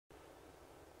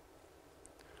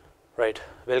Right,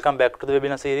 welcome back to the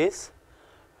webinar series.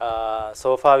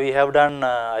 So far we have done,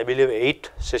 I believe, 8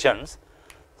 sessions.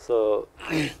 So,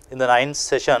 in the 9th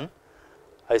session,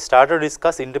 I started to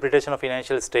discuss interpretation of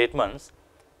financial statements,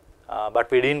 but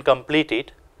we didn't complete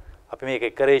it. අපි මේක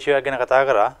එක ratio එකක් ගැන කතා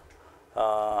කරා.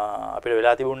 අපිට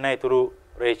වෙලා තිබුණේ නැහැ ඊතුරු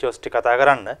ratios ටික කතා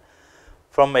කරන්න.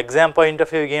 From exam point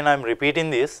of view, again I am repeating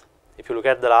this. If you look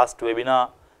at the last webinar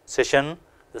session,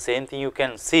 the same thing you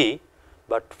can see,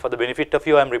 but for the benefit of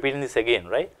you, I am repeating this again,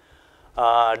 right?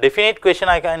 Definite question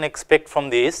I can expect from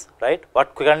this, right? What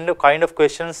kind of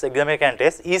questions examiner can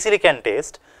test? Easily can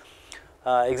test.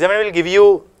 Examiner will give you,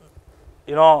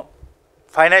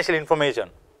 financial information,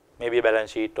 maybe a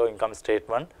balance sheet or income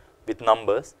statement with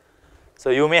numbers. So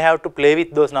you may have to play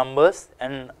with those numbers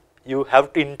and you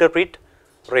have to interpret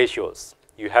ratios.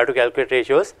 You have to calculate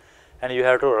ratios and you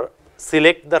have to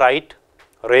select the right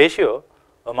ratio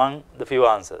among the few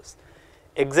answers.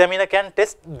 Examiner can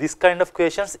test this kind of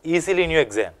questions easily in your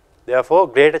exam. Therefore,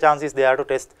 greater chances they are to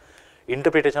test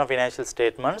interpretation of financial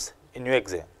statements in your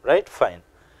exam, right? Fine.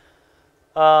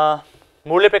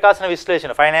 මූල්‍ය ප්‍රකාශන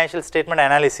විශ්ලේෂණ, financial statement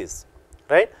analysis,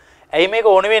 right? ඇයි මේක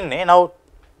ඕන වෙන්නේ? Now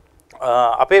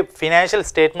අපේ financial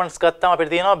statements ගත්තම අපිට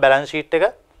තියෙනවා balance sheet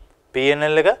එක,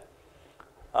 P&L එක,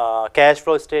 cash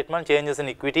flow statement, changes in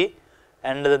equity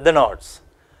and the notes.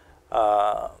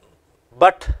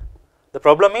 But the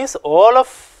problem is all of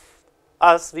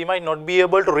us, we might not be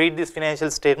able to read this financial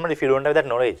statement if you don't have that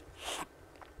knowledge.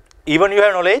 Even you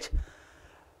have knowledge,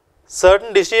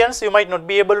 certain decisions you might not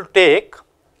be able to take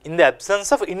in the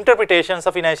absence of interpretations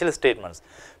of financial statements.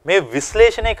 මේ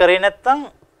විශ්ලේෂණය කරේ නැත්නම්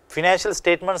financial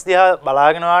statements දිහා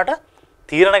බලාගෙන වාට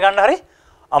තීරණ ගන්න හරි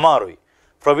අමාරුයි.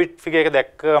 profit figure එක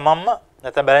දැක්කමම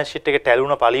නැත්නම් balance sheet එකේ tally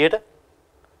වුණ පළියට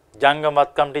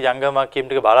ජංගමත්කම්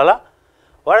ටික බලලා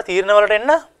ඔයාලා තීරණ වලට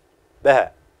එන්න බෑ.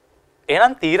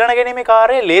 එහෙනම් තීරණ ගැනීමේ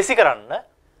කාර්යය ලේසි කරන්න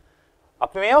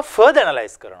අපි මේව further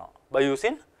analyze කරනවා by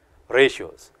using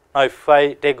ratios. Now if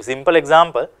I take a simple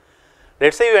example,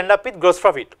 let's say you end up with gross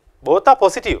profit. Both are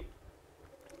positive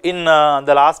in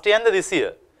the last year and this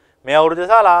year. මේ අවුරුද්ද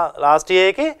සහ last year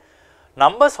එකේ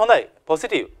numbers හොඳයි,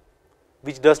 positive,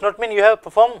 which does not mean you have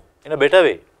performed in a better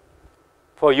way.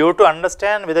 For you to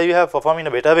understand whether you have performed in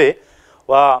a better way,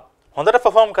 වා හොඳට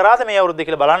perform කරාද මේ අවුරුද්ද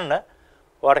කියලා බලන්න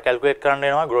ඔයාලට calculate කරන්න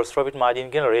වෙනවා gross profit margin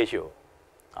කියන ratio.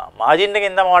 margin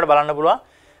එකෙන් තමයි ඔයාලට බලන්න පුළුවන්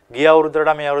ගිය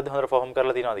අවුරුද්දට මේ අවුරුද්ද හොඳට perform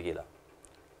කරලා තියෙනවද කියලා.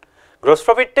 gross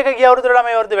profit එක ගිය අවුරුද්දට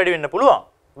මේ අවුරුද්ද වැඩි වෙන්න පුළුවන්.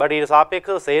 but ඊට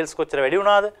සාපේක්ෂව sales කොච්චර වැඩි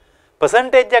වුණාද?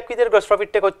 percentage එකක් විදිහට gross profit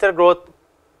එක කොච්චර growth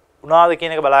වුණාද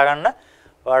කියන එක බලා ගන්න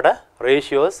ඔයාලට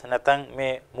ratios නැත්නම්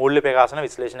මේ මූල්‍ය ප්‍රකාශන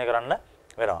විශ්ලේෂණය කරන්න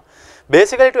වෙනවා.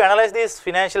 basically to analyze this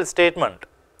financial statement,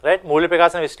 right? මූල්‍ය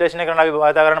ප්‍රකාශන විශ්ලේෂණය කරන්න අපි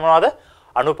භාවිත කරන්නේ මොනවද?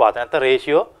 අනුපාත නැත්නම්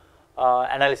ratio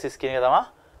analysis කියන එක තමයි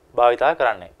භාවිත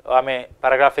කරන්නේ. ඔයා මේ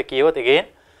paragraph එක කියවොත් again,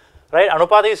 right?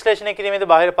 අනුපාත විශ්ලේෂණය කිරීමේදී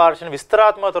බාහිර පාර්ශ්වන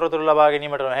විස්තරාත්මක තොරතුරු ලබා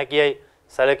ගැනීමට නොහැකියයි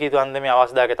සැලකිය යුතු අන්දමේ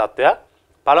අවශ්‍යතාවක තත්ත්වයක්.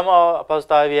 පළමු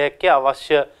අපහසුතාවය හැක්කේ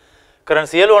අවශ්‍ය කරන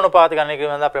සියලු අනුපාත ගණනය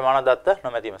කිරීම සඳහා ප්‍රමාණ දත්ත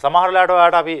නොමැතිවීම. සමහර වෙලාවට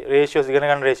ඔයාලට අපි ratios ඉගෙන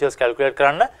ගන්න ratios calculate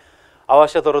කරන්න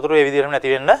අවශ්‍ය තොරතුරු ඒ විදිහටම නැති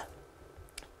වෙන්න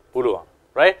පුළුවන්,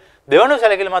 right? දෙවනුව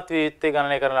සැලකිලිමත් විය යුත්තේ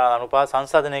ගණනය කරන අනුපාත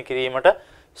සංසන්දනය කිරීමට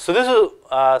සුදුසු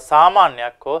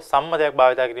සාමාන්‍යයක් හෝ සම්මතයක්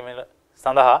භාවිත කිරීම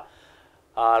සඳහා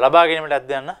ලබා ගැනීමට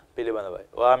අධ්‍යයන පිළිබඳවයි.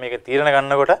 ඔයා මේක තීරණ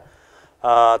ගන්නකොට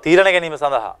තීරණ ගැනීම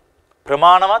සඳහා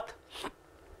ප්‍රමාණවත්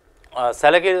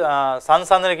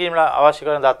සංසන්දනය කිරීමට අවශ්‍ය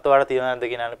කරන දත්ත වල තියෙන නැද්ද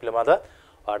කියන එක පිළිබඳව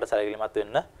ඔයාලට සැලකිලිමත්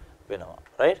වෙන්න වෙනවා,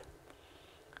 right?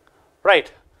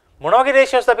 right. මොන වගේ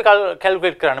ratios අපි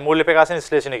calculate කරන්නේ මූල්‍ය ප්‍රකාශන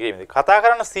විශ්ලේෂණය කිරීමේදී? කතා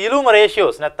කරන සියලුම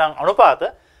ratios නැත්නම් අනුපාත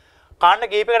කාණ්ඩ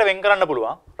කිහිපයකට වෙන් කරන්න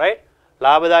පුළුවන්, right?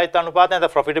 ලාභදායීත්ව අනුපාත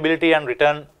නැත්නම් profitability and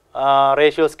return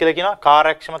ratios කියලා කියනවා.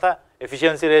 කාර්යක්ෂමතා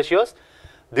efficiency ratios,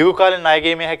 දීර්ඝකාලීන ණය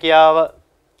ගෙවීමේ හැකියාව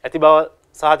ඇති බව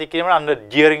සාතික කිරීමට under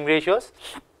gearing ratios,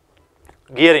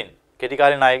 gearing කෙටි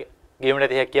කාලීන ණය ගෙවීමට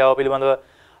ඇති හැකියාව පිළිබඳව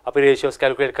අපි ratios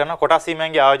calculate කරනවා. කොටස්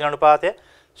සීමාවන්ගේ ආයෝජන අනුපාතය,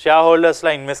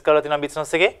 shareholdersලා invest කරලා තියෙන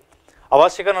business එකේ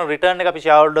අවශ්‍ය කරන return එක අපි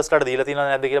shareholdersලාට දීලා තියෙනවද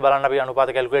නැද්ද කියලා බලන්න අපි අනුපාත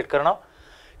calculate කරනවා.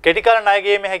 කෙටි කාලීන ණය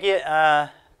ගෙවීමේ හැකිය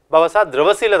බව සහ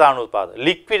ද්‍රවශීලතා අනුපාත,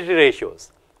 liquidity ratios,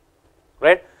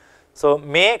 right? so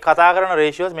මේ කතා කරන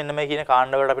ratios මෙන්න මේ කියන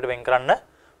කාණ්ඩ වලට අපිට වෙන් කරන්න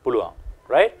පුළුවන්,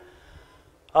 right?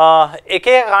 එක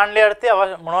එක කාණ්ඩය යටතේ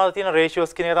මොනවද තියෙන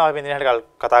ratios කියන එක තමයි අපි ඉදිරියට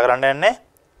කතා කරන්න යන්නේ.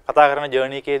 කතා කරන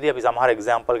journey එකේදී අපි සමහර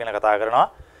example ගැන කතා කරනවා.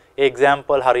 ඒ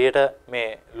example හරියට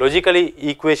මේ logically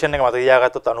equation එක මත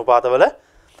තියාගත්තොත් අනුපාතවල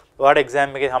ඔයාලට exam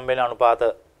එකේ හම්බ වෙන අනුපාත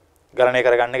ගණනය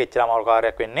කරගන්න එක එච්චරම අමාරු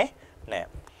කාර්යයක් වෙන්නේ නැහැ.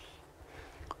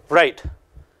 right.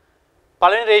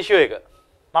 පළවෙනි ratio එක.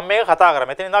 මම මේක කතා කරා.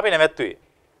 මෙතන ඉඳන් අපි නැවැත්තුවේ.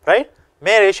 right?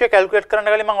 මේ ratio calculate කරන්න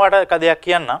කලින් මම ඔයාලට එක දෙයක්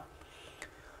කියන්නම්.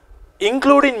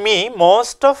 including me,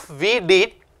 most of we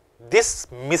did this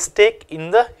mistake in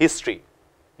the history.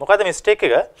 මොකද mistake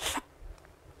එක?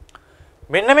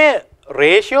 මෙන්න මේ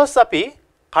ratios අපි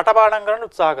කටපාඩම් කරන්න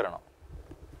උත්සාහ කරනවා.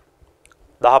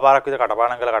 10 පාරක් විතර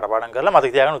කටපාඩම් කරලා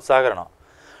මතක තියාගන්න උත්සාහ කරනවා.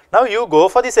 Now you go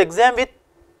for this exam with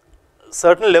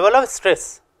certain level of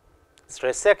stress.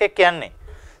 Stress එකක් කියන්නේ.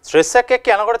 Stress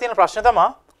එකක් යනකොට තියෙන ප්‍රශ්නේ තමයි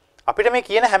අපිට මේ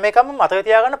කියන හැම එකම මතක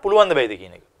තියාගන්න පුළුවන්ද බැයිද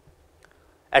කියන එක.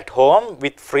 At home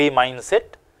with free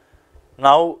mindset,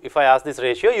 now if I ask this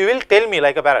ratio, you will tell me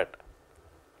like a parrot.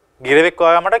 ගිරවෙක්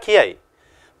වගේ මට කියයි.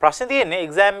 ප්‍රශ්නේ තියෙන්නේ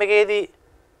exam එකේදී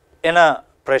එන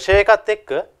pressure එකත්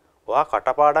එක්ක ඔයා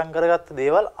කටපාඩම් කරගත්ත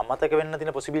දේවල් අමතක වෙන්න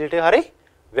තියෙන possibility එක හරි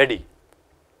වැඩි.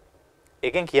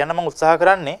 ඒකෙන් කියන්න මම උත්සාහ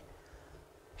කරන්නේ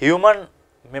human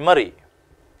memory,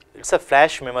 it's a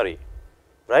flash memory,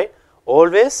 right?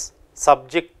 Always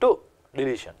subject to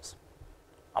deletions.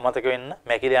 අමතක වෙන්න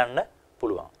මැකිල යන්න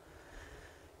පුළුවන්.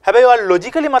 හැබැයි ඔයා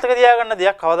logically මතක තියාගන්න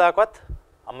දෙයක් කවදාකවත්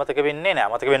අමතක වෙන්නේ නැහැ.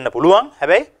 අමතක වෙන්න පුළුවන්.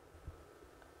 හැබැයි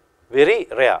very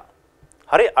rare.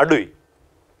 හරි අඩුයි.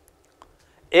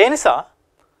 ඒ නිසා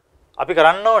අපි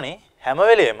කරන්න ඕනේ හැම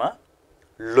වෙලේම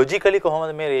logically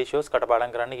කොහොමද මේ ratios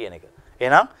කටපාඩම් කරන්න කියන එක.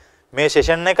 එහෙනම් මේ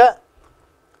session එක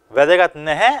වැදගත්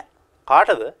නැහැ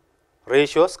කාටද?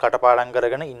 ratios කටපාඩම්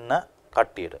කරගෙන ඉන්න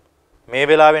කට්ටියට. මේ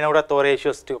වෙලාව වෙනකොටත් ඔය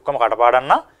ratios ටික ඔක්කොම කටපාඩම්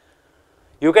නම්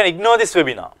you can ignore this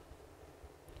webinar.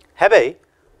 හැබැයි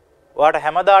ඔයාලට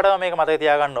හැමදාටම මේක මතක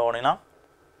තියාගන්න ඕනේ නම්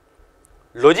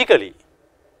logically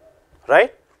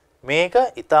right මේක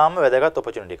ඊටාම වැදගත්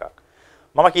opportunity එකක්.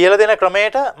 මම කියලා දෙන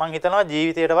ක්‍රමයට මම හිතනවා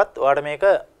ජීවිතේටවත් ඔයාලට මේක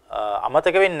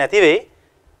අමතක වෙන්නේ නැති වෙයි.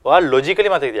 ඔයාලා logically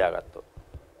මතක තියාගත්තොත්.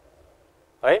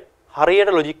 right හරියට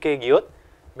logic එකේ ගියොත්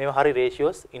මේව හරි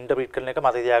ratios interpret කරන එක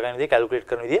මතක තියාගන්න විදිය calculate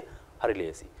කරන විදිය හරි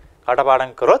ලේසි.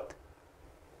 කටපාඩම් කරොත්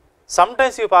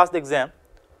sometimes you pass the exam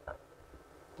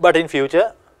but in future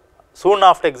soon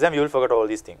after exam you will forget all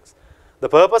these things. The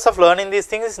purpose of learning these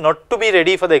things is not to be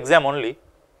ready for the exam only,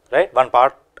 right?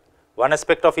 One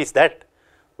aspect of is that,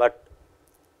 but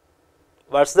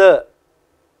what's the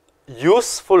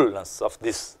usefulness of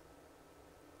this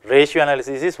ratio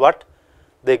analysis is what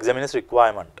the examiner's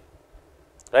requirement,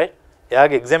 right?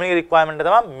 එයාගේ examining requirement එක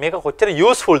තමයි මේක කොච්චර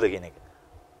useful ද කියන එක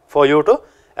for you to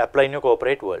apply in your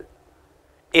corporate world.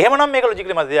 එහෙමනම් මේක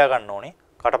logically මතක තියාගන්න ඕනේ.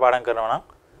 කටපාඩම් කරනවා නම්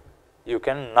you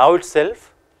can now itself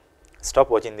stop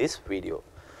watching this video.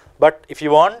 But if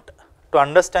you want to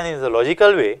understand in the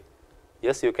logical way,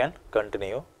 yes, you can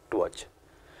continue to watch.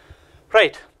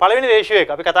 Right. පළවෙනි ratio එක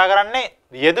අපි කතා කරන්නේ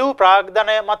යෙදූ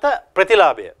ප්‍රාග්ධනය මත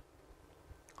ප්‍රතිලාභය.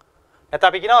 නැත්නම්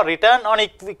අපි කියනවා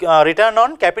return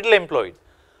on capital employed.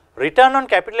 Return on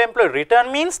capital employed.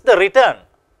 Return means the return.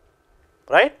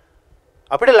 Right?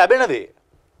 අපිට ලැබෙන දේ.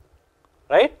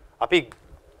 Right? අපි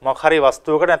මොකක් හරි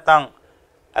වස්තුවකට නැත්නම්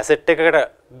asset එකකට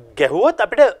ගැහුවොත්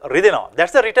අපිට රිදෙනවා.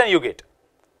 That's the return you get.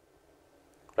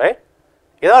 Right?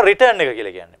 ඒක return එක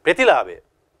කියලා කියන්නේ. ප්‍රතිලාභය.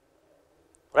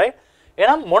 Right?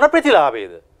 එහෙනම් මොන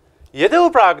ප්‍රතිලාභයද? යෙදවූ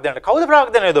ප්‍රාග්ධනයට කවුද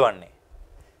ප්‍රාග්ධනය යොදවන්නේ?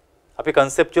 අපි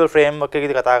conceptual framework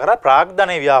එකේදී කතා කරා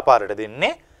ප්‍රාග්ධනය ව්‍යාපාරයට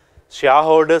දෙන්නේ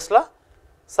shareholdersලා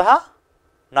සහ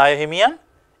ණය හිමියන්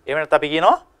එහෙම නැත්නම් අපි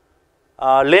කියනවා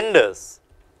lenders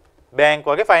bank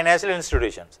වගේ financial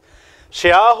institutions.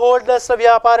 shareholdersලා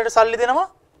ව්‍යාපාරයට සල්ලි දෙනවා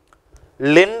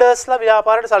lendersලා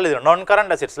ව්‍යාපාරයට සල්ලි දෙනවා non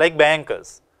current assets like bankers.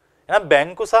 එහෙනම්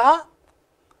බැංකු සහ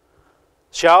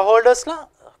shareholdersලා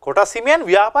කොටස් හිමියන්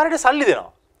ව්‍යාපාරයට සල්ලි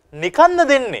දෙනවා. නිකන්ද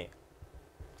දෙන්නේ?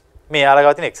 මේ යාළා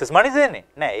ගාව තියෙන excess money දෙන්නේ?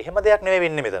 නෑ, එහෙම දෙයක් නෙවෙයි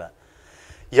වෙන්නේ මෙතන.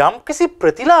 යම්කිසි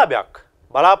ප්‍රතිලාභයක්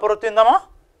බලාපොරොත්තු වෙන තමයි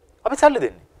අපි සල්ලි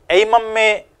දෙන්නේ. ඇයි මම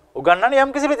මේ උගන්වන්නේ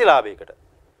යම්කිසි ප්‍රතිලාභයකට?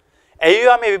 ඇයි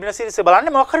ඔයා මේ webinar series එක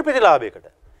බලන්නේ මොකක් හරි ප්‍රතිලාභයකට?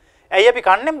 ඇයි අපි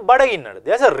කන්නේ බඩගින්නට?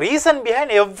 There's a reason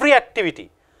behind every activity.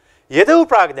 යෙදවූ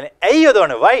ප්‍රාග්ධනය ඇයි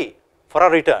යොදවන්නේ? Why? For a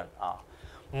return.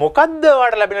 මොකද්ද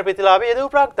ඔයාලට ලැබෙන ප්‍රතිලාභය යෙදවූ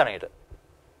ප්‍රාග්ධනයට?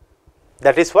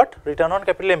 That is what return on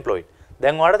capital employed.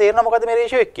 දැන් ඔයාලට තේරෙනවා මොකද්ද මේ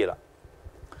ratio එක කියලා.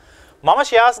 මම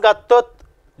shares ගත්තොත්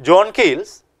John Keels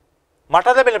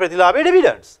මට ලැබෙන ප්‍රතිලාභය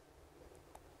dividends.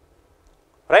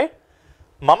 Right?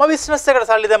 මම business එකට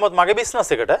සල්ලි දැම්මොත් මගේ business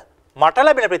එකට මට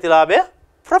ලැබෙන ප්‍රතිලාභය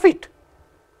profit.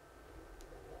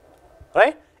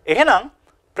 Right? එහෙනම්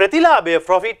ප්‍රතිලාභය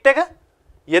profit එක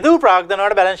යෙදූ ප්‍රාග්ධන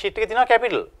වල balance sheet එකේ තියෙනවා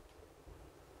capital.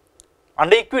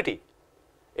 Under equity.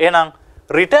 එහෙනම්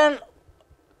return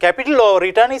capital or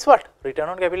return is what? Return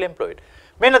on capital employed.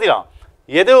 මෙන්න තියෙනවා.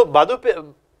 යෙදූ බදු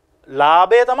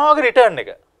ලාභය තමයි වගේ return එක.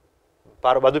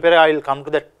 බදු පෙර I will come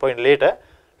to that point later.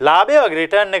 ලාභය වගේ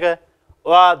return එක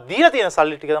ඔයා දීලා තියෙන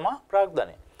සල්ලි ටික තමයි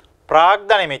ප්‍රාග්ධනය.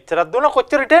 ප්‍රාග්ධනය මෙච්චරක් දුන්නා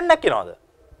කොච්චර return එකක් එනවද?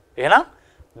 එහෙනම්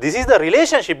this is the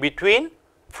relationship between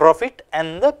profit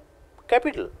and the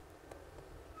capital.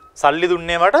 සල්ලි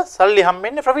දුන්නේ මට සල්ලි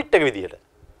හම්බෙන්නේ ප්‍රොෆිට් එක විදියට.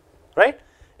 right?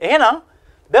 එහෙනම්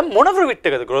දැන් මොන ප්‍රොෆිට්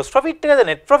එකද? gross profit එකද?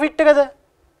 net profit එකද?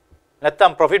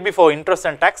 නැත්නම් profit before interest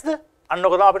and tax ද? අන්න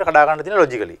ඔක තමයි අපිට කඩා ගන්න තියෙන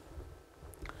logically.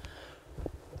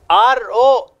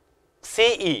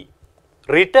 ROCE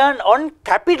return on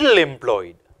capital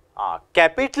employed.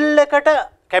 capital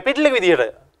එක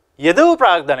විදියට යදව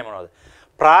ප්‍රාග්ධනය මොනවද?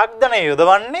 ප්‍රාග්ධනය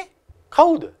යොදවන්නේ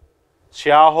කවුද?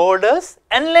 shareholders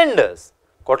and lenders.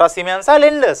 කොටස් හිමියන් සහ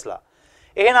lenders ලා.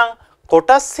 එහෙනම්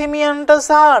කොටස් හිමියන්ට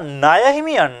සහ ණය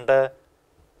හිමියන්ට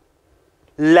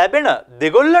ලැබෙන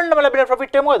දෙගොල්ලන්ටම ලැබෙන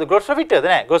ප්‍රොෆිට් එක මොකද? gross profit එකද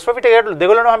නෑ. gross profit එක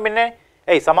දෙගොල්ලන්ටම හම්බෙන්නේ නෑ.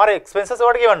 එයි සමහර expenses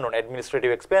වලට ගෙවන්න ඕනේ.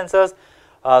 administrative expenses,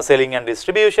 selling and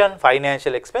distribution,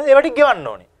 financial expense ඒවට ගෙවන්න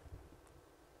ඕනේ.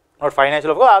 not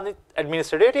financial of course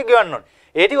administrative ටික ගෙවන්න ඕනේ.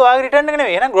 ඒ ටික ඔයාගේ return එක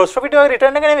නෙවෙයි. එහෙනම් gross profit ඔයාගේ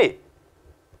return එක නෙවෙයි.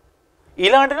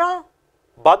 ඊළඟට නා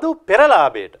බදු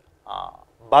පෙරලාභයට.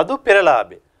 බදු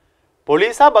පෙරලාභය. පොලි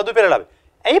සහ බදු පෙරලාභය.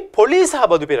 ඇයි පොලි සහ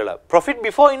බදු පෙරලාභය? profit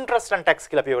before interest and tax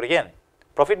කියලා අපි ඒකට කියන්නේ.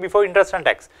 profit before interest and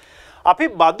tax. අපි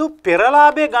බදු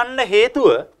පෙරලාභය ගන්න හේතුව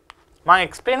මම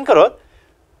explain කරොත්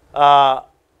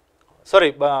sorry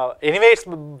anyway it's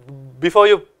before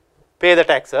you pay the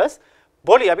taxes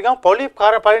පොලි අපි ගමු පොලි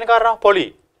පළවෙනි කාරණාව පොලි.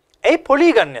 ඇයි පොලි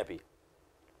ගන්න අපි?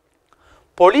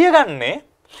 පොලිය ගන්නේ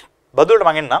බදුවලට මම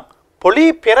එන්නම්. පොලි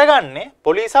පෙරගන්නේ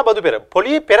පොලි සහ බදු පෙර.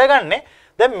 පොලි පෙරගන්නේ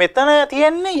දැන් මෙතන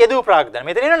තියෙන්නේ යෙදූ ප්‍රාග්ධන.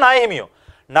 මෙතන ඉන්න ණය හිමියෝ.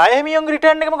 ණය හිමියෝගේ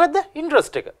රිටර්න් එක මොකද්ද?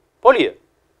 ඉන්ට්‍රස්ට් එක. පොලිය.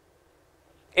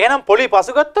 එහෙනම් පොලි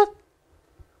පසු ගත්තොත්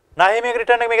ණය හිමියගේ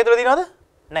රිටර්න් එක මේක ඇතුළේ තියෙනවද?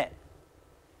 නැහැ.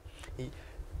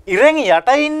 ඉරෙන් යට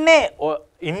ඉන්නේ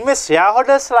ඉන්වෙස්ට්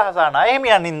ෂෙයාර්හෝල්ඩර්ස්ලා සහ ණය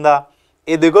හිමියන් ඉඳලා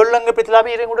ඒ දෙගොල්ලන්ගේ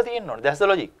ප්‍රතිලාභය ඉරෙන් උඩ තියෙන්න ඕනේ. that's the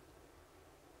logic.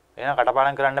 එහෙනම්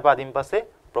කටපාඩම් කරන්න එපා. අදින් පස්සේ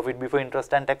profit before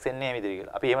interest and tax එන්නේ මේ විදිහට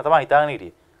කියලා. අපි එහෙම තමයි හිතාගෙන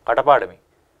හිටියේ. කටපාඩමේ.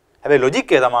 හැබැයි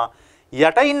ලොජික් එක තමයි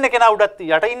යට ඉන්න කෙනා උඩත්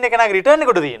යට ඉන්න කෙනාගේ රිටර්න්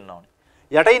එක උඩ තියෙන්න ඕනේ.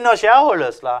 යට ඉන්නවා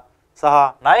ෂෙයාර්හෝල්ඩර්ස්ලා සහ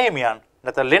ණය හිමියන්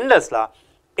නැත්නම් ලෙන්ඩර්ස්ලා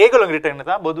ඒගොල්ලෝගේ රිටර්න් එක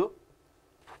තමයි බොදු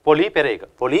පොලි පෙර එක.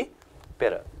 පොලි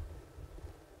පෙර.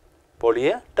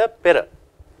 පොලියට පෙර.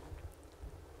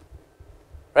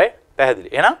 right? පැහැදිලි.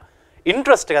 එහෙනම්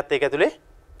ඉන්ට්‍රස්ට් එකත් ඒක ඇතුලේ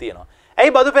තියෙනවා.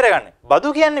 ඇයි බදු පෙරගන්නේ? බදු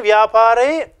කියන්නේ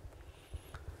ව්‍යාපාරයේ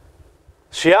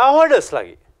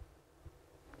ෂෙයාර්හෝල්ඩර්ස්ලාගේ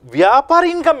ව්‍යාපාර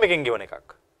ඉන්කම් එකෙන් ගෙවන එකක්.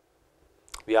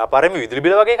 ව්‍යාපාරයේ විදුලි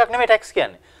බිල වගේ එකක් නෙමෙයි ටැක්ස්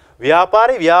කියන්නේ.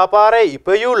 ව්‍යාපාරයේ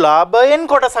ඉපයූ ලාභයෙන්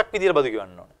කොටසක් විදියට බදු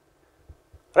ගෙවන්න ඕනේ.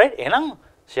 right? එහෙනම්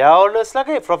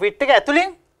ෂෙයාර්හෝල්ඩර්ස්ලාගේ ප්‍රොෆිට් එක ඇතුලෙන්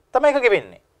තමයි ඒක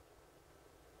ගෙවෙන්නේ.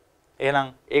 එහෙනම්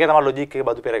ඒක තමයි ලොජික් එක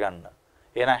බදු පෙරගන්න.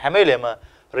 එහෙනම් හැම වෙලෙම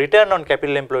return on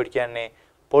capital employed කියන්නේ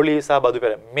පොලි සහ බදු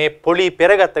පෙර. මේ පොලි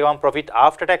පෙරගත්ත ගමන් profit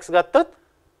after tax ගත්තොත්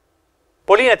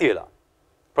පොලි නැති වෙලා.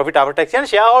 profit after tax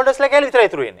කියන්නේ shareholders ලා කියලා විතරයි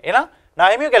ඉතුරු වෙන්නේ. එහෙනම්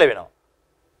ණය හිමියෝ ගැලවෙනවා.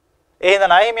 ඒ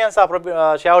හින්දා ණය හිමියන් සහ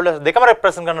shareholders දෙකම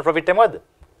represent කරන profit එක මොකද්ද?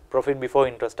 profit before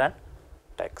interest and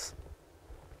tax.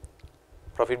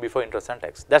 profit before interest and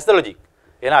tax. that's the logic.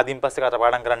 එහෙනම් අදින් පස්සේ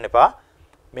කතාපාඩම් කරන්න එපා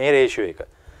මේ ratio එක.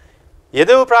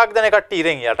 යෙදව ප්‍රාග්ධන කට්ටිය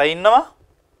ඉරෙන් යට ඉන්නවා.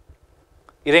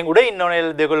 ඉරෙන් උඩ ඉන්න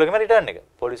ඕනේ දෙගොල්ලෝගේම රිටර්න් එක.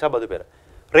 පොලි සහ බදු පෙර.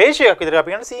 රේෂියෝ එකක් විතර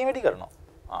අපි ගන්න සීමිත කරනවා.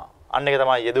 අන්න ඒක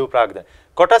තමයි යෙදූ ප්‍රාග්ධන.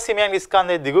 කොටස් හිමියන්ගේ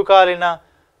ස්කන්ධයේ දිගු කාලින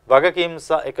වගකීම්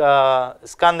එක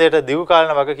ස්කන්ධයට දිගු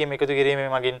කාලින වගකීම් එකතු කිරීමෙන්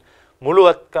මගින්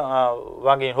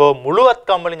මුළුවත්කම්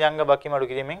වලින් ජංගම වගකීම් අඩු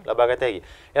කිරීමෙන් ලබාගත හැකියි.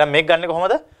 එහෙනම් මේක ගන්න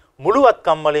කොහොමද?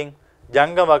 මුළුවත්කම් වලින්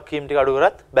ජංගම වගකීම් ටික අඩු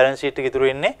කරත් බැලන්ස් ෂීට් එක ඉතුරු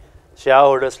වෙන්නේ ෂෙයාර්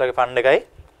හෝල්ඩර්ස්ලාගේ ෆන්ඩ් එකයි.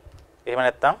 එහෙම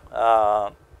නැත්නම්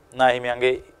ණය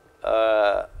හිමියන්ගේ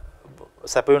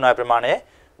සැපයු ණය ප්‍රමාණය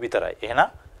විතරයි. එහෙනම්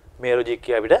මේ ලොජික්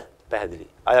එක අපිට පැහැදිලි.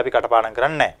 අය අපි කටපාඩම්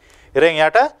කරන්නේ නැහැ. ඉතින්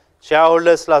යට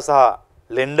ෂෙයාර්හෝල්ඩර්ස්ලා සහ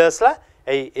ලෙන්ඩර්ස්ලා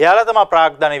එයාලා තමයි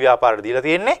ප්‍රාග්ධන ව්‍යාපාරයට දීලා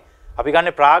තියෙන්නේ. අපි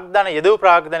ගන්නේ ප්‍රාග්ධන යෙදූ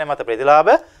ප්‍රාග්ධන මත ප්‍රතිලාභ.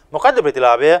 මොකද්ද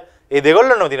ප්‍රතිලාභය? ඒ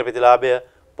දෙගොල්ලන්ම දින ප්‍රතිලාභය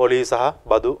පොලි සහ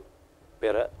බදු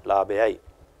පෙර ලාභයයි.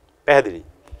 පැහැදිලි.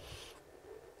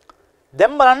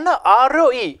 දැන් බලන්න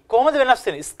ROE කොහොමද වෙනස්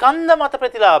වෙන්නේ? ස්කන්ධ මත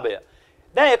ප්‍රතිලාභය.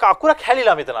 දැන් ඒක අකුරක්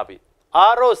හැලිලා මෙතන අපි.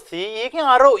 ROCE එකෙන්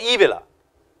ROE වෙලා.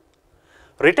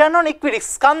 return on equity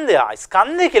ස්කන්ධය.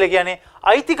 ස්කන්ධය කියලා කියන්නේ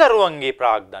අයිතිකරුවන්ගේ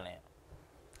ප්‍රාග්ධනය.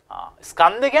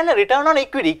 ස්කන්ධය කියන්නේ return on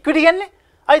equity. equity කියන්නේ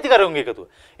අයිතිකරුවන්ගේ එකතුව.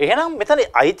 එහෙනම් මෙතන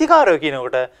අයිතිකාරය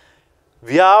කියනකොට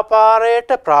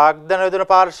ව්‍යාපාරයට ප්‍රාග්ධන යොදන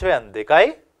පාර්ශවයන් දෙකයි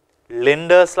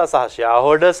lenders ලා සහ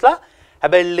shareholders ලා.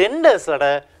 හැබැයි lenders ලට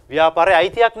ව්‍යාපාරයේ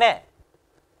අයිතියක් නැහැ.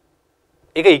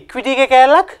 ඒක equity එකේ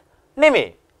කැලලක් නෙමෙයි.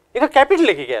 ඒක capital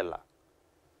එකේ කැලලක්.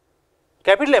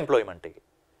 capital employment එකේ.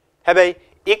 හැබැයි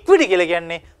equity කියලා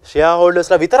කියන්නේ shareholders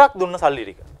ලා විතරක් දුන්න සල්ලි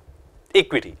ටික.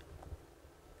 equity.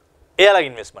 එයාලගේ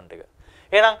investment එක.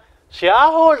 එහෙනම්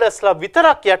shareholders ලා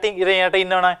විතරක් යටින් ඉරෙන් යට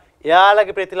ඉන්නවනම්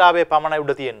එයාලගේ ප්‍රතිලාභය පමණයි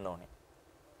උඩ තියෙන්න ඕනේ.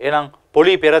 එහෙනම්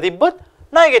පොලි පෙර තිබ්බොත්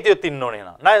ණය ගෙතියොත් ඉන්න ඕනේ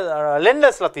එහෙනම්. ණය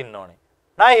lenders ලාත් ඉන්න ඕනේ.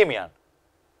 ණය හිමියන්.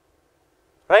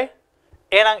 right?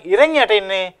 එහෙනම් ඉරෙන් යට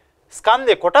ඉන්නේ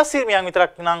ස්කන්ධේ කොටස් හිමියන්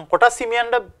විතරක් නම් කොටස්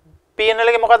හිමියන්ට P&L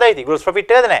එකේ මොකද ඇති? gross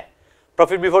profit එකද නැහැ.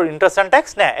 profit before interest and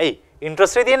tax නැහැ. ඇයි?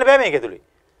 interest එක තියෙන්න බෑ මේක ඇතුලේ.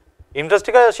 interest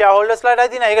එක shareholders ලාට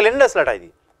ඇති නෑ. ඒක lenders ලාට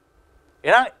ඇති.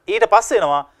 එහෙනම් ඊට පස්සේ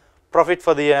එනවා profit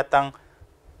for the year නැත්තම්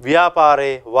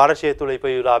ව්‍යාපාරයේ වර්ෂය තුල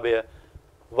ඉපයු ලාභය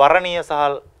වරණීය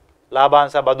සහ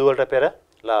ලාභාංශ බදු වලට පෙර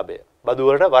ලාභය. බදු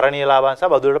වලට වරණීය ලාභාංශ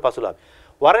බදු වලට පසු ලාභය.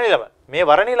 වරණීය ලාභ මේ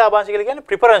වරණීය ලාභාංශ කියලා කියන්නේ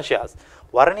preference shares.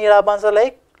 වරණීය ලාභාංශ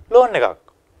like loan එකක්.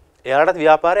 එයාලට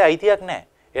ව්‍යාපාරයේ අයිතියක් නැහැ.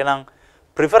 එහෙනම්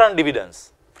preference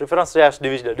dividends, preference shares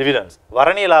dividends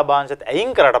වරණීය ලාභාංශත්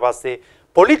අයින් කරාට පස්සේ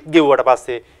පොලිට් ගෙවුවට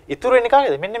පස්සේ ඉතුරු වෙන්නේ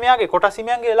කාගේද? මෙන්න මෙයාගේ කොටස්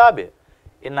හිමියන්ගේ ලාභය.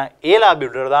 එහෙනම් ඒ ලාභය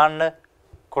උඩට දාන්න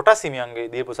කොටස්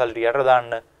හිමියන්ගේ දීපු සල්ලි යට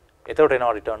දාන්න එතකොට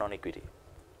එනවා return on equity.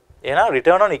 එහෙනම්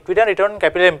return on equity and return on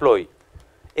capital employed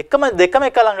එකම දෙකම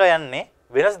එක ළඟ යන්නේ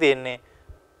වෙනස් දෙන්නේ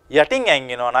යටින් ඇන්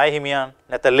වෙනවා ණය හිමියන්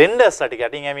නැත්නම් lenders ලා ටික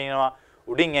යටින් ඇන් වෙනවා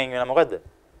උඩින් ඇන් වෙනවා මොකද්ද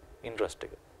interest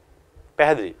එක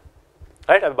පැහැදිලි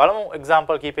right අපි බලමු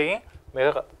example කීපයකින්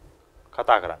මේක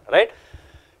කතා කරන්න right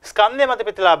ස්කන්ධය මත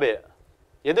ප්‍රතිලාභය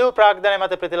යදු ප්‍රාග්ධනය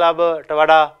මත ප්‍රතිලාභයට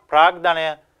වඩා ප්‍රාග්ධනය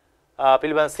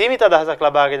පිළිබඳ සීමිත අදහසක්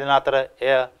ලබා ගෙන අතර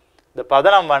එය ද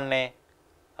පදනම් වන්නේ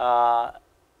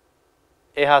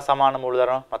එහා සමාන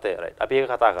මූලධර්ම මතය right අපි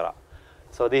ඒක කතා කරා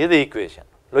so this is the equation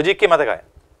logic එක මතකයි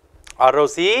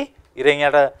ROC ඉරෙන්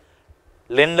යට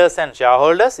lenders and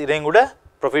shareholders ඉරෙන් උඩ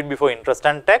profit before interest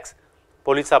and tax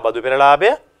police බදු පෙර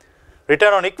ලාභය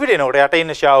return on equity නෝට යට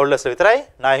ඉන්න shareholders විතරයි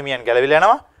ණය හිමියන් ගැලවිලා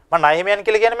යනවා මම ණය හිමියන්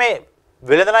කියලා කියන්නේ මේ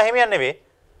වෙළඳ ණය හිමියන් නෙවෙයි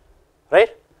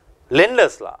right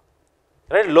lenders ලා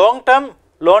right long term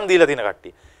loan දීලා තියෙන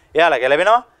කට්ටිය එයාලා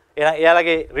ගැලවෙනවා එහෙනම්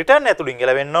එයාලගේ return ඇතුලින්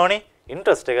ගැලවෙන්න ඕනේ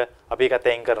interest එක අපි ඒකත්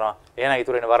අයින් කරනවා එහෙනම්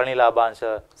ඉතුරු වෙන වරණී ලාභාංශ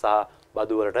සහ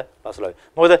බදු වලට පසුලයි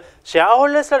මොකද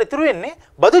shareholders ලාට ඉතුරු වෙන්නේ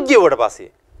බදු ජීවුවට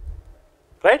පස්සේ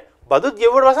right බදු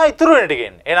ජීවුවට පස්සේ ඉතුරු වෙන ටික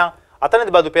එන්නේ එහෙනම්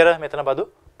අතනදී බදු පෙර මෙතන බදු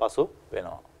පසු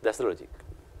වෙනවා that's the logic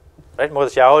right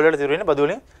මොකද shareholders ඉතුරු වෙන්නේ බදු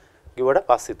වලින් ගිවුවට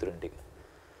පස්සේ ඉතුරු වෙන ටික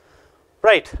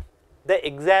right the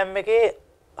exam එකේ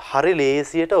හරි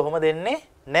ලේසියට ඔහොම දෙන්නේ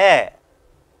නෑ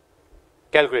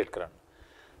calculate කරන්න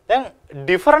දැන්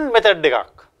different method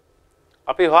එකක්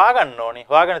අපි හොයාගන්න ඕනේ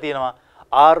හොයාගෙන තියෙනවා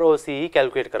ROC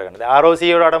calculate කරගන්න. දැන් ROC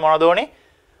වලට මොනවද ඕනේ?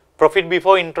 profit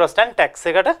before interest and tax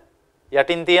එකට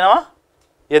යටින් තියෙනවා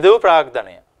යදු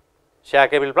ප්‍රාග්ධනය. share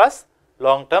capital plus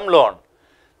long term loan.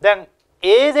 දැන්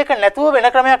ඒ දෙක නැතුව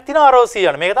වෙන ක්‍රමයක් තියෙනවා ROC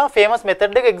යන. මේක තමයි famous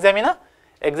method එක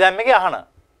exam එකේ අහන.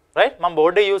 right? මම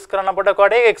board එක use කරන්න පොඩ්ඩක්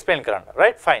ඔයාලට ඒක explain කරන්න.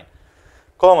 right? fine.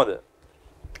 කොහොමද?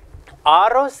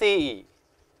 ROCE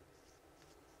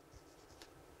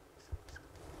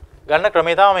ගන්න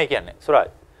ක්‍රමය තමයි මේ කියන්නේ.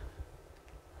 සුරාජ්.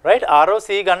 right ROC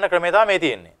ගන්න ක්‍රමය තමයි මේ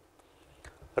තියෙන්නේ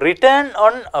return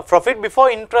on profit before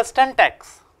interest and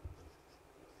tax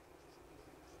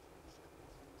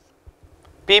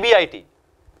PBIT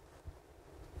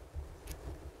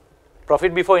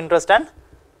profit before interest and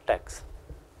tax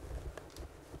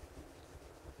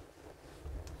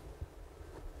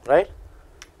right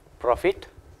profit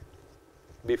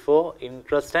before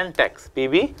interest and tax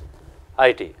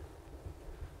PBIT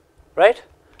right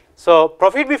so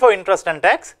profit before interest and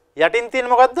tax යටින් තියෙන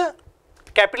මොකද්ද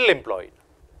capital employed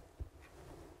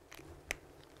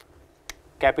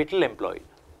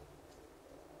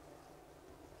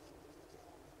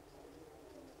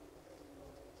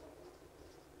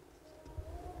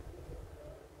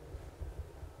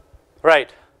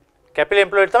right capital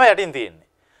employed තමයි යටින් තියෙන්නේ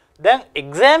දැන්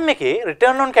exam එකේ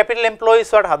return on capital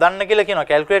employees වලට හදන්න කියලා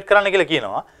කියනවා calculate කරන්න කියලා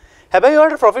කියනවා හැබැයි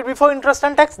ඔයාලට profit before interest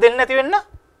and tax දෙන්න නැති වෙන්න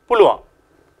පුළුවන්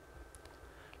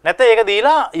නැත්නම් ඒක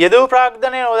දීලා යදෝ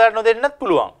ප්‍රාග්ධනය ඔයාලට නොදෙන්නත්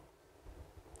පුළුවන්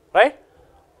right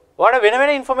ඔයාලට වෙන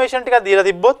වෙන information ටිකක් දීලා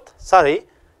තිබ්බොත් sorry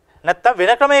නැත්නම්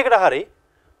වෙන ක්‍රමයකට හරි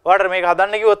ඔයාලට මේක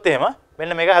හදන්න කිව්වොත් එහෙම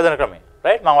මෙන්න මේක හදන ක්‍රමය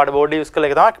right මම ඔයාලට board use කළ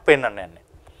එක තමයි පෙන්නන්න යන්නේ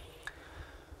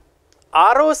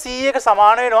ROC එක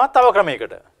සමාන වෙනවා තව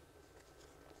ක්‍රමයකට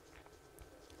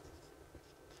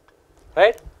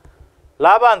right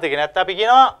ලාභාන්තික නැත්නම් අපි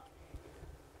කියනවා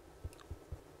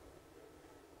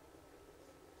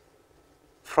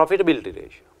profitability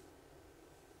ratio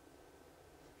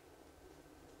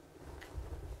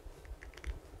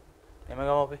එම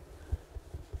ගමු අපි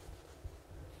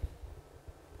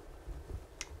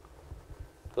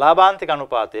ලාභාන්තික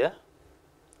අනුපාතය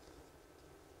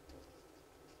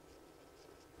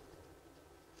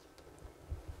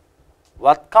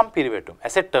වත්කම් පිරිවැටුම්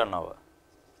asset turnover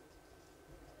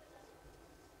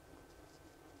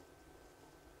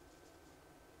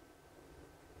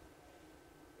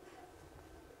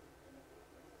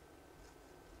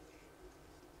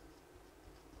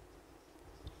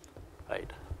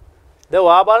right දැන්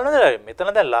ඔයා බලනද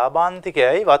මෙතන දැන්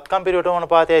ලාභාන්තිකයයි වත්කම් පිරිවෙටම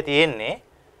අනුපාතයයි තියෙන්නේ.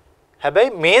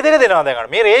 හැබැයි මේ දෙක දෙනවා දැන්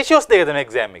මේ රේෂියෝස් දෙක දෙන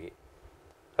එක්සෑම් එකේ.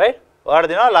 රයිට්? ඔයාලට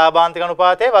දෙනවා ලාභාන්තික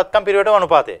අනුපාතයයි වත්කම් පිරිවෙටම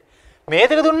අනුපාතයයි. මේ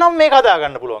දෙක දුන්නාම මේක හදා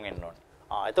ගන්න පුළුවන් වෙන්න ඕනේ.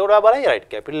 එතකොට ඔයා බලයි රයිට්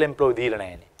කැපිටල් එම්ප්ලොයි දීලා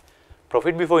නැහැනේ.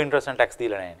 profit before interest and tax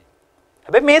දීලා නැහැනේ.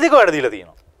 හැබැයි මේ දෙක ඔයාලට දීලා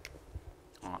තියෙනවා.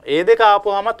 ඒ දෙක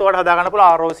ආපුවාමත් ඔයාලට හදා ගන්න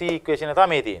පුළුවන් ROC equation එක තමයි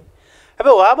මේ තියෙන්නේ.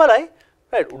 හැබැයි ඔයා බලයි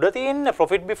right උඩ තියෙන්නේ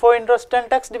profit before interest and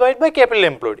tax divided by capital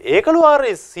employed. ඒකලු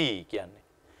ROC කියන්නේ.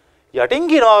 යටින්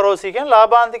කියනවා ROC කියන්නේ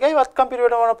ලාභාන්තිකයි වත්කම්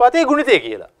පිරිවෙටම අනුපාතයේ ගුණිතය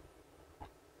කියලා.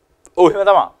 ඔව් එහෙම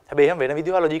තමයි. හැබැයි එහෙම වෙන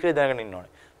විදිහවල ලොජිකලි දැනගෙන ඉන්න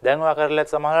ඕනේ. දැන් ඔයා කරලා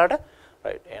සමහරවිට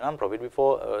right එහෙනම් profit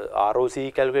before ROC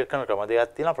calculate කරන ක්‍රම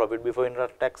දෙකක් තියෙනවා profit before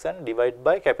interest tax and divide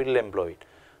by capital employed.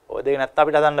 ඔය දෙක නැත්නම්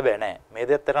අපිට හදන්න බෑ නෑ. මේ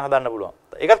දෙකත් තරම් හදන්න පුළුවන්.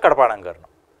 ඒකත් කඩපාඩම්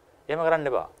කරනවා. එහෙම කරන්න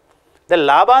එපා. දැන්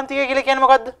ලාභාන්තිකය කියලා කියන්නේ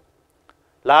මොකද්ද?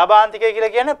 ලාභාන්තිකය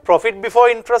කියලා කියන්නේ profit before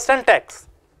interest and tax.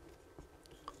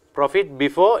 Profit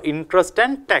before interest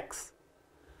and tax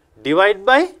divide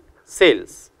by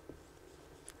sales.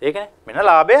 ඒකනේ. මෙන්න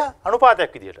ලාභය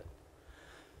අනුපාතයක් විදියට.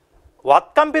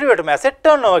 වත්කම් පිරිවෙටම asset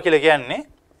turnover කියලා කියන්නේ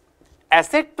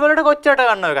asset වලට කොච්චරට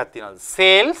ගන්නව එකක් තියෙනවද?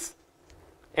 sales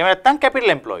එහෙම නැත්නම් capital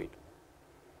employed.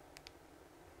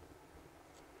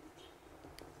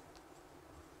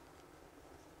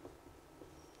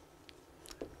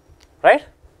 right?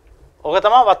 ඕක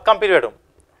තමයි වත්කම් පිරිවෙටම.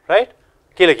 right?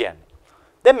 කියලා කියන්නේ.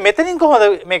 දැන් මෙතනින්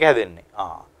කොහොමද මේක හැදෙන්නේ?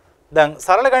 දැන්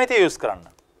සරල ගණිතය යූස් කරන්න.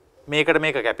 මේකට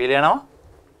මේක කැපිලා යනවා.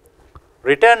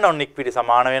 return on equity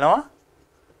සමාන වෙනවා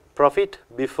profit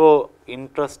before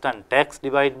interest and tax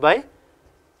divided by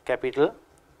capital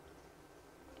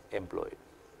employed.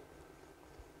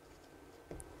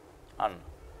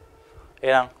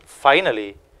 එහෙනම් finally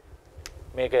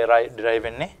මේක derive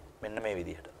වෙන්නේ මෙන්න මේ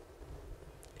විදිහට.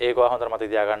 ඒක හොඳට මතක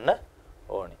තියාගන්න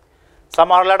ඕනේ.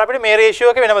 සමහර වෙලාවට අපිට මේ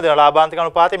රේෂියෝ එක වෙනම දෙනවා. ලාභාන්තික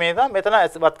අනුපාතය මේ තමයි මෙතන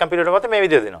වත්කම් පිරිවෙටම මත මේ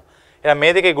විදිහට දෙනවා. එහෙනම්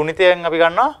මේ දෙකේ ගුණිතයෙන් අපි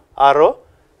ගන්නවා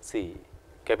ROC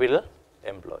capital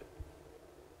employed.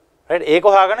 right? ඒක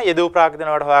හොයාගෙන යෙදූ ප්‍රාග්ධන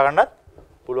වලට හොයාගන්නත්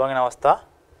පුළුවන් වෙන අවස්ථා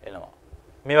එනවා.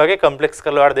 මේ වගේ කම්ප්ලෙක්ස්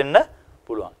කරලා වලට දෙන්න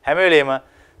පුළුවන්. හැම වෙලෙම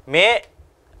මේ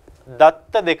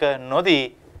දත්ත දෙක නොදී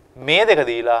මේ දෙක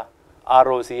දීලා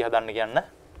ROC හදන්න කියන්න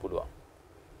පුළුවන්.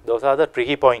 Those are the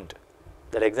tricky point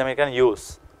that examiner can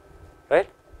use. Right?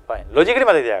 Fine. Logically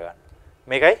මතක තියාගන්න.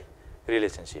 මේකයි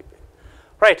relationship.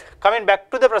 Right. Coming back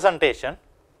to the presentation.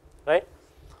 Right?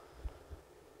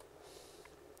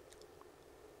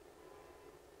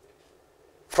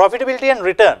 Profitability and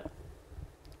return.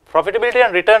 Profitability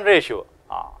and return ratio.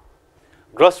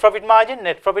 Gross profit margin,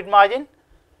 net profit margin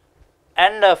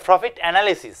and profit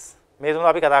analysis. මේ තුන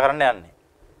අපි කතා කරන්න යන්නේ.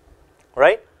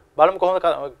 Right? බලමු කොහොමද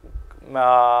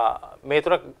මේ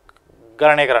තුන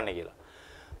ගණනය කරන්න කියලා.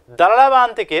 දල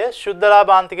ලාභාන්තිකය, ශුද්ධ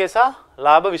ලාභාන්තිකය සහ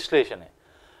ලාභ විශ්ලේෂණය.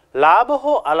 ලාභ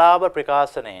හෝ අලාභ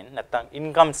ප්‍රකාශනයෙන් නැත්නම්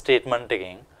ඉන්කම් ස්ටේට්මන්ට්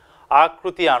එකෙන්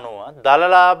ආකෘතිය අනුව දල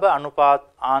ලාභ අනුපාත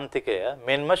ආන්තිකය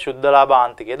මෙන්ම ශුද්ධ ලාභ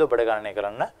ආන්තිකයද ඔබට ගණනය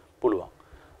කරන්න පුළුවන්.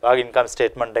 ඔයාගේ ඉන්කම්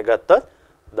ස්ටේට්මන්ට් එක ගත්තොත්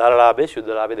දල ලාභයේ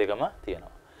ශුද්ධ ලාභයේ දෙකම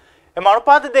තියෙනවා. එම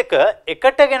අනුපාත දෙක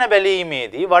එකටගෙන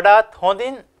බැලීමේදී වඩාත්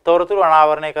හොඳින් තොරතුරු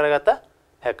අනාවරණය කරගත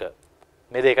හැක.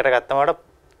 මේ දෙකට ගත්තම වඩා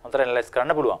හොඳට ඇනලයිස්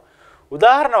කරන්න පුළුවන්.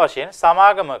 උදාහරණ වශයෙන්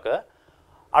සමාගමක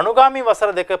අනුගාමී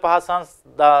වසර දෙක පහ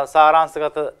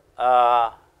සාරාංශගත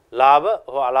ලාභ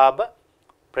හෝ අලාභ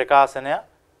ප්‍රකාශනය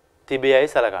තිබෙයි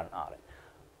සලකන්න.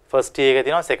 ෆස්ට් ඉයර් එකේ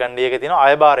තියෙනවා, සෙකන්ඩ් ඉයර් එකේ තියෙනවා,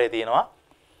 අයභාරය තියෙනවා,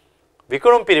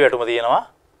 විකුණුම් පිරිවැටුම තියෙනවා,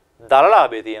 දල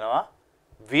ලාභය තියෙනවා,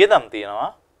 වියදම් තියෙනවා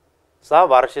සහ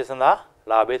වර්ෂය සඳහා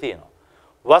ලාභය තියෙනවා.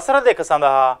 වසර දෙක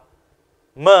සඳහා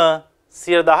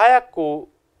 10% වූ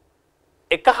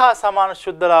එක හා සමාන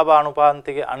ශුද්ධ ලාභ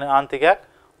ආන්තිකයක්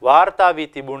වාර්තා වී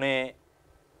තිබුණේ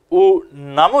ඌ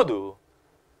නමුදු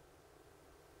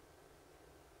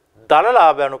දල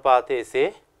ලාභ අනුපාතයේ එසේ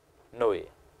නොවේ.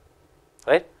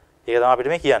 right? ඒක තමයි අපිට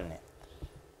මේ කියන්නේ.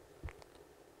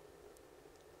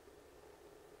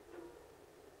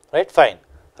 right? Fine.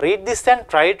 Read this and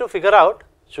try to figure out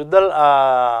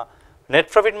Shuddha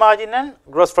net profit margin and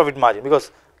gross profit margin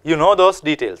because you know those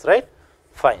details, right?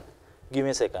 Fine. Give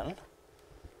me a second.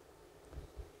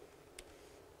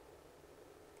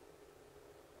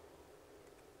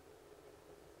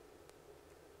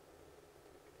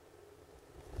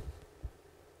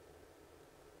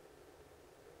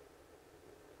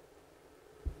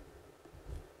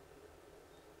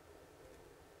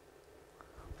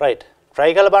 Right.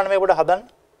 Try කරලා බලන්න මේක උඩ හදන්න.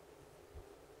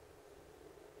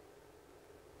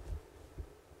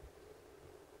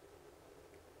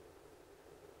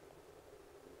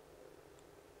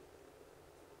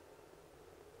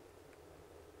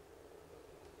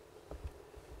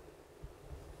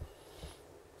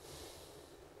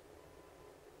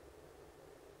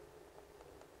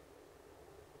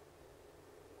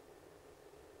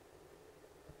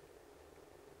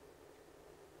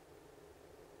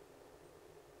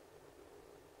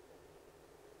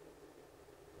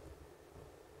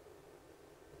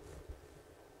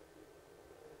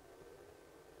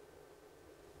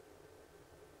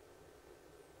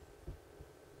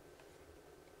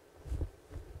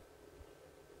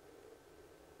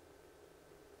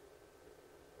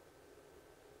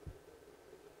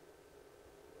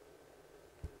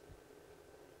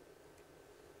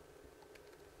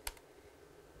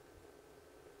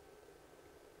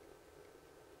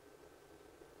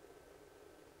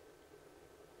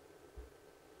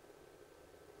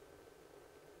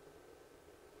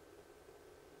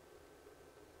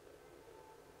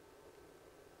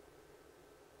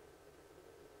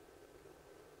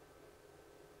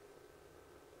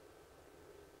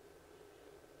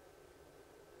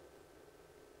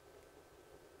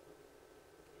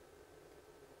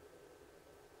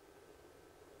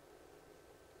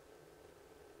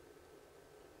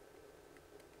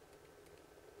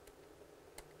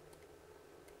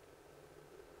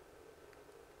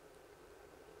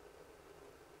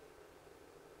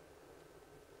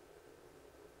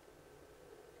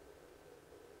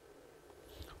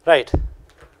 right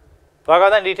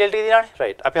ඔයාලා දැන් detail ටික දිනවනේ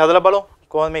right අපි හදලා බලමු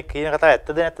කොහොමද මේ කියන කතාව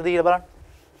ඇත්තද නැත්තද කියලා බලන්න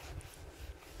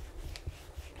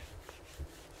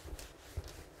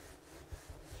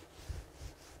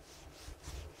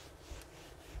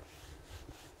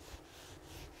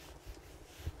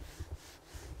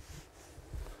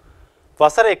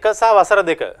වසර 1 සහ වසර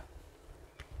 2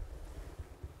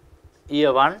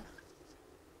 year 1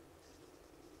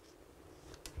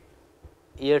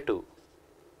 year 2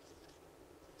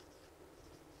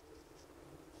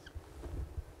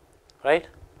 right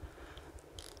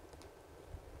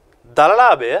දල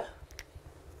ලාභය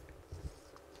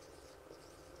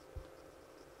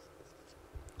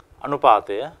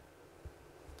අනුපාතය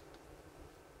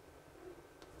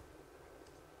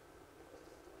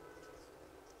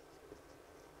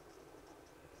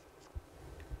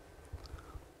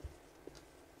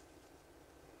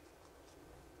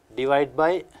divide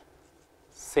by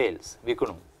sales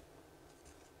විකුණුම්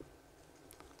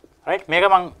right මේක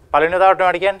මම පළවෙනි වතාවට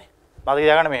මට කියන්නේ මම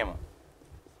තියාගන්න මෙහෙම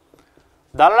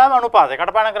දල ලාභ අනුපාතය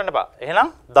කටපාඩම් කරන්න එපා එහෙනම්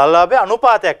දල ලාභයේ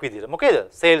අනුපාතයක් විදිහට මොකේද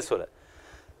sales වල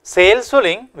sales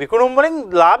වලින් විකුණුම් වලින්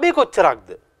ලාභය කොච්චරක්ද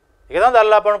ඒක තමයි දල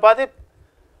ලාභ අනුපාතයේ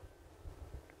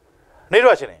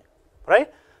නිර්වචනය right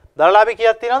දල ලාභය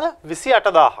කීයක් තියෙනවද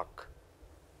 28000ක්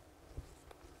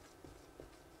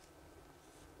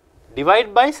divide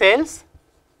by sales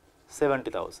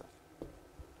 70,000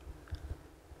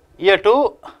 year 2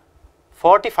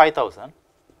 45,000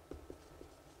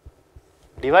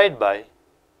 divide by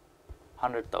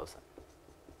 100,000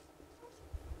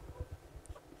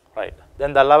 right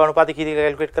then දල ලාභ අනුපාතය කීයද කියලා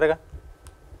කැල්කියුලේට් කරගන්න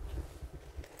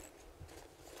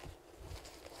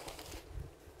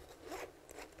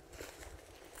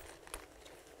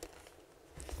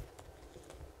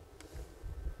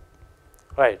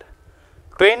right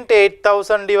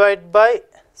 28,000 divided by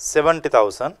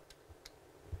 70,000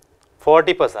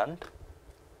 40%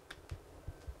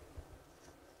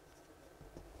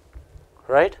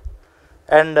 right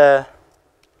and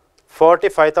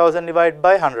 45,000 divided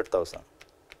by 100,000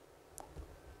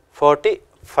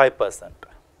 45%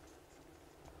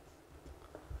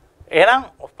 එහෙනම්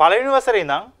පළවෙනි වසරේ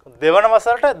ඉඳන් දෙවන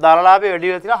වසරට දල ලාභය වැඩි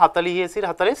වෙලා තියෙනවා 40 සිට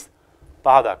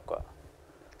 45 දක්වා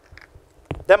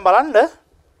දැන් බලන්න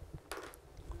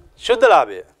शुद्ध लाभ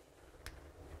है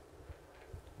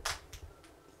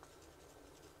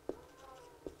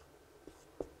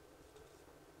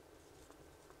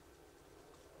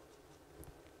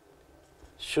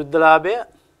शुद्ध लाभ है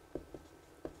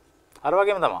हर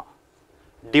वगे में तमा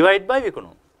डिवाइड बाय विकुणु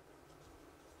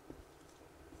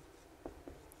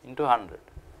into 100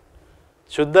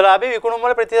 शुद्ध लाभ विकुणु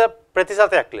वाले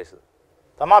प्रतिशत एक्लेस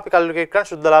तमा අපි කැල්කියුලේට් කරන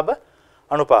शुद्ध लाभ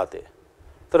अनुपातය.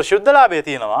 तर शुद्ध लाभය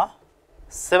තියෙනවා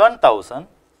 7,000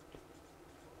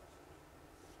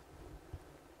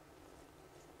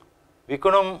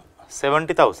 විකුණුම්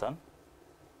 70,000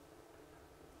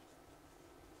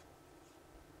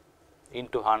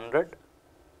 into 100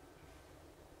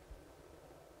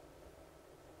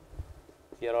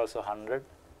 here also 100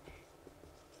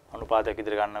 අනුපාතයක්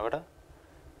ඉදිරිය ගන්නකොට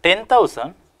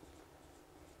 10,000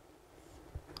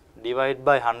 divide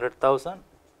by 100,000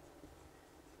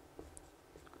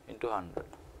 into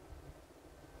 100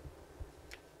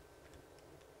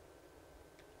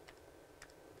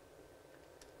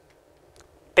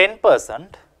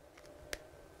 10%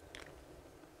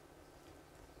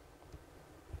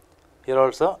 here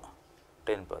also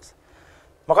 10%.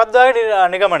 මොකක්ද ආයේ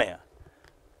නිගමනය?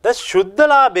 ද ශුද්ධ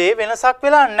ලාභයේ වෙනසක්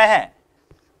වෙලා නැහැ.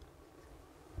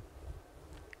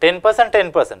 10%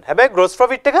 10%. හැබැයි gross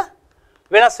profit එක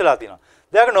වෙනස් වෙලා තියෙනවා.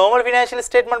 දැන් අපි normal financial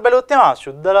statement බැලුවොත් එනවා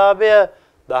ශුද්ධ ලාභය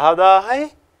 10000යි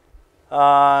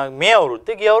මේ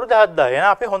අවුරුද්දේ ගිය අවුරුද්දේ 7000.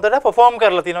 එහෙනම් අපි හොඳට perform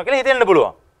කරලා තියෙනවා කියලා හිතෙන්න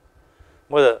පුළුවන්.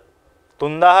 මොකද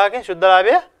 3000කින් ශුද්ධ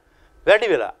ලාභය වැඩි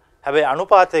වෙලා. හැබැයි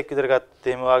අනුපාතයක් විතර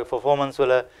ගත්තේම වාගේ performance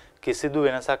වල කිසිදු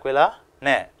වෙනසක් වෙලා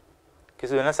නැහැ.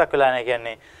 කිසිදු වෙනසක් වෙලා නැහැ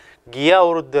කියන්නේ ගිය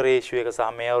අවුරුද්ද රේෂියෝ එක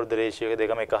සහ මේ අවුරුද්ද රේෂියෝ එක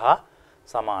දෙකම එක හා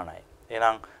සමානයි.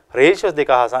 එහෙනම් රේෂියෝස්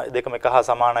දෙකම එක හා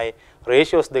සමානයි.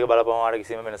 රේෂියෝස් දෙක බලපුවම ආර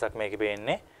කිසිම වෙනසක් මේකේ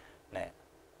පේන්නේ නැහැ.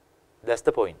 That's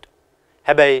the point.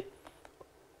 හැබැයි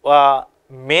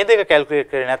මේ දෙක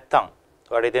කැල්කියුලේට් කරේ නැත්නම්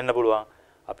ඔයාලට දෙන්න පුළුවන්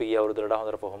අපි ගිය අවුරුද්දට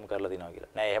හොඳට perform කරලා දිනවා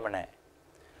කියලා. නෑ එහෙම නෑ.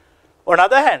 on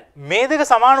other hand මේ දෙක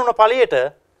සමාන වුණ පළියට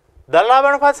දල ලාභ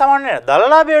අනුපාත සමාන නෑ. දල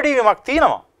ලාභය වැඩි වීමක්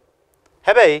තියෙනවා.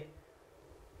 හැබැයි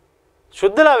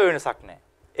ශුද්ධ ලාභය වෙනසක් නෑ.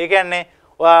 ඒ කියන්නේ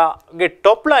ඔයාගේ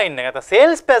top line එක නැත්නම්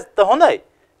sales පැත්ත හොඳයි.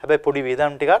 හැබැයි පොඩි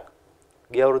වියදම් ටිකක්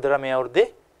ගිය අවුරුද්දට මේ අවුරුද්දේ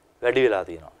වැඩි වෙලා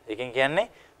තියෙනවා. ඒකෙන් කියන්නේ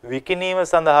විකිණීම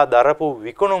සඳහා දරපු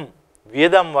විකුණුම්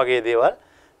වියදම් වගේ දේවල්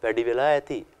වැඩි වෙලා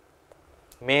ඇති.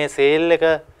 මේ සේල් එක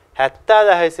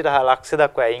 70000 සිට ලක්ෂ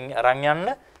දක්වා අරන්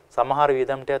යන්න සමහර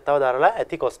වියදම් ටිකක් තව දරලා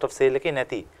ඇති cost of sale එකේ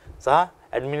නැති සහ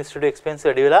administrative expense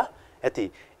වැඩි වෙලා ඇති.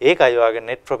 ඒකයි වාගේ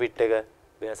net profit එක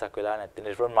වෙනසක් වෙලා නැත්තේ.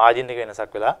 net profit margin එක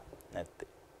වෙනසක් වෙලා නැත්තේ.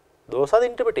 Those are the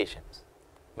interpretations.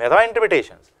 මේ තමයි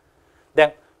interpretations.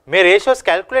 දැන් මේ ratios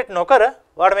calculate නොකර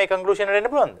ඔයාලට මේ conclusion එකට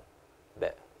එන්න පුළුවන්ද?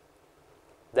 බෑ.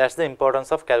 That's the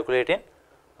importance of calculating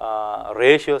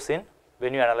ratios in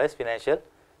when you analyze financial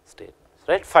statements.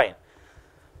 Right? Fine.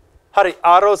 හරි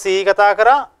ROC කතා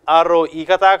කරා, ROE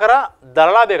කතා කරා,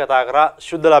 දරලාභය කතා කරා,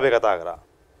 ශුද්ධ ලාභය කතා කරා.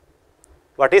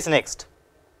 What is next?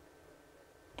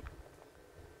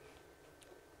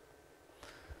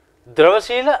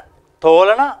 ද්‍රවශීල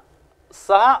තෝලන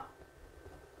සහ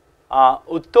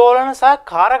උත්තෝලන සහ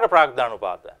කාරක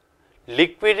ප්‍රාග්ධානුපාත.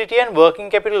 Liquidity and working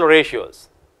capital ratios.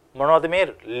 මොනවද මේ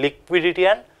liquidity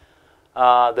and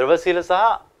ද්‍රවශීල සහ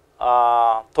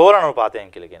තෝලන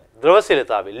අනුපාතයන් කියලා කියන්නේ?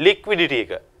 ද්‍රවශීලතාවය liquidity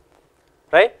එක.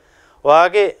 Right?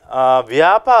 ඔයාගේ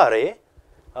ව්‍යාපාරයේ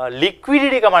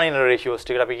liquidity එක මනින ratios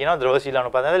ටිකට අපි කියනවා ද්‍රවශීල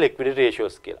අනුපාතය නැත්නම් liquidity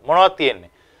ratios කියලා. මොනවද තියෙන්නේ?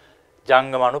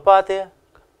 ජංගම අනුපාතය,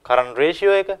 current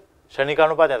ratio එක, ශනික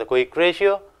අනුපාතය නැත්නම් quick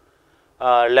ratio,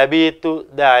 ලැබිය යුතු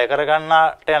දෑ අය කර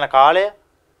ගන්නට යන කාලය,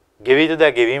 ගෙවිය යුතු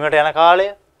දෑ ගෙවීමට යන කාලය,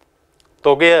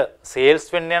 තොගය sales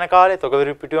වෙන්න යන කාලය, තොග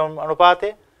පිටුවම්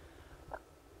අනුපාතය,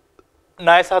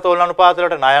 ණය සහ තෝලන අනුපාත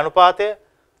වලට ණය අනුපාතය,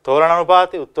 තෝලන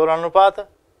අනුපාතය, උත්තෝලන අනුපාත,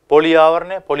 පොලි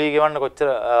ආවරණය, පොලි ගෙවන්න කොච්චර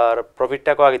ප්‍රොෆිට්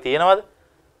එකක් වගේ තියෙනවද?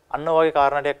 අන්න වගේ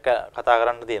කාරණා ටික කතා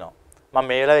කරන්න තියෙනවා. මම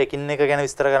මේ වෙලාවේ එකින් එක ගැන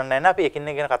විස්තර කරන්නේ නැහැ. අපි එකින්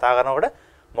එක ගැන කතා කරනකොට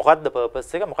මොකද්ද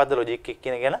purpose එක, මොකද්ද logic එක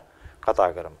කියන ගැන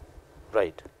කතා කරමු.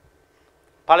 Right.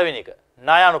 පළවෙනි එක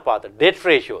ණය අනුපාත, debt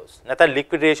ratios. නැත්නම්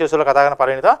liquid ratios වල කතා කරන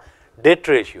පළවෙනි තමයි debt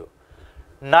ratio.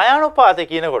 ණය අනුපාතය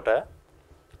කියනකොට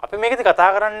අපි මේකෙදි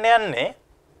කතා කරන්න යන්නේ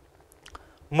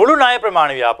මුළු ණය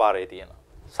ප්‍රමාණය ව්‍යාපාරයේ තියෙන.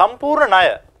 සම්පූර්ණ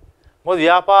ණය. මොකද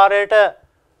ව්‍යාපාරයට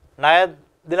ණය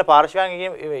දෙන පාර්ශ්වයන්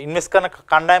ඉන්වෙස්ට් කරන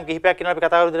කණ්ඩායම් කිහිපයක් ඉන්නවා අපි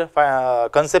කතා කරපු විදිහට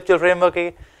conceptual framework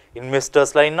එකේ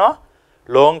investors ලා ඉන්නවා,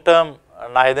 long term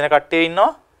ණය දෙන කට්ටිය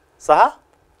ඉන්නවා සහ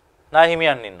ණය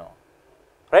හිමියන් ඉන්නවා.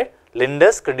 Right?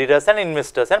 Lenders, creditors and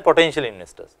investors and potential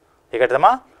investors. ඒකට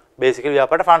තමයි basically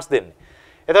ව්‍යාපාරයට funds දෙන්නේ.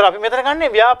 එතකොට අපි මෙතන ගන්නේ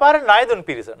ව්‍යාපාරේ ණය දුන්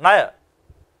පිරිස. ණය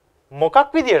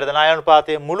මොකක් විදියටද ණය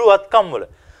අනුපාතය මුළු වත්කම් වල?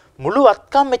 මුළු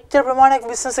වත්කම් මෙච්චර ප්‍රමාණයක්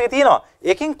බිස්නස් එකේ තියෙනවා.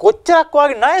 ඒකෙන් කොච්චරක්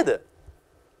වාගේ ණයද?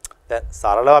 දැන්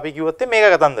සරලව අපි කිව්වොත් මේක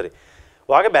කතන්දරේ.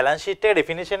 ඔයාගේ balance sheet එකේ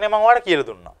definition එක මම ඔයාලට කියලා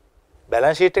දුන්නා.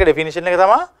 balance sheet එකේ definition එක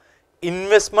තමයි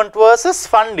investment versus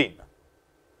funding.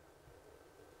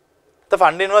 The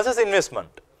funding versus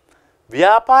investment.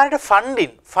 ව්‍යාපාරයට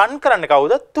funding fund කරන්නේ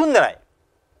කවුද? තුන් දෙනයි.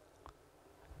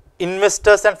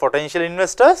 Investors and potential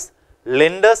investors,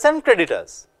 lenders and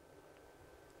creditors.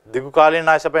 දිගු කාලීන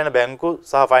ණය සපයන බැංකු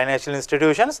සහ financial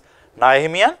institutions, ණය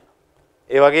හිමියන්,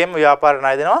 ඒ වගේම ව්‍යාපාර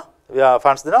ණය දෙනවා,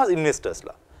 funds දෙනවා investors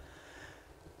ලා.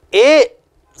 ඒ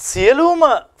සියලුම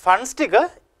funds ටික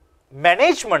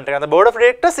management එක board of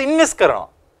directors invest කරනවා.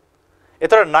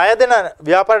 ඒතර ණය දෙන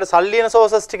ව්‍යාපාරයට සල්ලි එන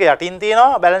sources ටික යටින්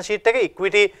තියෙනවා balance sheet එකේ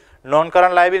equity, non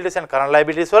current liabilities and current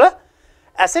liabilities වල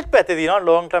asset පැත්තේ තියෙනවා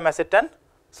long term asset and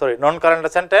non current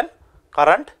asset and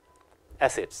current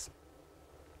assets.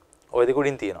 ඔය දෙක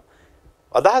උඩින් තියෙනවා.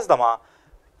 අදහස් තමයි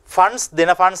funds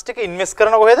දෙන funds ටික invest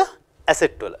කරන කොහෙද?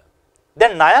 asset වල.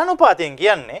 දැන් ණය අනුපාතයෙන්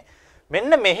කියන්නේ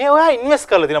මෙන්න මෙහෙ ඔයා invest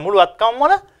කරලා තියෙන මුළු වත්කම්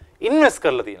වල invest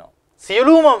කරලා තියෙනවා.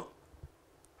 සියලුම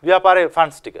ව්‍යාපාරයේ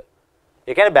funds ටික.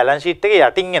 ඒ කියන්නේ balance sheet එකේ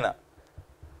යටින් එන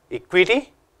equity,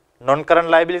 non current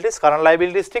liabilities, current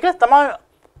liabilities ටික තමයි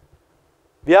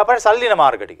ව්‍යාපාරේ සල්ලි දෙන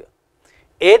මාර්ග ටික.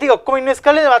 ඒ ටික ඔක්කොම invest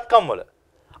කරලා වත්කම් වල.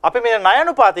 අපි මේ ණය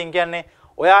අනුපාතයෙන් කියන්නේ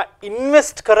ඔයා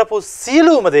ඉන්වෙස්ට් කරපු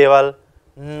සියලුම දේවල්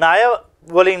ණය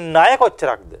වලින් ණය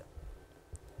කොච්චරක්ද?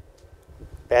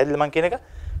 පැහැදිලිද මං කියන එක?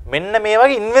 මෙන්න මේ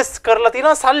වගේ ඉන්වෙස්ට් කරලා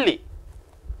තියෙනවා සල්ලි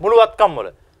මුළු වත්කම්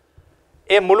වල.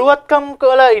 ඒ මුළු වත්කම්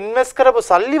වල ඉන්වෙස්ට් කරපු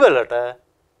සල්ලි වලට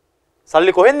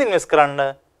සල්ලි කොහෙන්ද ඉන්වෙස්ට් කරන්න?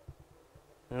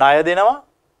 ණය දෙනවා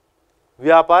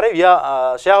ව්‍යාපාරේ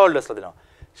shareholdersලා දෙනවා.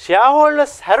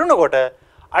 shareholders හැරුණකොට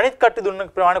අනිත් කට්ටිය දුන්න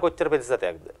ප්‍රමාණය කොච්චර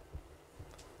ප්‍රතිශතයක්ද?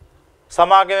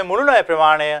 සමාගමේ මුළු ණය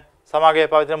ප්‍රමාණය සමාගමේ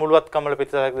පවතින මුළු වත්කම් වල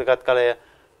ප්‍රතිශතයකට කලය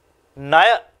ණය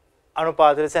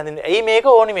අනුපාතය සැඳින්නේ. ඇයි මේක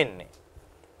ඕනි වෙන්නේ?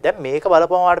 දැන් මේක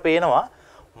බලපුවම වාට පේනවා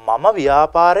මම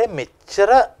ව්‍යාපාරයේ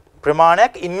මෙච්චර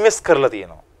ප්‍රමාණයක් ඉන්වෙස්ට් කරලා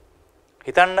තියෙනවා.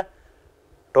 හිතන්න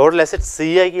total asset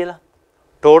 100යි කියලා.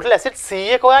 total asset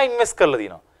 100ක ඔයා ඉන්වෙස්ට් කරලා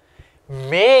තියෙනවා.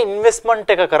 මේ ඉන්වෙස්ට්මන්ට්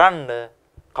එක කරන්න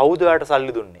කවුද ඔයාට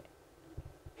සල්ලි දුන්නේ?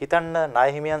 හිතන්න ණය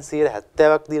හිමියන්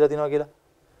 70ක් දීලා තිනවා කියලා.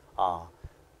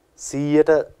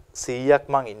 100ක්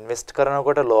මං ඉන්වෙස්ට්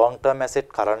කරනකොට long term asset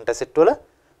current asset වල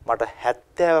මට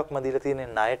 70ක්ම දීලා තියෙන්නේ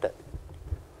ණයට.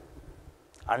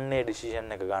 අන්නේ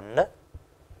decision එක ගන්න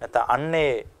නැත්නම්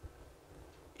අන්නේ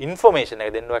ඉන්ෆෝමේෂන්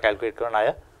එක දෙන්න ඔයා කැල්කියුලේට් කරන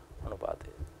ණය අනුපාතය.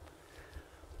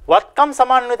 වත්කම්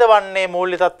සමන්විත වන්නේ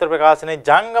මූල්‍ය තත්ත්ව ප්‍රකාශනයේ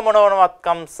ජංගම නොවන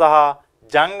වත්කම් සහ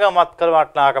ජංගම වත්කම්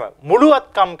වටිනාකම. මුළු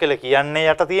වත්කම් කියලා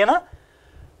කියන්නේ යට තියෙන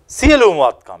සියලුම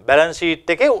වත්කම්. බැලන්ස් ෂීට්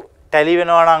එකේ ටැලි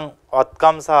වෙනවා නම්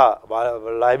වත්කම් සහ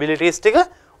ලයබිලිටිස් ටික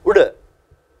උඩ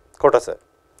කොටස.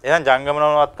 එහෙනම් ජංගම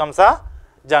නොවන වත්කම් සහ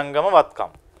ජංගම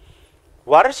වත්කම්.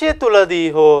 වර්ෂය තුලදී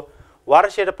හෝ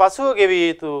වර්ෂයට පසුව ගෙවිය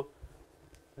යුතු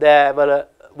දෑවල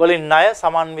වලින් ණය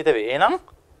සමන්විත වේ. එහෙනම්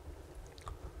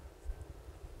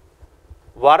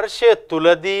වර්ෂය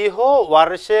තුලදී හෝ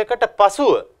වර්ෂයකට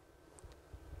පසුව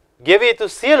ගෙවිය යුතු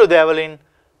සියලු දෑවලින්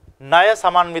ණය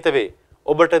සමන්විත වේ.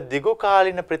 ඔබට දිගු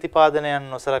කාලින ප්‍රතිපාදනයන්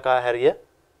නොසලකා හැරිය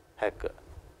හැක.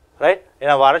 රයිට්?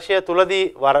 එහෙනම් වර්ෂය තුලදී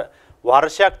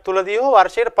වර්ෂයක් තුලදී හෝ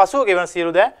වර්ෂයකට පසුව ගෙවන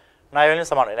සියලු දෑ ණය වලින්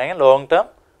සමාන වෙනවා. එහෙනම් long term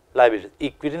liability.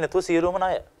 ඉක්විටි නැතුව සියලුම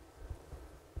ණය.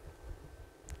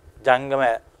 ජංගම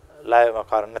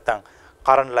නැත්නම්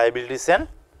current liabilities and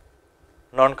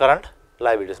non current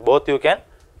liabilities both you can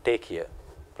take here.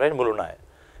 right? මුළු ණය.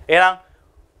 එහෙනම්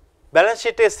balance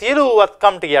sheet එකේ සියලු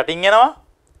වත්කම් ටික යටින් එනවා.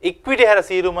 ඉක්විටි හැර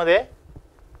සියලුම දේ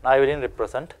ණය වලින්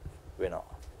represent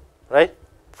වෙනවා. right?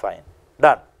 fine.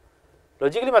 done.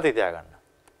 logically මතක තියාගන්න.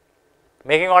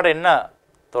 මේකෙන් ඔයාලට එන්න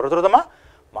තොරතුරු තමයි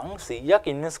මං 100ක්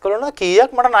ඉන්වෙස්ට් කරනවා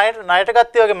කීයක් මට ණයට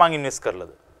ගත්තේ වගේ මං invest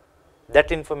කරලාද?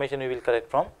 that information we will collect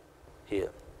from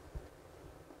here.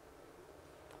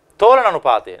 තෝලන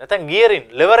අනුපාතය නැත්නම් gearing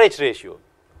leverage ratio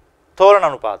තෝලන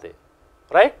අනුපාතය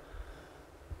right?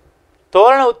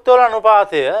 තෝලන උත්තෝලන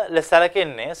අනුපාතය ලෙස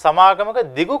සැලකෙන්නේ සමාගමක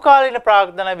දිගු කාලීන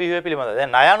ප්‍රාග්ධන ව්‍යුහය පිළිබඳව.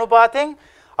 දැන් ණය අනුපාතයෙන්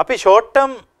අපි short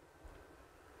term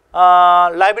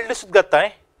liabilities උත්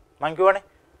ගත්තානේ. මං කියවනේ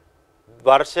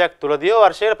වර්ෂයක් තුලදී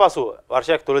වර්ෂයකට පසුව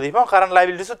වර්ෂයක් තුලදීම කරන්ට්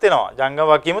ලයබිලිටිස් උත් එනවා. ජංගම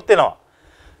වගකීමුත් එනවා.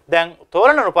 දැන්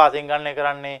තෝලන අනුපාතයෙන් ගණනය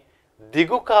කරන්නේ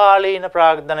දිගු කාලීන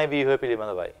ප්‍රාග්ධන ව්‍යුහය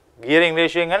පිළිබඳවයි. ගියරින්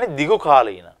රේෂියෝ ගන්නේ දිගු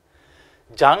කාලීන.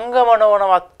 ජංගම නොවන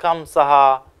වත්කම් සහ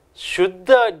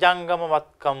ශුද්ධ ජංගම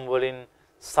වත්කම් වලින්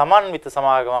සමන්විත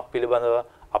සමාගමක් පිළිබඳව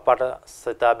අපට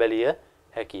සිතා බැලිය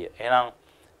හැකිය.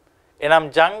 එනම්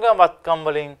ජංගම වත්කම්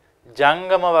වලින්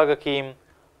ජංගම වගකීම්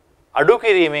අඩු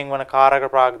කිරීමෙන් වන කාරක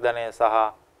ප්‍රාග්ධනය සහ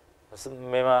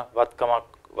මෙම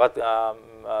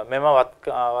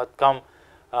වත්කම්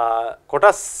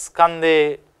කොටස්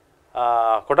ස්කන්ධේ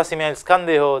කොටසිමියන්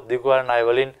ස්කන්ධය හෝ දිගු කාලීන ණය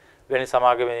වලින් වෙනි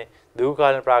සමාගමේ දිගු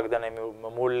කාලීන ප්‍රාග්ධනයේ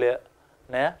මූල්‍ය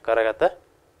ණය කරගත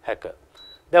හැක.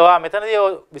 දැන් ඔයා මෙතනදී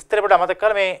විස්තර පොඩ්ඩක් අමතක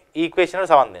කරලා මේ ඊක්වේෂන්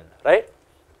වලට සමන් දෙන්න. රයිට්?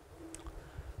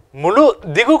 මුළු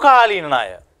දිගු කාලීන ණය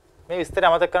මේ විස්තරය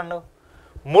අමතක කරන්නකො.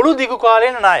 මුළු දිගු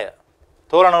කාලීන ණය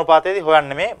තෝරන අනුපාතයේදී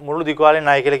හොයන්නේ මේ මුළු දිගු කාලීන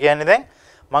ණය කියලා කියන්නේ දැන්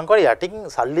මම කිව්වා යටින්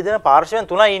සල්ලි දෙන පාර්ශවයන්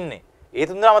තුනයි ඉන්නේ. ඒ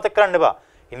තුන දෙනා අමතක කරන්න එපා.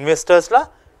 ඉන්වෙස්ටර්ස්ලා,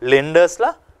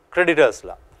 ලෙන්ඩර්ස්ලා,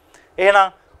 ක්‍රෙඩිටර්ස්ලා.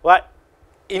 එහෙනම් ඔයා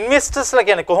ඉන්වෙස්ටර්ස්ලා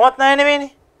කියන්නේ කොහොමත් ණය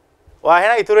නෙවෙයිනේ. ඔයා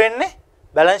එහෙනම් ඉතුරු වෙන්නේ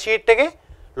බැලන්ස් ෂීට් එකේ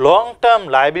long term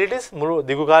liabilities මුළු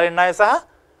දිගු කාලීන ණය සහ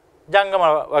ජංගම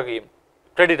වගකීම්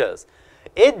ක්‍රෙඩිටර්ස්.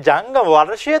 ඒ ජංගම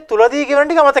වර්ෂය තුලදී ගෙවන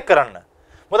ටික අමතක කරන්න.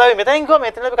 මොකද අපි මෙතනින් කොහොම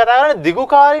මෙතන අපි කතා කරන්නේ දිගු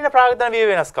කාලීන ප්‍රාග්ධන ව්‍යුහ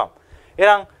වෙනස්කම්.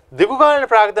 එහෙනම් දිගු කාලීන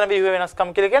ප්‍රාග්ධන ව්‍යුහ වෙනස්කම්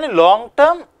කියලා කියන්නේ long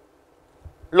term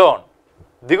loan.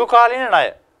 දිගු කාලීන ණය.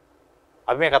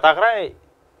 අපි මේ කතා කරන්නේ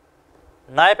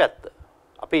ණය පැත්ත.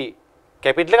 අපි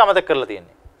කැපිටල් එක අමතක කරලා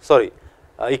තියෙන්නේ. sorry.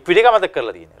 ඉක්විටි එක අමතක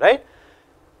කරලා තියෙන්නේ. right?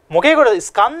 මොකේකට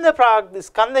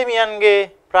ස්කන්ධ හිමියන්ගේ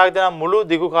ප්‍රාග්ධන මුළු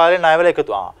දිගු කාලීන ණයවල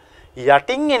එකතු.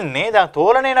 යටින් එන්නේ දැන්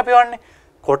තෝලනේන අපි වන්නේ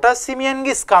කොටස්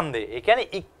හිමියන්ගේ ස්කන්ධය. ඒ කියන්නේ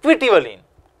ඉක්විටි වලින්.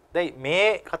 දැන් මේ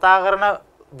කතා කරන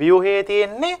ව්‍යුහයේ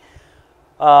තියෙන්නේ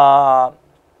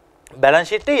බැලන්ස්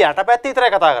ෂීට් එකේ යටපැත්ත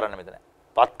විතරයි කතා කරන්නේ මෙතන.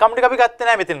 වත්කම් ටික අපි ගත්තේ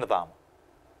නැහැ මෙතන තාම.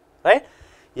 right?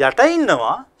 යට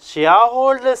ඉන්නවා ෂෙයා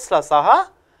හෝල්ඩර්ස්ලා සහ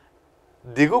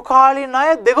දිගු කාලීන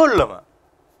ණය දෙගොල්ලම.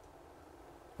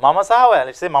 මම සහ ඔයා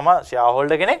let's say මම ෂෙයා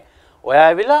හෝල්ඩර් කෙනෙක්. ඔයා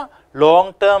ඇවිල්ලා long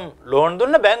term loan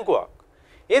දුන්න බැංකුවක්.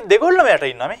 ඒ දෙගොල්ලම යට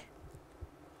ඉන්නා මේ.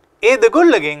 ඒ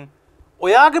දෙගොල්ලගෙන්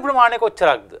ඔයාගේ ප්‍රමාණය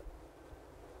කොච්චරක්ද?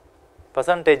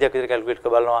 percentage එක විතර calculate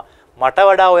කරලා බලනවා මට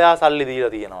වඩා ඔයා සල්ලි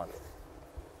දීලා තියෙනවද?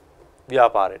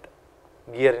 ව්‍යාපාරයට.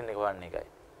 ගියරින් එක හොයන්නේ එකයි.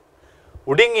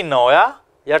 උඩින් ඉන්න ඔයා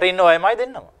යට ඉන්න ඔයමයි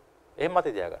දෙන්නම. එහෙම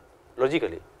මතක තියාගන්න.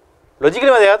 logically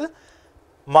මතකද?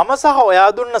 මම සහ ඔයා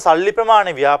දුන්න සල්ලි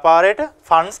ප්‍රමාණය ව්‍යාපාරයට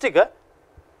ෆන්ඩ්ස්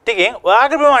ටිකෙන්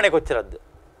ඔයාගේ ප්‍රමාණය කොච්චරද?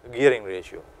 gearing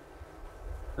ratio.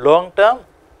 long term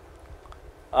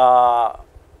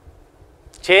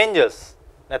changes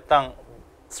නැත්නම්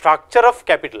structure of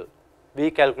capital we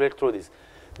calculate through this.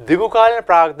 දිගු කාලීන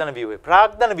ප්‍රාග්ධන ව්‍යුහය.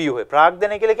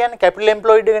 ප්‍රාග්ධන කියලා කියන්නේ capital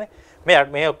employed එකනේ.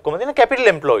 මේ ඔක්කොම තියෙන capital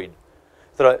employed.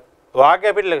 ඒතර වාගේ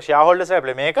capital එක shareholders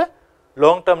capital මේක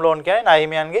long term loan කියන්නේ ණය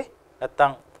හිමියන්ගේ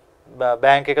නැත්නම්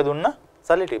බැංක් එක දුන්න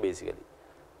සල්ලි ටික basically.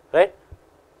 right?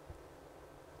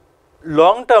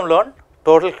 long term loan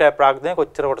total ප්‍රාග්ධනය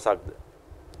කොච්චර කොටසක්ද?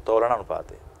 තෝරන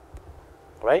අනුපාතය.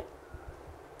 right?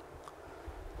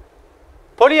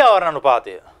 පොලි ආවරණ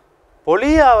අනුපාතය.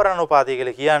 පොලි ආවරණ අනුපාතය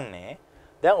කියලා කියන්නේ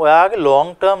දැන් ඔයාගේ long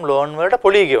term loan වලට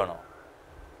පොලි ගෙවනවා.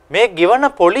 මේ ගෙවන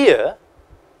පොලිය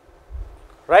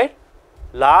right?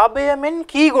 ලාභයෙන්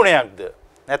කී ගුණයක්ද?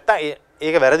 නැත්තම්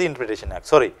ඒක වැරදි ඉන්ටර්ප්‍රිටේෂන් එකක්.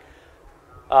 sorry.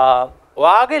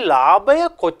 ඔයාගේ ලාභය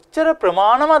කොච්චර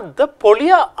ප්‍රමාණවත්ද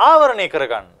පොලිය ආවරණය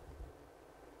කරගන්න.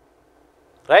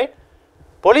 right?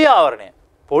 පොලිය ආවරණය.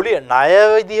 පොලිය ණය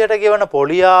විදිහට ගෙවන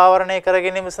පොලිය ආවරණය කර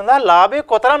ගැනීම සඳහා ලාභය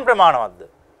කොතරම් ප්‍රමාණවත්ද?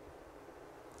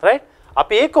 right?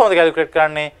 අපි ඒක කොහොමද කැල්කියුලේට්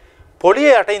කරන්නේ? පොලිය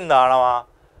යටින් දානවා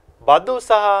බදු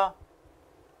සහ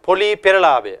පොලි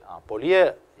පෙරලාභය. පොලිය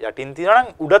යටින් තියනවා නම්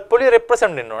උඩත් පොලිය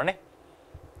රෙප්‍රසන්ට් වෙන්න ඕනේ.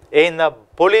 ඒ හින්දා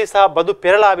පොලි සහ බදු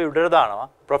පෙරලාභය උඩට දානවා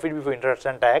profit before interest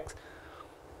and tax.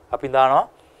 අපි දානවා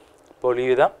පොලි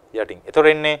වියදම් යටින්. ඒතොර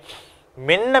එන්නේ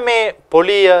මෙන්න මේ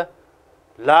පොලිය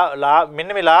මෙන්න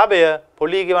මේ ලාභය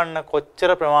පොලි ගෙවන්න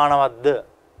කොච්චර ප්‍රමාණවත්ද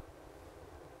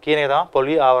කියන එක තමයි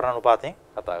පොලි ආවරණ අනුපාතයෙන්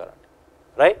කතා කරන්නේ.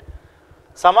 right?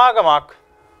 සමාගමක්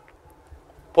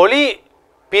පොලි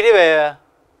පිරිවැය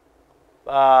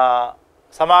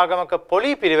සමාගමක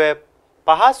පොලි පිරිවැය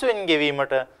පහසුවෙන්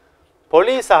ගෙවීමට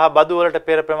පොලි සහ බදු වලට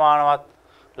පෙර ප්‍රමාණවත්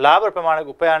ලාභ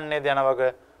ප්‍රමාණයක් උපයන්නේ යන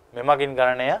වග මෙමගින්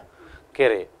ගණනය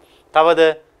කෙරේ. තවද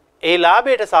ඒ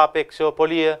ලාභයට සාපේක්ෂව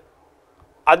පොලිය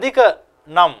අධික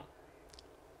නම්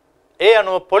ඒ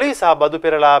අනුව පොලි සහ බදු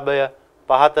පෙර ලාභය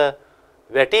පහත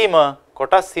වැටීම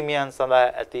කොටස් හිමියන් සඳහා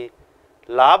ඇති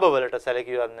ලාභ වලට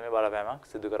සැලකිය යුතු මේ බලපෑමක්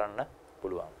සිදු කරන්න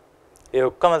පුළුවන්. ඒ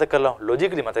ඔක්කොම කරලා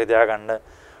ලොජිකලි මතක තියාගන්න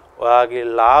ඔයාගේ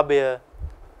ලාභය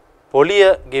පොලිය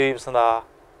ගෙවීම සඳහා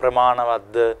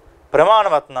ප්‍රමාණවත්ද?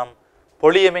 ප්‍රමාණවත් නම්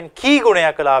පොලියෙන් කී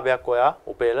ගුණයක ලාභයක් ඔයා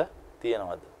උපයලා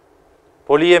තියෙනවද?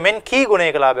 පොලියෙන් කී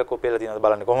ගුණයක ලාභයක් උපයලා තියෙනවද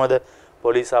බලන්න. කොහොමද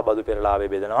පොලි සහ බදු පෙර ලාභය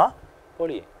බෙදනවා?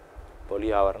 පොලි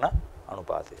ආවරණ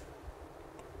අනුපාතය.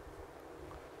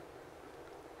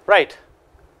 right?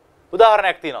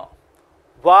 උදාහරණයක් තියෙනවා.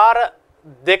 වාර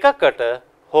දෙකකට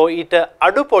හෝ ඊට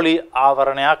අඩු පොලි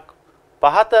ආවරණයක්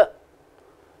පහත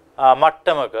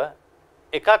මට්ටමක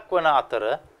එකක් වන අතර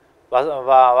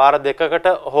වාර දෙකකට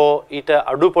හෝ ඊට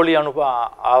අඩු පොලි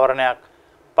ආවරණයක්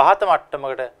පහත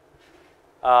මට්ටමකට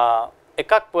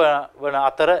එකක් වන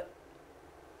අතර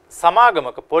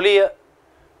සමාගමක පොලිය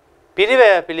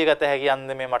පිරිවැය පිළිගත හැකි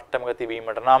අන්දමේ මට්ටමක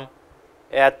තිබීමට නම්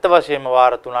ඒ ඇත්ත වශයෙන්ම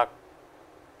වාර 3ක්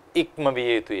ඉක්ම විය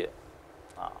යුතුය.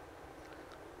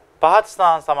 පහත්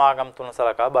ස්ථාන සමාගම් තුන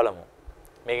සලකා බලමු.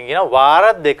 මේක කියන වාර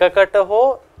දෙකකට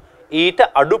හෝ ඊට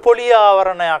අඩු පොලි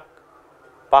ආවරණයක්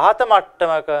පහත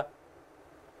මට්ටමක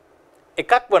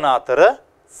එකක් වන අතර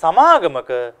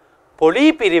සමාගමක පොලි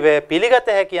පිරිවැය පිළිගත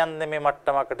හැකි අන්දමේ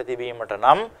මට්ටමකට තිබීමට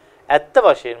නම් ඇත්ත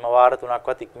වශයෙන්ම වාර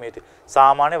 3ක්වත් ඉක්ම යුතුයි.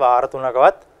 සාමාන්‍ය වාර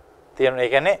 3කවත් තියෙන. ඒ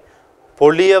කියන්නේ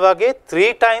පොලිය වගේ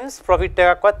 3 times profit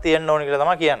එකක්වත් තියෙන්න ඕන කියලා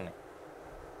තමයි කියන්නේ.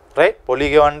 right? පොලි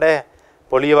ගෙවන්න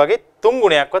පොලිය වගේ 3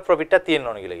 ගුණයක්වත් profit එකක් තියෙන්න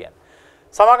ඕන කියලා කියන්නේ.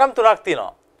 සමාගම් තුනක්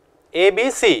තියෙනවා.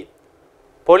 ABC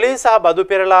පොලි සහ බදු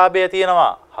පෙර ලාභය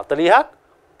තියෙනවා 40ක්,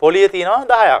 පොලිය තියෙනවා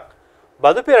 10ක්.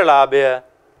 බදු පෙර ලාභය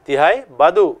 30යි,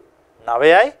 බදු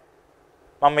 9යි.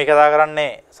 මම මේ කතා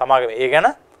කරන්නේ සමාගම ඒ ගැන.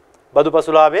 බදු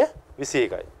පසු ලාභය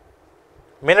 21යි.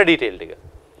 මෙන්න ඩීටේල් ටික.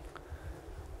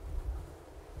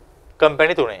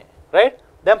 කම්පැනි තුනේ. right?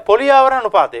 දැන් පොලි ආවරණ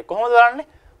අනුපාතය කොහොමද බලන්නේ?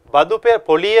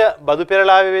 බදු පෙර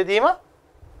ලාභය බෙදීම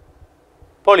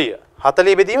පොලිය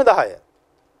 40 බෙදීම 10.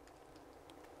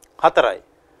 4යි.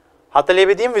 40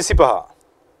 බෙදීම 25.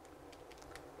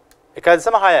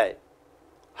 1.6යි.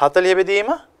 40 බෙදීම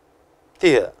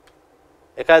 30.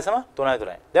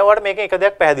 1.3යි. දැන් ඔයාලට මේකෙන් එක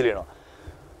දෙයක් පැහැදිලි වෙනවා.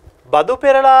 බදු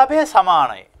පෙර ලාභය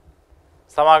සමානයි.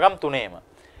 සමාගම් තුනේම.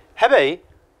 හැබැයි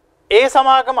A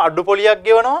සමාගම අඩු පොලියක්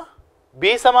ගෙවනවා, B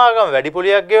සමාගම වැඩි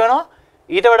පොලියක් ගෙවනවා,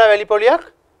 ඊට වඩා වැඩි පොලියක්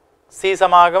C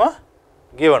සමාගම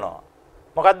ගෙවනවා.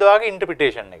 මොකක්ද ඔයාගේ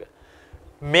ඉන්ටර්ප්‍රිටේෂන් එක?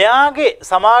 මෙයාගේ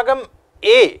සමාගම්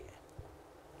A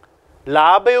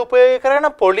ලාභය උපයෝගී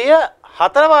කරන පොලිය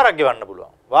 4 වාරක් ගෙවන්න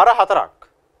පුළුවන්. වාර 4ක්.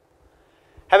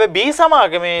 හැබැයි B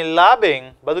සමාගමේ ලාභයෙන්,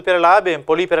 බදු පෙර ලාභයෙන්,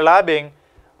 පොලි පෙර ලාභයෙන්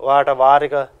ඔයාට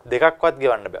වාරික දෙකක්වත්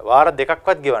ගෙවන්න බෑ. වාර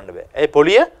දෙකක්වත් ගෙවන්න බෑ. ඒ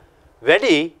පොලිය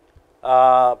වැඩි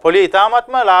පොලිය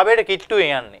ඊටාත්ම ලාභයට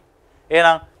කිට්ටුවෙන් යන්නේ.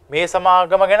 එහෙනම් මේ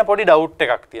සමාගම ගැන පොඩි ඩවුට්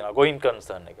එකක් තියෙනවා. going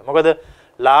concern එක. මොකද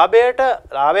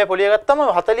ලාභය පොලිය ගත්තම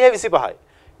 40යි 25යි.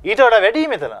 ඊට වඩා වැඩි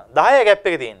මෙතන 10 ගැප්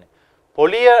එක තියෙන්නේ.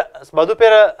 පොලිය බදු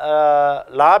පෙර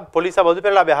පොලිස බදු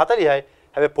පෙර ලාභය 40යි.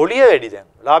 හැබැයි පොලිය වැඩි දැන්.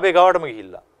 ලාභය ගාවටම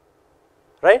ගිහිල්ලා.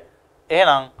 right?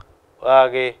 එහෙනම්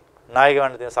ඔයාගේ ණය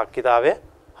ගන්න තියෙන ශක්තිතාවය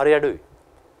හරි අඩුයි.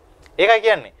 ඒකයි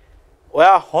කියන්නේ.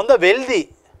 ඔයා හොඳ වෙල්දි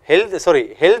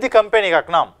healthy company එකක්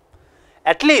නම්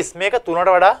at least මේක 3ට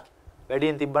වඩා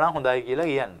වැඩියෙන් තිබ්බනම් හොඳයි කියලා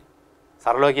කියන්නේ.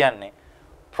 සරලව කියන්නේ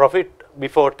profit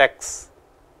before tax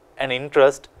and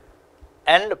interest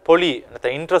and poly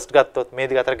නැත්නම් interest ගත්තොත් මේ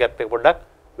දෙක අතර gap එක පොඩ්ඩක්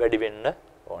වැඩි වෙන්න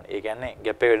ඕනේ. ඒ කියන්නේ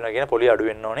gap එක වැඩි වෙනවා කියන්නේ poly අඩු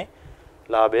වෙන්න ඕනේ.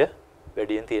 ලාභය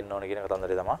වැඩියෙන් තියෙන්න ඕනේ කියන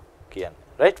කතන්දරය තමයි කියන්නේ.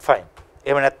 Right, fine.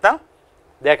 එහෙම නැත්නම්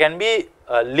there can be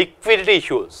liquidity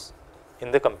issues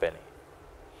in the company.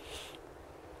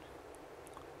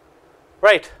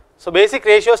 Right. So basic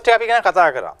ratios ටික අපි ගැන කතා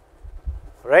කරා.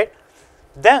 Right.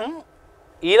 දැන්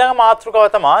ඊළඟ මාතෘකාව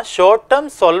තමයි short term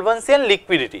solvency and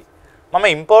liquidity. මම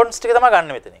importance ටික තමයි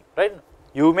ගන්න මෙතනින්. Right.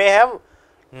 You may have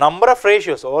number of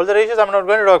ratios. All the ratios I'm not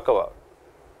going to talk about.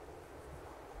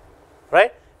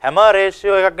 Right. හැම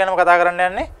ratio එකක් ගැනම කතා කරන්න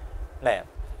යන්නේ නැහැ.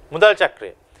 මුදල්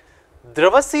චක්‍රය.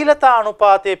 ද්‍රවශීලතා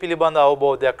අනුපාතය පිළිබඳ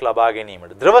අවබෝධයක් ලබා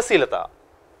ගැනීමට ද්‍රවශීලතා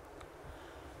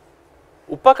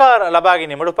උපකාර ලබා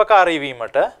ගැනීමට උපකාරී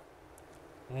වීමට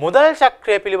මුදල්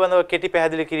චක්‍රය පිළිබඳව කෙටි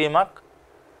පැහැදිලි කිරීමක්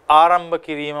ආරම්භ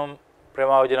කිරීම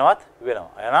ප්‍රයෝජනවත් වෙනවා.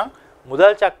 එහෙනම්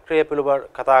මුදල් චක්‍රය පිළිබඳව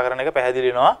කතා කරන එක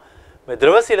පැහැදිලි වෙනවා මේ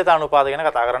ද්‍රවශීලතා අනුපාත ගැන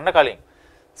කතා කරන්න කලින්.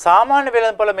 සාමාන්‍ය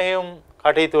වෙළඳපොළ මෙහෙයුම්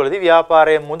කටයුතු වලදී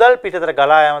ව්‍යාපාරයේ මුදල් පිටතට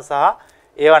ගලා යාම සහ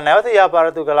ඒවා නැවත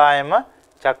ව්‍යාපාරයට ගලා යාම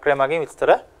චක්‍රය මගින්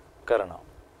විස්තර කරනවා.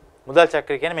 මුදල්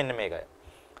චක්‍රය කියන්නේ මෙන්න මේකයි.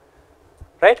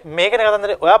 right මේකනේ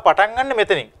කතන්දරේ. ඔයා පටන් ගන්න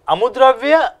මෙතනින්.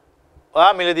 අමුද්‍රව්‍ය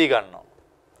ඔයා මිලදී ගන්නවා.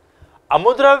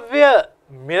 අමුද්‍රව්‍ය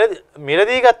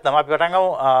මිලදී ගත්තම අපි පටන් ගමු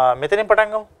මෙතනින් පටන්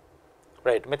ගමු.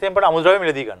 right මෙතෙන් පටන් අමුද්‍රව්‍ය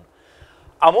මිලදී ගන්නවා.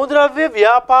 අමුද්‍රව්‍ය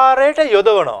ව්‍යාපාරයට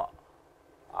යොදවනවා.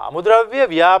 අමුද්‍රව්‍ය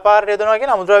ව්‍යාපාරයට යොදවනවා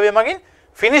කියන්නේ අමුද්‍රව්‍ය මගින්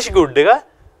finish good එක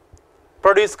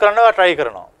produce කරනවා try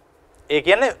කරනවා. ඒ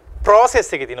කියන්නේ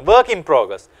process එකේ තියෙන work in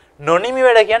progress. නොනිමි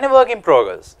වැඩ කියන්නේ work in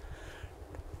progress.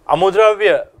 අමුද්‍රව්‍ය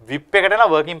VIP එකට යනවා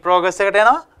work in progress එකට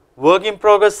යනවා. work in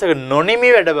progress එක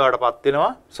නොනිමි වැඩ බවටපත්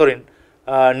වෙනවා. sorry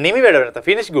නිමි වැඩ නැත්නම්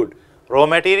finish good. raw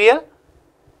material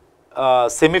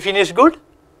semi finished good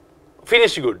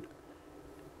finished good.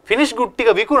 finished good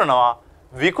ටික විකුණනවා.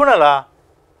 විකුණලා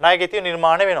ණයගැතිය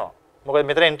නිර්මාණය වෙනවා. මොකද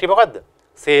මෙතන entry මොකද්ද?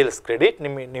 sales credit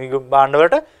නිමි භාණ්ඩ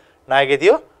වලට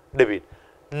ණයගැතිය debit.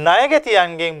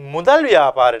 ණයගැතියන්ගෙන් මුදල්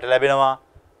ව්‍යාපාරයට ලැබෙනවා.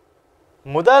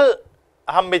 මුදල්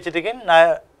හම්බෙච්ච ටිකෙන් ණය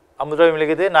අමුද්‍රව්‍ය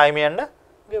මිලකදී ණයමියන්ට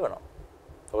ගෙවනවා.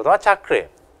 ඔක තමයි චක්‍රය.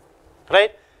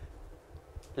 right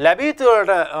ලැබී යුතු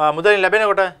වලට මුදලින්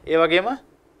ලැබෙනකොට ඒ වගේම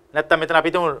නැත්තම් මෙතන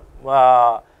අපි තුමු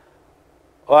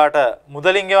ඔයාට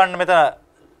මුදලින් ගෙවන්න මෙතන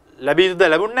ලැබී යුතු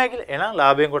ලැබුණ නැහැ කියලා. එහෙනම්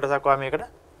ලාභයෙන් කොටසක් වා මේකට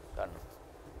ගන්නවා.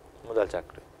 මුදල්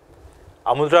චක්‍රය.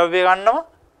 අමුද්‍රව්‍ය ගන්නවා.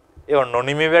 ඒව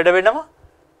නොනිමි වැඩ වෙනවා.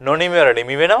 නොනිමි වල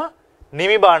නිමි වෙනවා.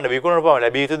 නිමි භාණ්ඩ විකුණනපම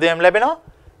ලැබී යුතු දේම ලැබෙනවා.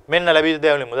 මෙන්න ලැබී යුතු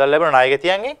දේ වලින් මුදල් ලැබෙන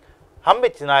ණයගැතියන්ගෙන්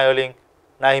හම්බෙච්ච ණය වලින්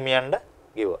ණයහිමියන්ට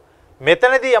ගෙවුවා.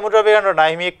 මෙතනදී අමුද්‍රව්‍ය ගන්නකොට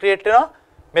ණයහිමියෙක් ක්‍රියේට් වෙනවා.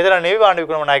 මෙතන නිමි භාණ්ඩ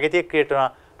විකුණනම ණයගැතියෙක් ක්‍රියේට්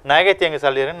වෙනවා. ණයගැතියන්ගේ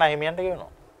සල්ලි වලින් ණයහිමියන්ට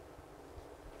ගෙවනවා.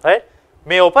 right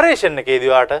මේ ඔපරේෂන්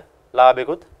එකේදී වාට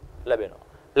ලාභයකුත් ලැබෙනවා.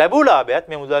 ලැබූ ලාභයත්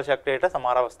මේ මුදල් චක්‍රයට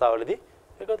සමහර අවස්ථාවලදී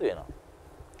එකතු වෙනවා.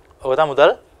 ඔක තමයි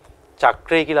මුදල්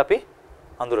චක්‍රය කියලා අපි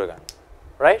හඳුරගන්නේ.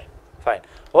 right fine.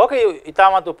 ඕක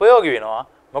ඊටමත් ප්‍රයෝගී වෙනවා.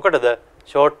 මොකටද?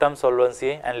 short term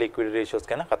solvency and liquidity ratios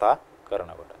ගැන කතා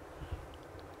කරනකොට.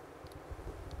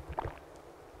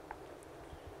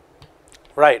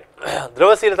 right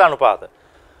ද්‍රවශීලතා අනුපාත.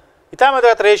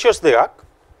 ඊටමත් ratios දෙකක්.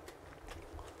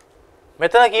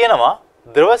 මෙතන කියනවා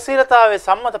ද්‍රවශීලතාවේ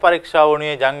සම්මත පරීක්ෂාව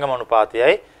වුණේ ජංගම අනුපාතයයි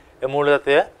ඒ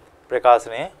මූලතත්වය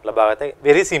ප්‍රකාශනයේ ලබාගත.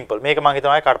 very simple. මේක මම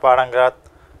හිතනවා කටපාඩම් කරත්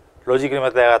ලොජිකලි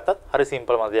මත දාගත්තත් හරි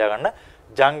simple මත දාගන්න.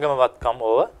 ජංගම වත්කම්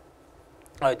ඕව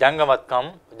ජංගම වත්කම්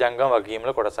ජංගම වගකීම්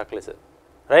වල කොටසක් ලෙස.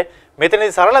 right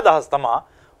මෙතනදී සරල අදහස් තමයි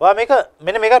ඔයා මේක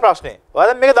මෙන්න මේකයි ප්‍රශ්නේ. ඔයා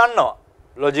දැන් මේක දන්නවා.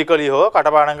 ලොජිකලි හෝ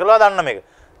කටපාඩම් කරලා දන්න මේක.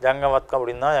 ජංගම වත්කම්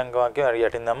උඩින් දාන ජංගම වත්කම් හරි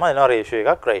යටින් දැම්මම එනවා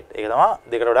රේෂියෝ එකක් right. ඒක තමයි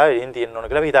දෙකට වඩා වැඩියෙන් තියෙන්න ඕන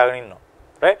කියලා අපි හිතාගෙන ඉන්නවා.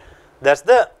 right that's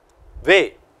the way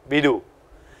we do.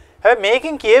 හැබැයි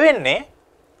මේකෙන් කියවෙන්නේ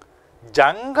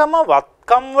ජංගම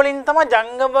වත්කම් වලින් තමයි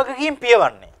ජංගම වගකීම්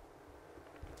පියවන්නේ.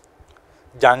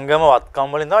 ජංගම වත්කම්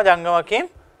වලින් තමයි ජංගම වගකීම්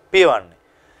පියවන්නේ.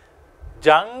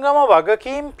 ජංගම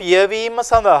වගකීම් පියවීම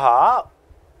සඳහා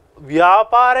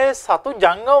ව්‍යාපාරයේ සතු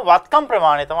ජංගම වත්කම්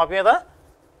ප්‍රමාණය තමයි අපි මෙතන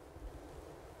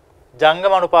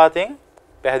ජංගම අනුපාතයෙන්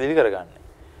පැහැදිලි කරගන්නේ.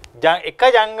 එක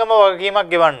ජංගම වගකීමක්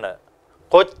ගෙවන්න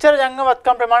කොච්චර ජංගම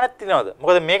වත්කම් ප්‍රමාණයක් තියෙනවද?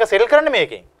 මොකද මේක සෙල් කරන්නේ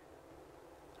මේකෙන්.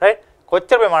 right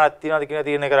කොච්චර ප්‍රමාණයක් තියෙනවද කියන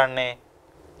තීරණය කරන්නේ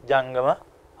ජංගම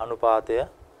අනුපාතය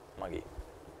මගින්.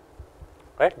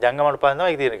 right ජංගම අනුපාතය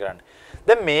තමයි ඒක තීරණය කරන්නේ.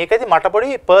 දැන් මේකදී මට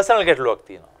පොඩි පර්සනල් ගැටලුවක්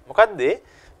තියෙනවා. මොකද්ද?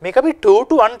 මේක අපි 2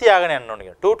 to 1 තියාගෙන යන්න ඕනේ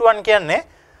කියලා. 2 to 1 කියන්නේ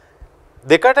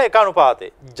දෙකට එක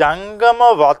අනුපාතේ. ජංගම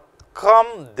වත්කම්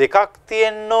දෙකක්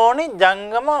තියෙන්න ඕනේ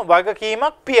ජංගම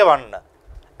වගකීමක් පියවන්න.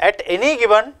 at any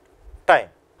given time.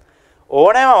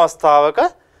 ඕනෑම අවස්ථාවක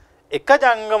එක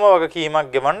ජංගම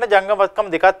වගකීමක් ගෙවන්න ජංගම වත්කම්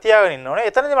දෙකක් තියාගෙන ඉන්න ඕනේ.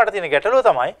 එතනදී මට තියෙන ගැටලුව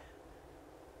තමයි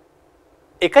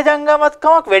එක ජංගම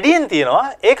වත්කමක් වැඩියෙන් තියෙනවා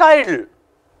ඒක idle.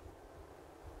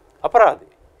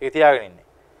 අපරාධේ. ඒක තියාගෙන ඉන්නේ.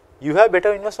 You have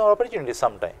better investment opportunities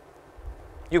sometime.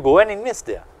 You go and invest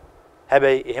there.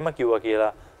 හැබැයි එහෙම කිව්වා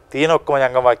කියලා තියෙන ඔක්කොම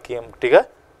ජංගම වත්කම් ටික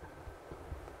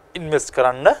invest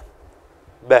කරන්න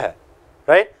බෑ.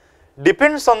 Right?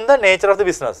 Depends on the nature of the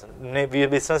business.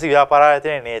 Business ව්‍යාපාරය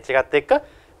ඇතුලේ nature එකත් එක්ක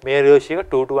මේ ratio එක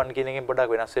 2 to 1 කියන එකෙන්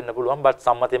පොඩ්ඩක් වෙනස් වෙන්න පුළුවන්. but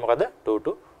සම්මතය මොකද? 2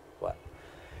 to 1.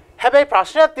 හැබැයි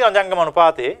ප්‍රශ්නයක් තියෙනවා ජංගම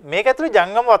අනුපාතයේ. මේක ඇතුලේ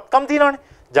ජංගම වත්කම් තියෙනවනේ.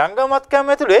 ජංගම වත්කම්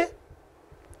ඇතුලේ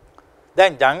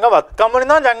දැන් ජංගම වත්කම් වලින්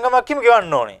තමයි ජංගම වත්කම්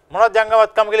ගෙවන්න ඕනේ. මොනවද ජංගම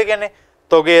වත්කම් කියලා කියන්නේ?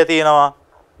 තොගය තියෙනවා,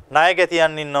 ණය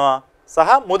ගැතියන් ඉන්නවා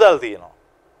සහ මුදල්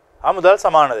තියෙනවා. මුදල්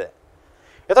සමානද?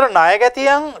 ඒතර ණය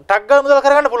ගැතියන් ටක් ගාලා මුදල්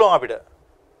කරගන්න පුළුවන් අපිට.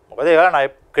 මොකද ඒගොල්ලෝ ණය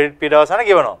ක්‍රෙඩිට් පීඩ අවසාන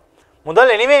ගෙවනවා.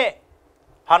 මුදල් anyway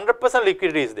 100%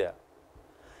 liquidity is there.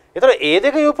 ඒතර ඒ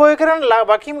දෙක උපයෝග කරන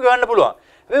වගකීම් ගෙවන්න පුළුවන්.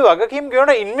 හැබැයි වගකීම්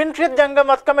ගෙවන ඉන්වෙන්ටරි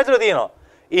ජංගම වත්කම් ඇතුළේ තියෙනවා.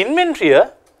 ඉන්වෙන්ටරිය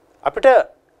අපිට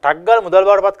ටක් ගාලා මුදල්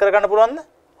බාරපත් කරගන්න පුළුවන්ද?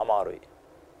 අමාරුයි.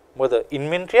 මොකද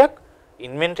ඉන්වෙන්ටරි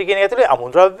කියන එක ඇතුලේ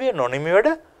අමුද්‍රව්‍ය නොනිමි වැඩ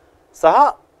සහ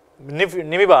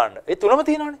නිමි භාණ්ඩ. ඒ තුනම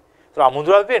තියෙනවානේ. ඒතර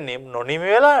අමුද්‍රව්‍ය නොනිමි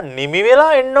වෙලා නිමි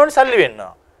වෙලා එන්න ඕනේ සල්ලි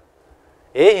වෙන්නවා.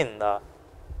 ඒ හින්දා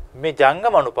මේ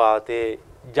ජංගම අනුපාතයේ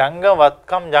ජංගම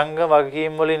වත්කම් ජංගම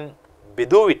වගකීම් වලින්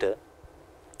බෙදූ විට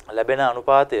ලැබෙන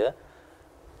අනුපාතය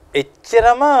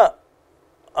එච්චරම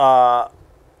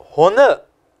හොඳ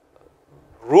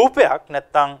රූපයක්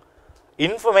නැත්තම්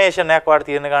ඉන්ෆර්මේෂන් එකක් වාට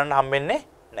තියෙන ගන්න හම්බෙන්නේ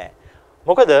නැහැ.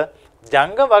 මොකද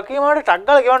ජංගම වගකීම් වලට ටක්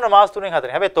ගාලා ගෙවන්න මාස 3න්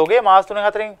 4න්. හැබැයි තොගේ මාස 3න්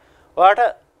 4න් ඔයාට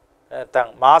නැත්තම්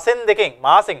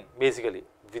මාසෙන් basically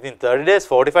within 30 days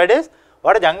 45 days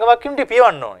ඔයාට ජංගම වගකීම් ටික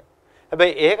පියවන්න ඕනේ.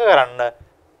 හැබැයි ඒක කරන්න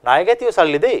ණය ගැතිව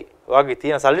සල්ලි දෙයි. ඔයාගේ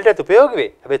තියෙන සල්ලිට උපයෝගී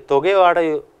වෙයි. හැබැයි තොගේ ඔයාට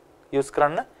යූස්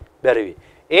කරන්න බැරි වෙයි.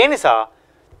 ඒ නිසා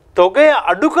තොගේ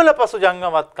අඩු කළ පසු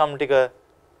ජංගම වත්කම් ටික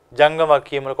ජංගම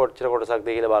වගකීම් වල කොච්චර කොටසක්ද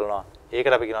කියලා බලනවා.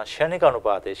 ඒකට අපි කියනවා ෂණික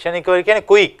අනුපාතය. ෂණික කියන්නේ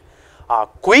quick.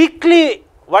 Quickly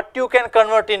what you can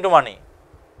convert into money.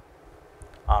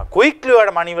 Quickly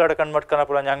ඔයාට money වලට convert කරන්න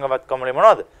පුළුවන් ජංගම වත්කම් වල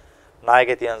මොනවද? ණය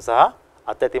ගැතියන් සහ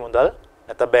අත්ඇති මුදල්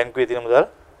නැත්නම් බැංකුවේ තියෙන මුදල්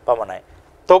පමණයි.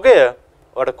 තොගය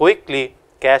ඔයාට quickly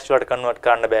cash වලට convert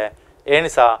කරන්න බෑ. ඒ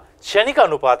නිසා ෂණික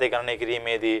අනුපාතය ගණනය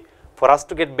කිරීමේදී for us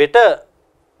to get better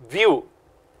view,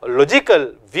 logical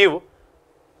view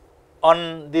on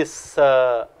this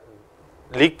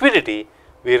liquidity,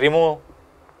 we remove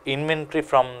inventory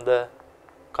from the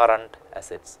current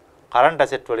assets. Current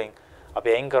asset වලින් අපි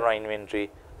අයින් කරනවා inventory.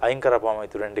 අයින් කරපුවම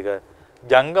ඉතුරුෙන් ටික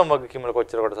ජංගම වගකීම් වල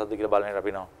කොච්චර කොටසක්ද කියලා බලන්න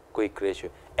අපි නෝ quick ratio.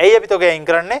 එයි අපි තොගේ අයින්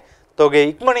කරන්නේ තොගේ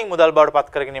ඉක්මනින් මුදල් බවට පත්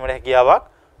කර ගැනීමට හැකියාවක්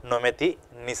නොමැති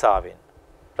නිසාවෙන්.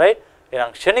 right?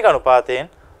 එහෙනම් ක්ෂණික අනුපාතයෙන්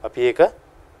අපි ඒක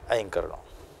අයින් කරනවා.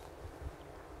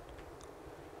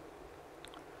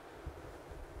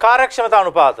 කාර්යක්ෂමතා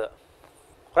අනුපාත.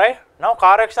 right? now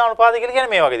කාර්යක්ෂමතා අනුපාතය කියලා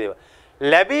කියන්නේ මේ වගේ දේවල්.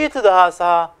 ලැබිය යුතු දහ සහ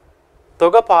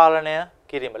තොග පාලනය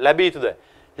කිරීම. ලැබිය යුතුද?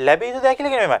 ලැබිය යුතුද කියලා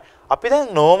කියන්නේ මෙහෙමයි. අපි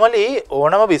දැන් normally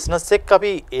ඕනම business එකක්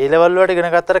අපි A level වලට ඉගෙන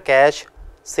ගත්තට cash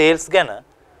sales ගැන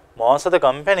most of the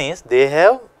companies they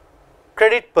have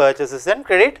credit purchases and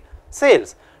credit sales.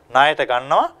 ණයට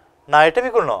ගන්නවා ණයට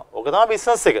විකුණනවා. ඕක තමයි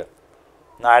business එක.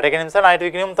 ණයට ගැනීම නිසා ණයට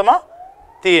විකිණීම තමයි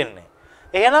තියෙන්නේ.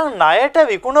 එහෙනම් ණයට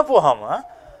විකුණපුවාම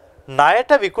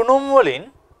ණයට විකුණුම් වලින්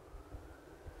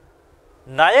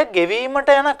ණය ගෙවීමට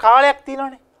යන කාලයක්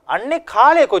තියෙනවනේ. අන්නේ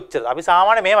කාලය කොච්චරද? අපි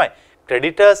සාමාන්‍ය මේමයි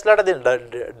creditors ලට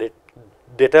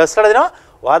debtors ලට දෙනවා.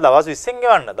 ඔයා දවස් 20න්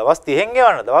ගෙවන්න, දවස් 30න්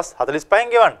ගෙවන්න, දවස් 45න්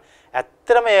ගෙවන්න.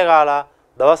 ඇත්තටම ඒ කාලා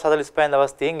දවස් 45න්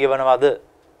දවස් 30න් ගෙවනවද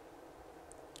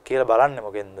කියලා බලන්නේ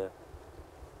මොකෙන්ද?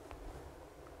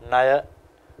 ණය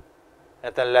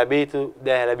නැත්නම් ලැබී යුතු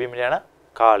දෑ ලැබීමට යන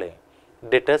කාලය.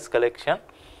 Debtors collection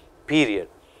period.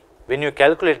 When you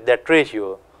calculate that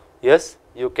ratio, yes,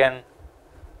 you can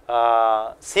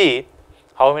see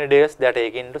how many days they are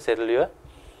taking to settle your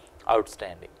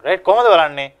outstanding. Right? කොහොමද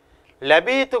බලන්නේ?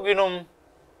 ලැබී යුතු ගිණුම්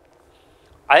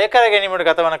අය කර ගැනීමට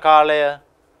ගතවන කාලය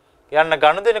යන්න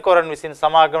ගනුදෙනුකරන විසින්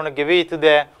සමාගමන ගෙවී යුතු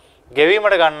දෑ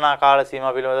ගෙවීමට ගන්නා කාල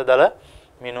සීමා පිළිබඳ දල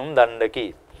මිනුම් දණ්ඩකි.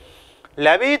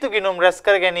 ලැබී යුතු ගිණුම් රැස්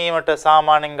කර ගැනීමට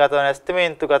සාමාන්‍යයෙන් ගතවන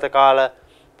ඇස්තිමේන්තු ගත කාල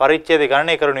පරිච්ඡේදය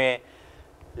ගණනය කරනුයේ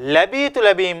ලැබී යුතු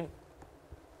ලැබීම්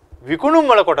විකුණුම්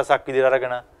වල කොටසක් විදිහට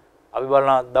අරගෙන අපි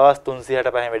බලනවා දවස්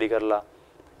 365 වැඩි කරලා.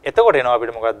 එතකොට එනවා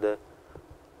අපිට මොකද්ද?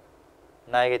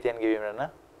 ණය ගැතියන් ගෙවීම යන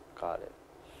කාලය.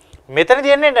 මෙතන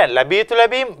තියන්නේ නැහැ ලැබී යුතු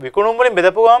ලැබීම් විකුණුම් වලින්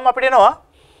බෙදපු ගමන් අපිට එනවා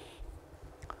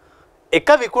එක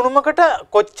විකුණුමකට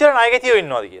කොච්චර ණය ගැතියෝ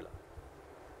ඉන්නවද කියලා.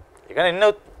 ඒ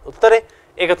කියන්නේ උත්තරේ.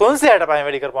 ඒක 365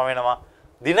 වැඩි කරපුවම වෙනවා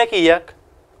දින කීයක්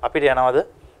අපිට යනවද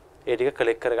ඒ ටික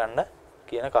කලෙක්ට් කරගන්න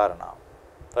කියන කාරණාව.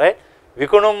 right?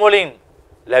 විකුණුම් වලින්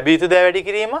ලැබිය යුතු දෑ වැඩි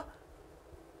කිරීම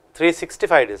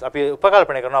 365 days. අපි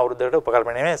උපකල්පනය කරන අවුරුද්දකට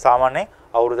උපකල්පනය නෙමෙයි සාමාන්‍යයෙන්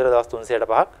අවුරුද්දට දවස්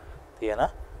 365ක් තියෙන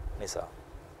නිසා.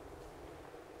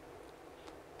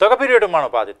 තොග පිරිවෙටුම්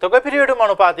අනුපාතය. තොග පිරිවෙටුම්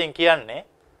අනුපාතයෙන් කියන්නේ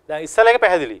දැන් ඉස්සලා එක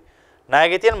පැහැදිලි. ණය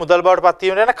ගෙතියන් මුදල් බවට පත්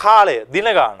වීමට යන කාලය, දින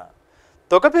ගාන.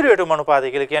 තොග පිරිවෙටුම්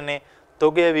අනුපාතය කියලා කියන්නේ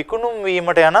තොගය විකුණුම්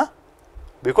වීමට යන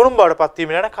විකුණුම් බවට පත්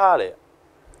වීමට යන කාලය.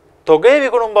 තොගය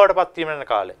විකුණුම් බවට පත් වීමට යන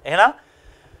කාලය. එහෙනම්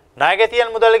ණය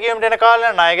ගෙතියන් මුදල් ගෙවීමට යන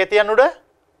කාලය ණය ගෙතියන් උඩ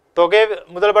තොගේ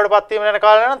මුදල් බවට පත් වීමට යන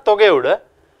කාලය නම් තොගේ උඩ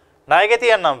ණය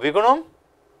ගෙතියන් නම් විකුණුම්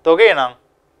තොගේ නම්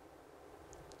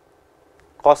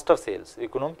cost of sales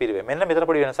විකුණුම් පිරිවෙන්. මෙන්න මෙතන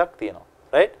පොඩි වෙනසක් තියෙනවා.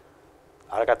 right?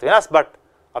 අරකට වෙනස් but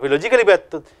අපි logically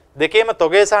බැලුවොත් දෙකේම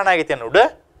තොගේ සහ ණය ගෙතියන් උඩ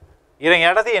ඊළඟ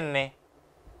යට තියෙන්නේ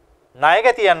ණය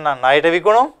ගෙතියන් නම් ණයට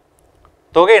විකුණුම්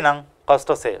තොගේ නම් cost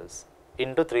of sales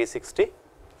into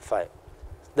 365.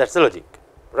 That's the logic.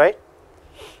 right?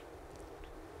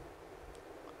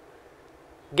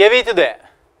 ගෙවිය යුතු දෑ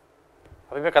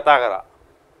අපි මේ කතා කරා.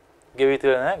 ගෙවිය යුතු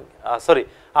නෑ sorry.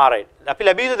 right. අපි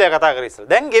ලැබිය යුතු දෑ කතා කරා ඉස්සෙල්ලා.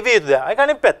 දැන් ගෙවිය යුතු දෑ. ඒක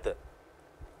අනිත් පැත්ත.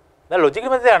 දැන් ලොජිකලි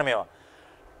මත යන මේවා.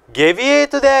 ගෙවිය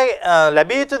යුතු දෑ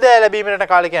ලැබිය යුතු දෑ ලැබීමට යන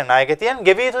කාලය කියන්නේ ණය ගෙතියන්.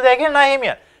 ගෙවිය යුතු දෑ කියන්නේ ණය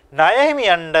හිමියන්. ණය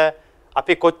හිමියන්ට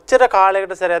අපි කොච්චර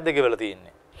කාලයකට සැරයක්ද ගෙවලා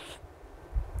තියෙන්නේ.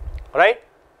 right?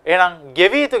 එහෙනම්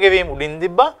ගෙවිය යුතු ගෙවීම උඩින්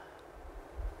තිබ්බා.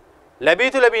 ලැබිය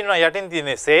යුතු ලැබීම යටින්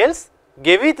තියෙන්නේ sales.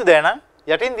 ගෙවිය යුතු දෑ නම්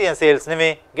යටින් තියෙන sales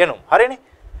නෙමෙයි ගෙනුම්. හරිනේ?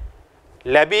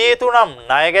 ලැබිය යුතු නම්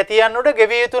ණය ගැතියන් උඩ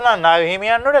ගෙවිය යුතු නම් ණය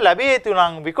හිමියන් උඩ ලැබිය යුතු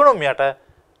නම් විකුණුම් යට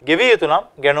ගෙවිය යුතු නම්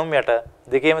ගෙනුම් යට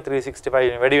දෙකේම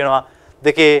 365 වැඩි වෙනවා.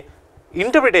 දෙකේ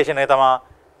ඉන්ටර්ප්‍රිටේෂන් එක තමයි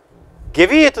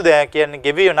ගෙවිය යුතු දෑ කියන්නේ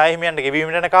ගෙවිය ණය හිමියන්ට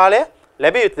ගෙවීමට යන කාලය,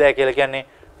 ලැබිය යුතු දෑ කියලා කියන්නේ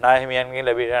ණය හිමියන්ගෙන්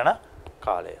ලැබීමට යන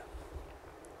කාලය.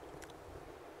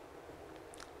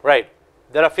 right?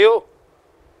 There are few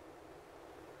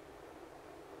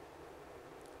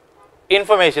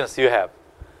informations you have.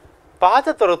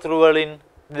 පහත තොරතුරු වලින්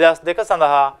 2002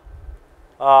 සඳහා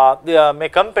මේ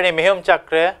කම්පැනි මෙහෙයුම්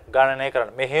චක්‍රය ගණනය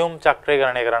කරන්න. මෙහෙයුම් චක්‍රය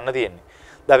ගණනය කරන්න තියෙන්නේ.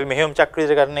 දැන් අපි මෙහෙයුම් චක්‍රය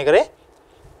ගණනය කරේ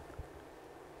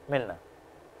මෙන්න.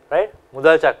 right?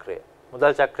 මුදල් චක්‍රය.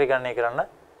 මුදල් චක්‍රය ගණනය කරන්න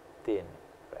තියෙන්නේ.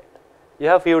 right? You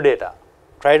have few data.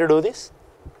 Try to do this.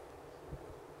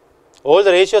 All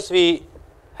the ratios we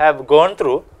have gone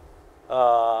through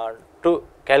to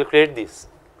calculate this.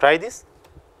 Try this.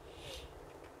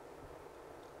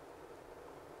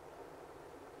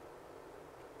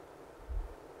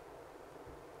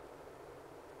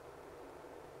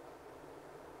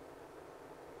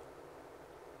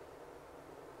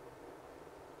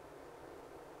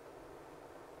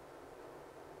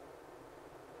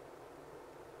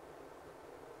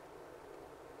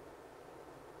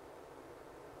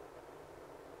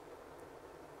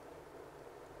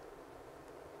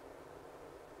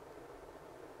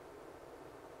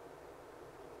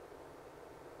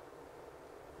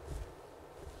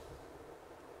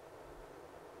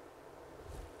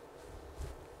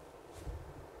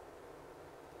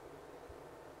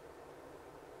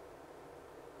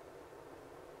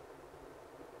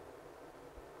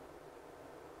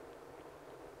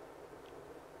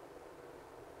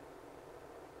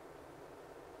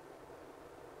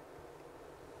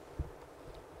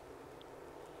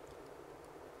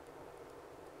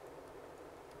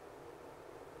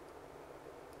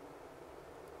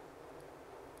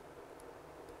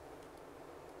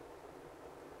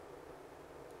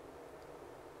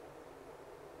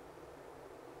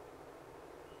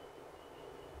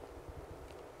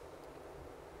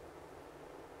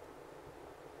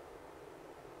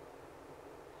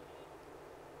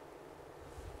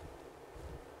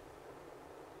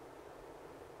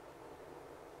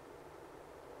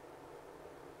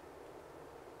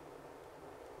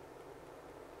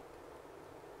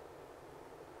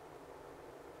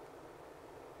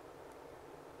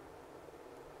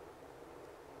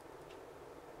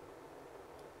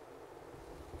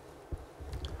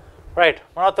 right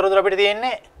මොනවද තොරතුරු අපිට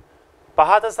තියෙන්නේ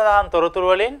පහත සඳහන් තොරතුරු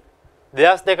වලින්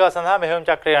 2002 සඳහා මෙහෙයුම්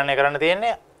චක්‍රය ගණනය කරන්න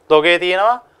තියෙන්නේ තොගේ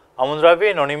තියෙනවා අමුද්‍රව්‍ය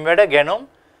නොනිම් වැඩ ගැනුම්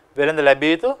වෙළඳ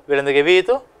ලැබිය යුතු වෙළඳ ගෙවිය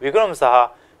යුතු විකුණුම් සහ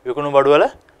විකුණුම් බඩු වල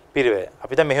පිරිවැය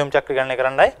අපි දැන් මෙහෙයුම් චක්‍රය ගණනය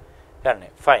කරන්නයි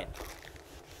යන්නේ fine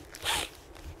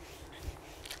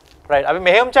right අපි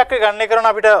මෙහෙයුම් චක්‍රය ගණනය කරන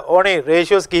අපිට ඕනේ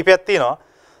ratios කිහිපයක් තියෙනවා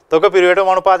තොග පිරිවැයට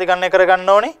අනුපාතය ගණනය කර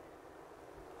ගන්න ඕනේ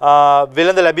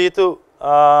වෙළඳ ලැබිය යුතු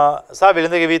සහ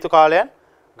වෙළඳ ගෙවිය යුතු කාලයන්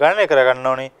ගණනය කර ගන්න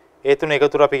ඕනේ. ඒ තුන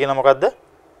එකතුර අපි කියන මොකද්ද?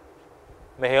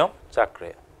 මෙහෙයුම්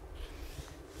චක්‍රය.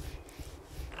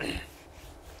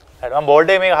 right මම බෝඩ්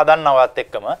එකේ මේක හදන්නවත්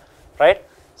එක්කම right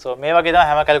so මේ වගේ තමයි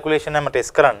හැම calculation එකම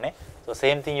test කරන්නේ so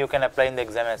same thing you can apply in the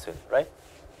exam as well right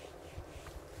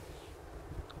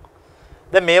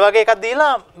දැන් මේ වගේ එකක්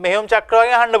දීලා මෙහෙයුම් චක්‍ර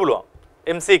වගේ අහන්න පුළුවන්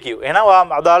MCQ එහෙනම් ඔයා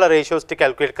අදාළ ratios ටික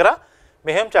calculate කරා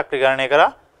මෙහෙයුම් චක්‍ර ගණනය කරා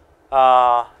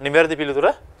නිවැරදි පිළිතුර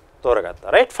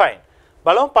තෝරගත්තා right fine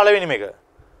බලමු පළවෙනි මේක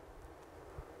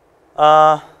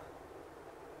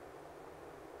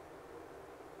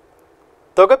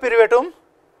තොග පිරිවැටුම්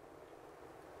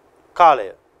කාලය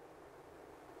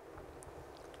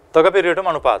තොග පිරිවැටුම්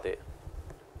අනුපාතය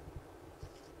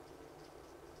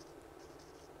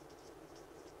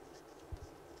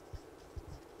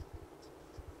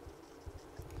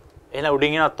එහෙනම්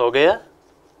උඩින් එන තොගය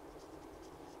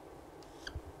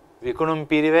විකුණුම්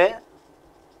පිරිවැය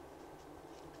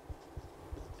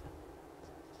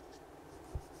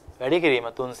වැඩි කිරීම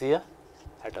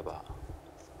 365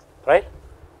 right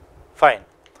fine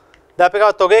දැන් අපි කව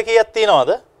තොගේ කීයක්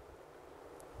තියෙනවද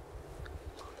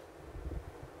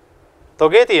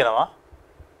තොගේ තියෙනවා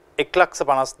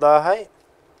 1,50,000යි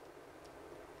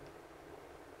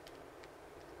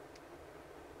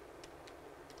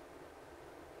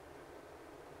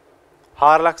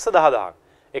 4,10,000ක්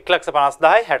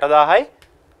 1,50,000යි 60,000යි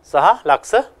සහ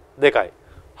ලක්ෂ 2යි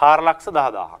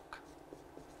 4,10,000ක්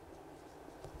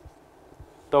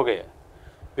තොගය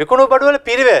විකුණු බඩුවල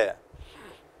පිරිවැය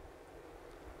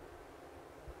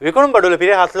විකුණු බඩුවල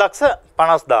පිරිවැය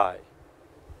 7,50,000යි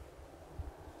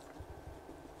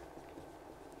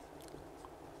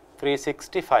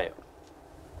 365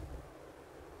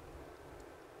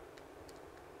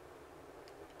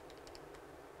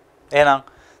 එහෙනම්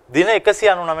දින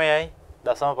 199යි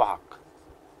 0.5ක්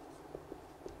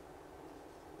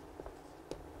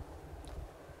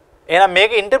එහෙනම්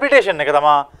මේක ඉන්ටර්ප්‍රිටේෂන් එක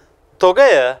තමයි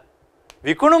තොගය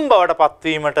විකුණුම් බවට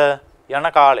පත්වීමට යන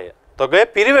කාලය තොගය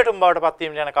පිරිවැටුම් බවට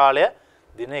පත්වීමට යන කාලය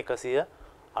දින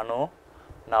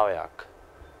 199ක්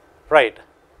right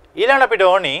ඊළඟ අපිට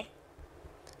ඕනි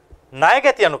ණය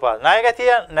ගැති අනුපාත ණය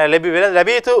ගැතිය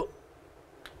ලැබිය යුතු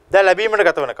දැන් ලැබීමට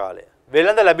ගත වන කාලය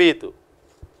වෙළඳ ලැබිය යුතු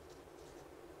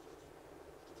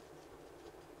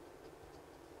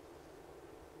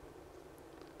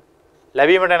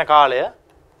ලැබීමට යන කාලය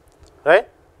right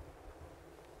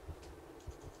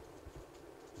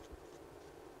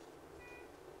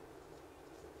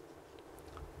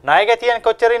ණය ගැතියන්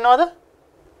කොච්චර ඉන්නවද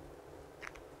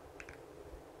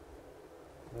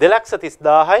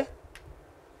 2,30,000යි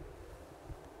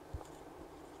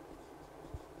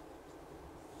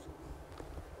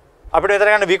අපිට විතර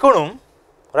ගන්න විකුණුම්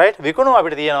right විකුණුම්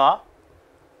අපිට තියෙනවා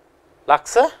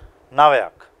ලක්ෂ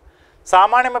 9ක්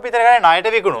සාමාන්‍යයෙන් අපි විතර ගන්නේ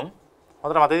ණයට විකුණුම්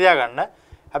හොඳට මතක තියාගන්න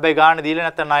හැබැයි ගාණ දීලා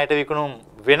නැත්නම් ණයට විකුණුම්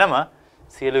වෙනම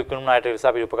සියලු විකුණුම් ණයට විස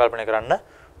අපි උපකල්පනය කරන්න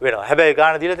වෙනවා හැබැයි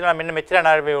ගාණ දීලා තියෙනවා මෙන්න මෙච්චර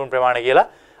ණයට විකුණුම් ප්‍රමාණය කියලා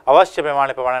අවශ්‍ය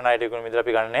ප්‍රමාණය ණයට විකුණුම් විතර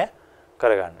අපි ගණනය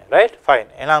කරගන්නේ right fine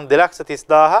එහෙනම්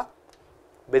 2,30,000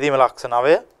 බෙදීම ලක්ෂ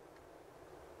 9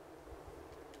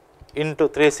 into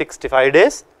 365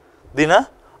 days දින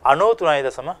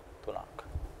 93.3ක්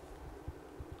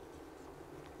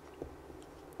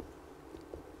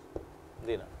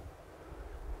දින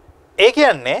ඒ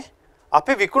කියන්නේ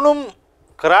අපි විකුණුම්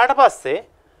කරාට පස්සේ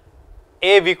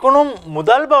ඒ විකුණුම්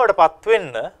මුදල් බවට පත්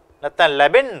වෙන්න නැත්නම්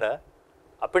ලැබෙන්න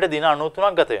අපිට දින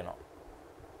 93ක් ගත වෙනවා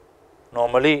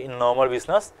normally in normal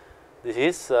business this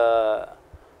is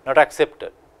not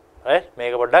accepted right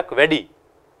මේක පොඩ්ඩක් වැඩි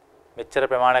මෙච්චර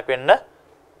ප්‍රමාණයක් වෙන්න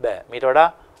බෑ මීට වඩා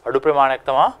අඩු ප්‍රමාණයක්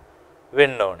තමයි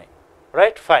වෙන්න ඕනේ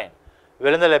right fine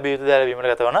වෙළඳ ලැබිය යුතු දෑ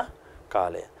ලැබීමට ගත වන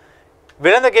කාලය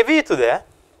වෙළඳ ගෙවිය යුතු දෑ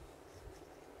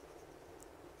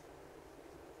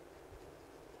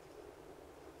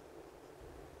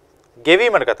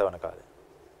ගෙවීමට ගත වන කාලය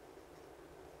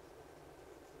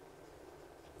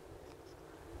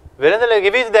වෙළඳ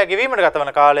ගෙවිය යුතු දෑ ගෙවීමට ගත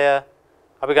වන කාලය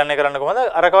අපි ගණනය කරන්න කොහොමද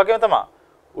අරක වගේම තමයි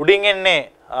උඩින් එන්නේ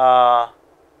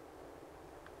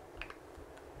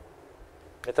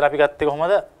මෙතන අපි ගත්තේ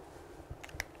කොහොමද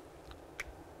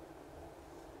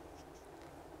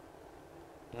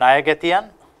ණය ගැතියන්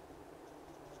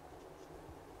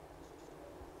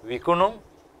විකුණුම්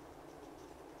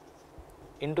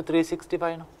into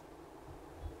 365 નો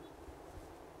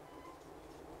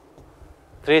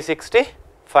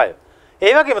 365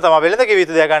 ඒ වගේම තමයි වෙළඳ ගෙවිය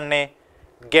යුතු දේ ගන්නේ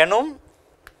ගැනුම්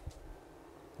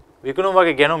විකුණුම්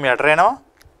වගේ ගැනුම් යට වෙනවා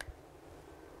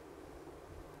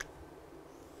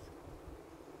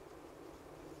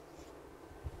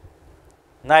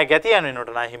ණය ගැතියන්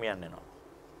වෙනකොට ණය හිමියන් වෙනවා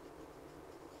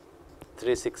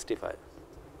 365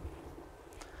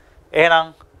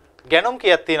 එහෙනම් ගැනුම්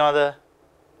කීයක් තියෙනවද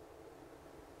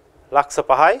ලක්ෂ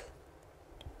 5යි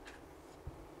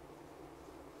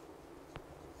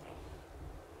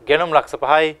ගෙනුම් ලක්ෂ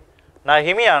 5යි. ණය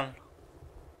හිමියන්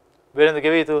වෙළඳ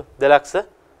ගෙවිය යුතු 2 ලක්ෂ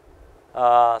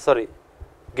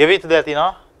ගෙවිය යුතු දේ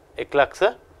තියෙනවා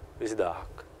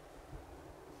 1,20,000ක්.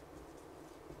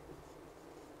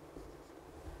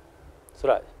 So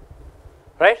right?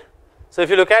 So if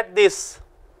you look at this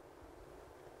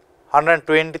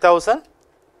 120,000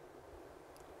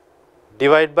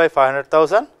 divide by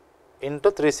 500,000 into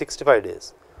 365 days.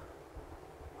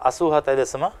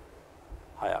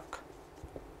 87.6ක්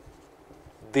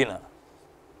දින.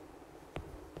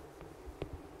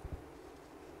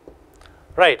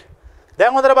 Right.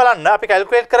 දැන් හොඳට බලන්න අපි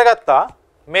calculate කරගත්තා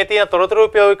මේ තියෙන තොරතුරු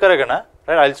උපයෝග කරගෙන.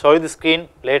 Right, I'll show you the screen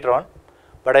later on,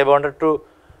 but I wanted to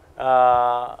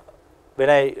when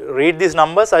I read these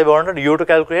numbers, I wanted you to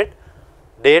calculate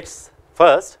dates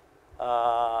first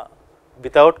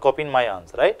without copying my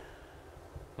answer, right?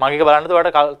 මගේ බලන්නද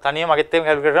ඔයාලට තනියම මගෙත් එක්ක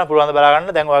calculate කරන්න පුළුවන් ද බලා ගන්න.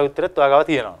 දැන් ඔයාගේ උත්තරෙත් ඔයා ගාව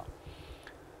තියෙනවා.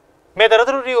 මේ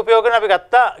තොරතුරු ටික උපයෝග කරගෙන අපි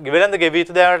ගත්තා වෙළඳ ගෙවිය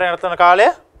යුතු දෑවට යන කාලය,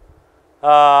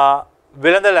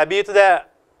 වෙළඳ ලැබිය යුතු දෑ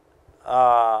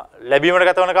ලැබීමට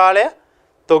ගත වන කාලය,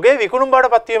 තොගේ විකුණුම්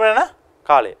බවට පත්වීම යන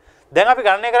කාලය. දැන් අපි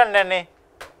ගණනය කරන්න යන්නේ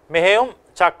මෙහෙයුම්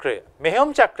චක්‍රය. මෙහෙයුම්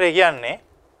චක්‍රය කියන්නේ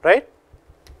right?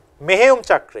 මෙහෙයුම්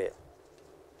චක්‍රය.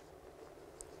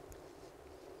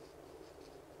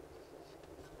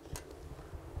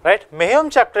 right? මෙහෙයුම්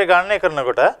චක්‍රය ගණනය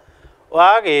කරනකොට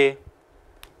ඔයාගේ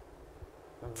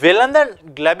වෙළඳ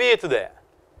ලැබිය යුතු දෑ,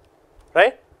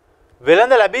 right?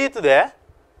 වෙළඳ ලැබිය යුතු දෑ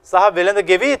සහ වෙළඳ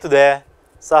ගෙවිය යුතු දෑ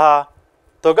සහ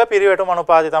තොග පිරිවැටුම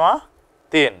අනුපාතය තමයි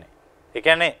තියෙන්නේ. ඒ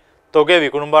කියන්නේ තොගේ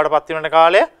විකුණුම් බවට පත්වීමට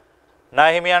කාලය, ණය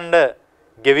හිමියන්ට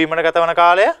ගෙවීමට ගත වන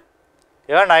කාලය,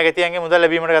 ඒවා ණයගැතියන්ගේ මුදල්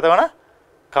ලැබීමට ගත වන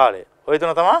කාලය. ওই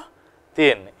තුන තමයි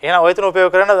තියෙන්නේ. එහෙනම් ওই තුන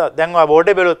උපයෝග කරන දැන් ඔයා බෝඩ්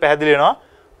එකේ බැලුවොත් පැහැදිලි වෙනවා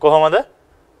කොහොමද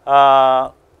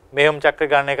මෙහෙයුම් චක්‍රය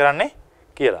ගණනය කරන්නේ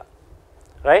කියලා.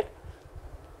 Right?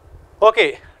 Okay,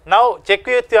 now check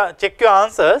your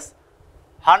answers.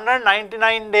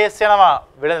 199 days යනවා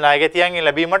වෙළඳ ණයගැතියන්ගෙන්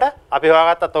ලැබීමට. අපි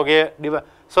හොයාගත්ත තොගේ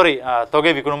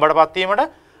තොගේ විකුණුම් බවට පත්වීමට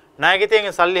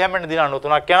ණයගැතියන්ගෙන් සල්ලි හැමෙන්න දින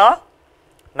 93ක් යනවා.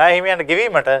 ණය හිමියන්ට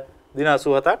ගෙවීමට දින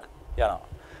 87ක් යනවා.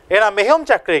 එහෙනම් මෙහෙයුම්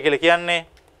චක්‍රය කියලා කියන්නේ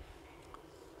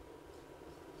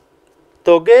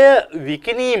තොගය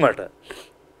විකිණීමට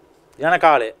යන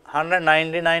කාලය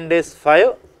 199 days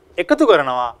 5 එකතු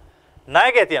කරනවා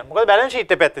ණයගැතියන්. මොකද බැලන්ස්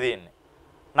ෂීට් එකේ පැත්තේ තියෙන්නේ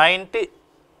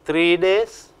 93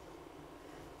 days.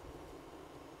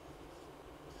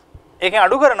 ඒකෙන්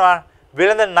අඩු කරනවා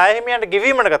වෙළඳ ණය හිමියන්ට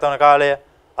ගෙවීමට ගත වන කාලය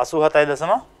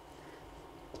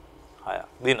 87.6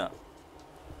 දින.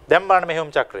 දැන් බලන්න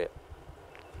මෙහෙයුම් චක්‍රය.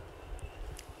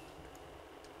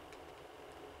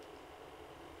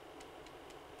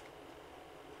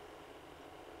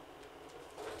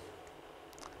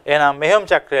 එහෙනම් මෙහෙයුම්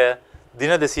චක්‍රය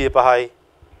දින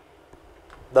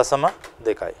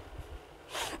 205.2යි.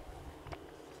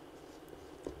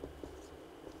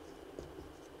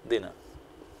 දින.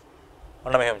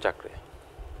 ඔන්න මෙහෙයුම් චක්‍රය.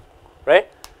 right?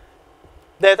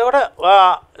 දැන් එතකොට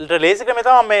ඔයාලට ලේසි ක්‍රමය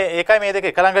තමයි මේ ඒකයි මේ දෙක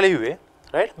එක ළඟ ලියුවේ.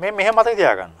 right? මේ මෙහෙම මතක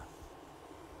තියාගන්න.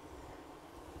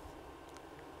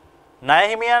 ණය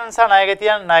හිමියන් සහ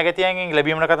ණයගැතියන්ගෙන්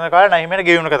ලැබීමට ගත වන කාලය, ණය හිමියන්ට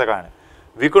ගෙවීමට ගත කාලය.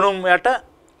 විකුණුම් යට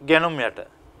ගැනුම් යට.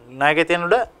 ණයගැතියන්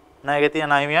උඩ ණයගැතියන්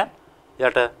ණය හිමියන්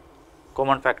යට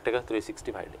common fact එක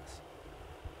 365 days.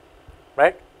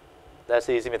 Right? That's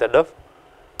the easy method of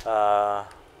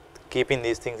keeping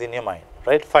these things in your mind.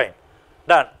 Right? Fine.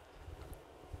 Done.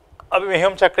 අපි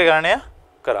මෙහෙයුම් චක්‍රය ගණනය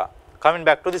කරා. Coming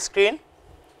back to the screen.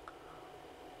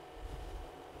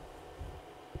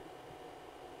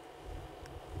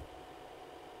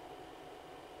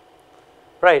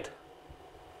 Right.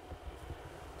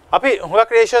 අපි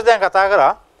හුඟක් ratios දැන් කතා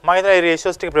කරා. මම හිතනවා මේ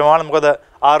ratios ටික ප්‍රමාණ මොකද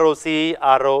ROC,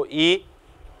 ROE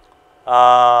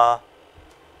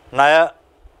ණය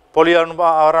පොලි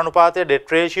අනුපාතය,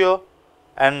 debt ratio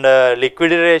and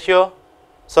liquidity ratio,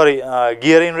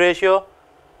 gearing ratio,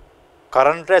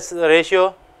 current ratio,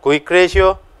 quick ratio,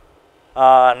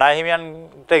 ණය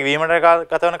හිමියන්ට ගෙවීමට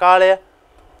ගත වන කාලය,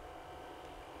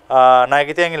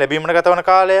 ණයගැතියන්ගෙන් ලැබීමට ගත වන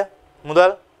කාලය,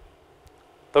 මුදල්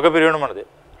තොග පිරිවෙන මොනද?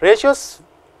 ratios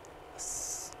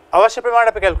අවශ්‍ය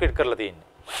ප්‍රමාණයට අපි calculate කරලා තියෙන්නේ.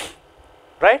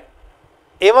 right?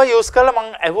 ඒවා use කරලා මම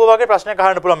අහුවා වගේ ප්‍රශ්නයක්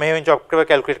අහන්න පුළුවන්. මෙහෙම චක්‍රය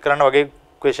calculate කරන්න වගේ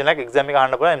question එකක් exam එකේ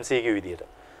අහන්න පුළුවන් MCQ විදියට.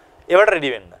 ඒවට ready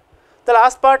වෙන්න. The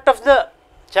last part of the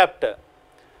chapter,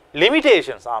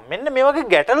 limitations. මෙන්න මේ වගේ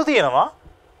ගැටලු තියෙනවා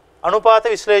අනුපාත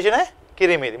විශ්ලේෂණය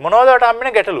කිරීමේදී. මොනවද ඔයාලට හම්බෙන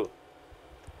ගැටලු?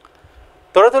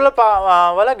 තොරතුරු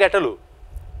වල ගැටලු.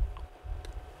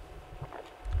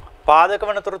 පාදක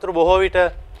වන තොරතුරු බොහෝ විට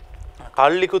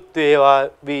කල්ලිකුත් වේවා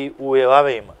වේවා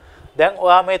වීම. දැන්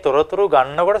ඔයා මේ තොරතුරු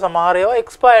ගන්නකොට සමහර ඒවා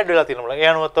expired වෙලා තියෙනවා. ඒ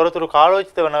අනුව තොරතුරු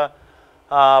කාලෝචිත වෙන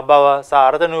බව සහ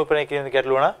අර්ථ නිරූපණය කිරීමේ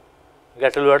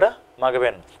ගැටලුවට මඟ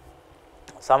වෙන්න.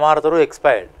 සමහරතරු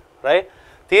expired right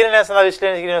තීරණය සඳහා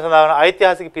විශ්ලේෂණය කිරීම සඳහා වන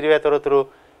ඓතිහාසික පිරිවැය තොරතුරු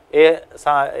ඒ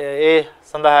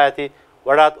සඳහා ඇති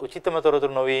වඩාත් උචිතම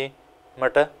තොරතුරු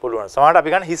නොවීමට පුළුවන්. සමහරට අපි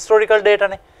ගන්න historical data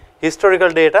නේ.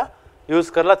 historical data use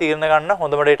කරලා තීරණ ගන්න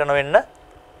හොඳම data නොවෙන්න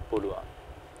පුළුවන්.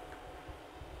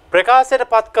 ප්‍රකාශයට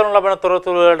පත් කරනු ලබන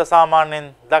තොරතුරු වලට සාමාන්‍යයෙන්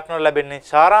දක්නට ලැබෙන්නේ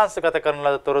සාරාංශගත කරන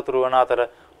ලද තොරතුරු වන අතර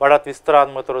වඩාත්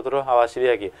විස්තරාත්මක තොරතුරු අවශ්‍ය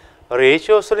වේ හැකියි.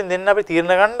 ratios වලින් දෙන්න අපි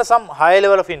තීරණ ගන්න some high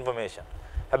level of information.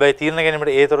 හැබැයි තීරණ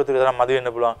ගැනීමට ඒ තොරතුරු තරම් මදි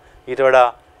වෙන්න පුළුවන්. ඊට වඩා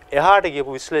එහාට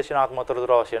ගියපු විශ්ලේෂණාත්මක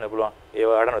තොරතුරු අවශ්‍ය වෙන්න පුළුවන්. ඒ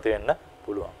වලට නැති වෙන්න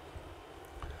පුළුවන්.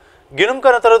 ගිණුම්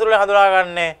කරන තොරතුරු වලින්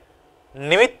හඳුනාගන්නේ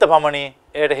නිමිත්ත පමණි.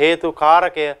 එයට හේතු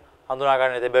කාරකය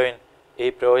හඳුනාගන්නේ දෙබැවින්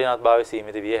ඒ ප්‍රයෝජනවත්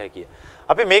සීමිත විය හැකිය.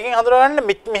 අපි මේකෙන්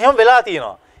හඳුනාගන්නේ මෙහෙම වෙලා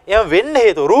තියෙනවා. එහෙම වෙන්න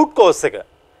හේතුව root cause එක.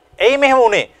 එයි මෙහෙම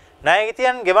උනේ.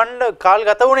 ණයගිතියන් ගෙවන්න කාල්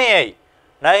ගත උනේ ඇයි?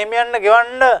 ණයමියන්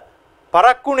ගෙවන්න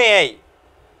පරක්කුනේ ඇයි?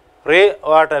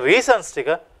 වාට reasons ටික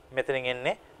මෙතනින්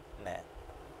එන්නේ නැහැ.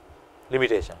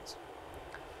 limitations.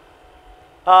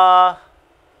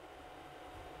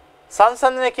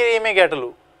 සංසන්දනය කිරීමේ ගැටලු.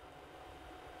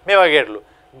 මේ වගේ ගැටලු.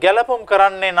 ගැලපුම්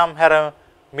කරන්නේ නම් හැර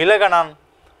මිල ගණන්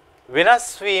වෙනස්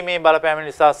වීමේ බලපෑම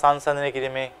නිසා සංසන්දනය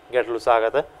කිරීමේ ගැටලු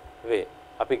සහගත වේ.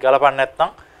 අපි ගලපන්නේ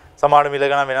නැත්නම් සමහර මිල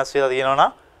ගණන් වෙනස් වෙලා තියෙනවා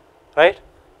නම් right?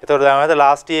 ඒතකොට දැන්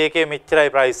last year එකේ මෙච්චරයි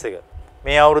price එක.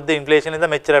 මේ අවුරුද්දේ inflation එක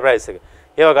මෙච්චරයි price එක.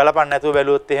 ඒව ගලපන්න නැතුව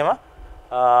බැලුවොත් එහෙම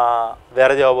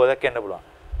වැරදි අවබෝධයක් එන්න පුළුවන්.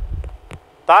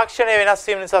 තාක්ෂණයේ වෙනස්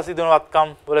වීම නිසා සිදුවන වත්කම්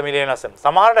වල මිල වෙනස් වෙනවා.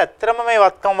 සමහරට ඇත්තටම මේ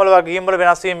වත්කම් වල වගකීම් වල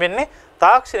වෙනස් වීම වෙන්නේ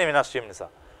තාක්ෂණයේ වෙනස් වීම නිසා.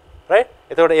 right?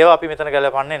 එතකොට ඒවා අපි මෙතන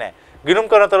ගලපන්නේ නැහැ. ගිණුම්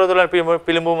කරන තොරතුරු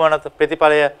පිළිඹු වන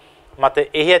ප්‍රතිඵලය මත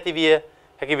එහි ඇති විය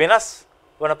හැකි වෙනස්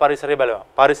වන පරිසරයේ බලපෑම.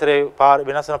 පරිසරයේ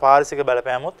වෙනස් වන පාරිසරික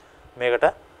බලපෑමුත් මේකට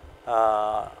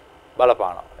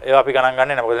බලපානවා. ඒවා අපි ගණන්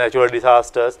ගන්නේ නැහැ. මොකද natural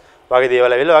disasters වගේ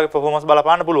දේවල් ඇවිල්ලා වගේ performance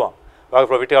බලපාන්න පුළුවන්. වගේ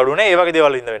profit එක අඩු වෙන්නේ ඒ වගේ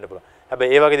දේවල් ඉඳ වෙන්න පුළුවන්.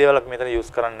 හැබැයි ඒ වගේ දේවල් අපි මෙතන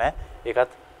use කරන්නේ නැහැ.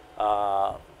 ඒකත්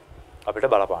අපිට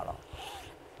බලපානවා.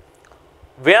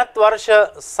 වෙනත් වර්ෂ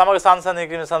සමග සංසන්දනය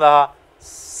කිරීම සඳහා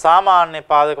සාමාන්‍ය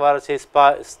පාදක වර්ෂයේ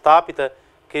ස්ථාපිත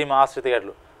කිරීම ආශ්‍රිත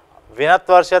ගැටලු. වෙනත්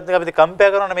වර්ෂයත් එක්ක අපි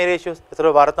කම්පෙයාර් කරනවා මේ රේෂියෝස්. ඒතර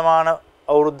වර්තමාන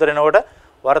අවුරුද්ද වෙනකොට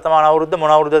වර්තමාන අවුරුද්ද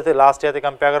මොන අවුරුද්දද ලාස්ට් ඉයර් එකත්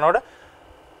කම්පෙයාර් කරනකොට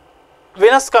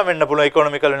වෙනස්කම් වෙන්න පුළුවන්.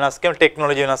 ඉකොනොමිකල් වෙනස්කම්,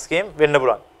 ටෙක්නොලොජි වෙනස්කම් වෙන්න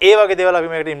පුළුවන්. ඒ වගේ දේවල් අපි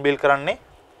මේකට ඉන්බිල් කරන්නේ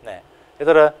නැහැ.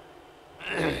 ඒතර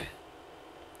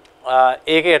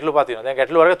ඒකේ ගැටලුපත් වෙනවා. දැන්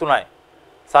ගැටලු වර්ග තුනයි.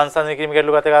 සංසන්දනය කිරීම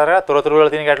ගැටලු කතා කරා, තොරතුරු වල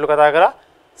තියෙන ගැටලු කතා කරා,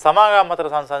 සමාගම් අතර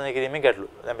සංසන්දනය කිරීමේ ගැටලු.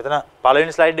 දැන් මෙතන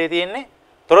පළවෙනි ස්ලයිඩ් එකේ තියෙන්නේ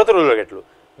තොරතුරු වල ගැටලු.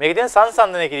 මේකේ තියෙන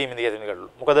සංසන්දනය කිරීමේදී ඇතිවෙන ගැටලු.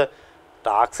 මොකද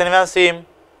තාක්ෂණ වෙනස් වීම,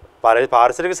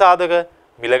 පාරිසරික සාධක,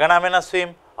 මිල ගණන් වෙනස්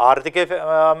වීම,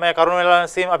 ආර්ථිකයේ මේ කරුණු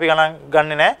වෙනස් වීම අපි ගණන්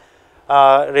ගන්නෙ නැහැ.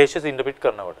 රේෂියෝස් ඉන්ටර්ප්‍රිට්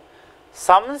කරනකොට.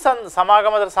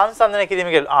 සමාගම අතර සංසන්දනය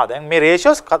කිරීමේ ගැටලු. දැන් මේ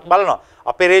රේෂියෝස් බලනවා.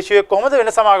 අපේ රේෂියෝ එක කොහොමද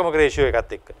වෙන සමාගමක රේෂියෝ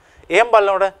එකත් එක්ක. එහෙම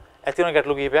බලනකොට ඇති වෙන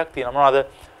ගැටලු කීපයක් තියෙනවා. මොනවද?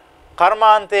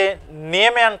 කර්මාන්තයේ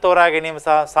නියමයන් තෝරා ගැනීම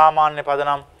සහ සාමාන්‍ය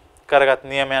පදනම් කරගත්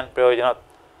නියමයන් ප්‍රයෝජනවත්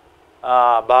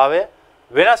භාවය,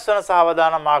 වෙනස් වන සහ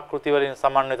අවදානම් ආකෘති වලින්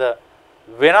සමන්විත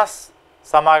වෙනස්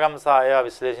සමාගම් සහ ඒවා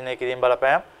විශ්ලේෂණය කිරීම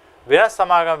බලපෑම්, වෙනස්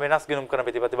සමාගම් වෙනස් ගිණුම් කරන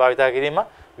ප්‍රතිපත්ති භාවිතා කිරීම,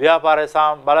 ව්‍යාපාරයේ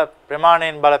බල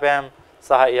ප්‍රමාණයෙන් බලපෑම්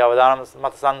සහ ඒ අවදානම්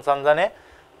මත සංසන්දනය,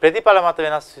 ප්‍රතිඵල මත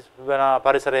වෙනස් වෙන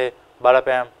පරිසරයේ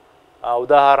බලපෑම්,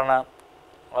 උදාහරණ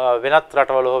වෙනත්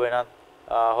රටවල හෝ වෙනත්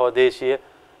හෝ දේශීය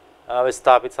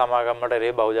ස්ථාපිත සමාගම් වලට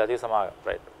එරෙහි බහුජාතික සමාගම්.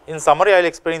 right. In summary I will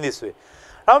explain this way.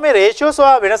 now මේ ratios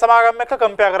වෙන සමාගම් එක්ක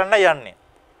compare කරන්න යන්නේ.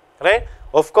 right.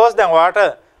 of course දැන්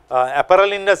ඔයාට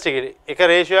apparel industry එක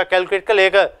ratio එක calculate කළා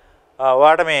ඒක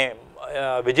ඔයාට මේ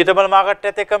vegetable market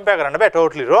එකත් එක්ක compare කරන්න බෑ.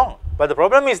 totally wrong. but the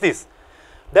problem is this.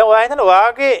 දැන් ඔයා හිතන්න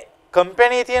ඔයාගේ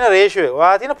company තියෙන ratio එක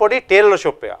ඔයා තියෙන පොඩි tailor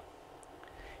shop එක.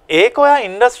 ඒක ඔයා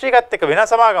industry එකත් එක්ක වෙන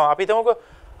සමාගම අපි හිතමුකෝ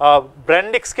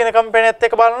Brandix කියන company එකත්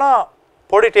එක්ක බලනවා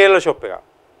පොඩි tailor shop එකක්.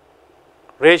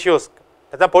 ratios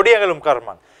නැත්නම් පොඩි ඇඟලුම්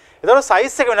කර්මන්. ඒතකොට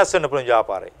size එක වෙනස් වෙන්න පුළුවන්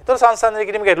ව්‍යාපාරේ. ඒතකොට සංසන්දනය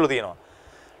කිරීම ගැටලු තියෙනවා.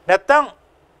 නැත්නම්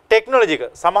technology එක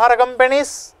සමහර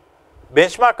companies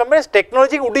benchmark companies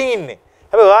technology එක උඩින් ඉන්නේ.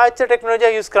 හැබැයි ඔයා ඇත්තට technology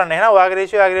එක use කරන්නේ නැහැ.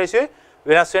 ඔයාගේ ratio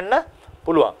වෙනස් වෙන්න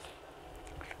පුළුවන්.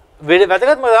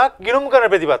 වැදගත්ම ගිණුම් කරන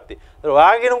ප්‍රතිපත්ති. ඒතකොට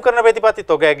ඔයාගේ ගිණුම් කරන ප්‍රතිපත්ති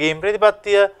තොග ඇගීම්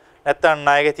ප්‍රතිපත්තිය නැත්නම්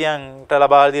ණයගැතියන්ට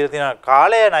ලබා දීලා තියෙන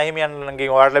කාලය,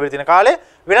 ණයහිමියන්ගෙන් ඔයාලට ලැබිලා තියෙන කාලය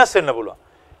වෙනස් වෙන්න පුළුවන්.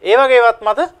 ඒ වගේ ඒවත්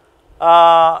මත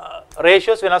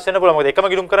රේෂියෝස් වෙනස් වෙන්න පුළුවන්. මොකද එකම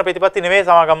ගිණුම් කරන ප්‍රතිපත්ති නෙමෙයි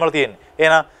සමාගම් වල තියෙන්නේ.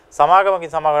 එහෙනම් සමාගමකින්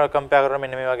සමාගමකට කම්පෙයාර් කරලා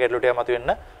මෙන්න මේ වගේ ගැටලු ටික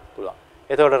මතුවෙන්න පුළුවන්.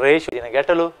 එතකොට රේෂියෝ කියන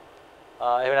ගැටලු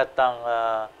එහෙම නැත්නම්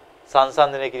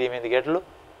සංසන්දනය කිරීමේදී ගැටලු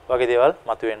වගේ දේවල්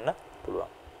මතුවෙන්න පුළුවන්.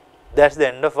 That's the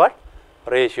end of what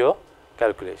ratio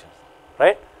calculations.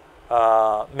 right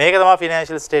මේක තමයි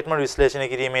ෆිනෑන්ෂියල් ස්ටේට්මන්ට් විශ්ලේෂණය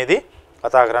කිරීමේදී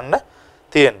කතා කරන්න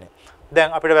තියෙන්නේ.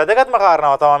 දැන් අපිට වැදගත්ම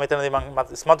කාරණාව තමයි මෙතනදී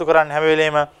මම ඉස්මතු කරන්නේ හැම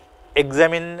වෙලේම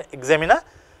examiner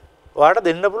ඔයාලට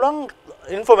දෙන්න පුළුවන්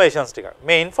informations ටිකක්.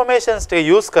 මේ informations ටික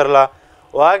use කරලා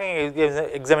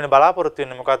ඔයාගෙන් examiner බලාපොරොත්තු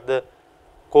වෙන්නේ මොකද්ද?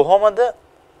 කොහොමද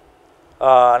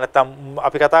නැත්නම්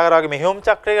අපි කතා කරා වගේ මෙහෙයුම්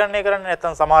චක්‍රය ගණනය කරන්නේ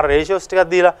නැත්නම් සමහර ratios ටිකක්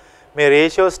දීලා මේ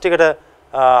ratios ටිකට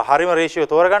හරිම ratio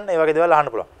තෝරගන්න ඒ වගේ දේවල්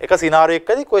අහන්න පුළුවන්. එක scenario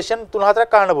එකකදී question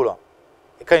 3-4ක් අහන්න පුළුවන්.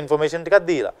 එක information ටිකක්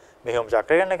දීලා මෙහෙයුම්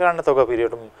චක්‍රය ගණනය කරන්න තොග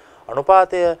පිරියඩ්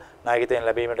අනුපාතය ණයගිතෙන්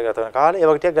ලැබීමට ගත වන කාලය ඒ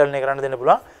වගේ ටිකක් ගණනය කරන්න දෙන්න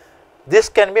පුළුවන්. This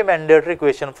can be mandatory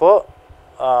question for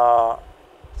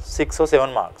 6 or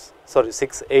 7 marks. Sorry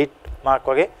 6 8 mark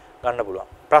වගේ ගන්න පුළුවන්.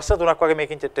 ප්‍රශ්න 3ක් වගේ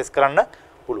මේකෙන් ටෙස්ට් කරන්න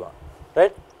පුළුවන්.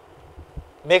 Right?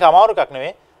 මේක අමාරු එකක්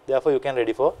නෙමෙයි. Therefore you can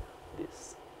ready for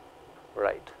this.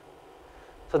 Right.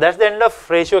 So that's the end of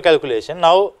ratio calculation.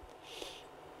 Now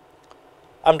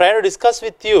I'm trying to discuss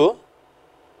with you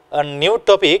a new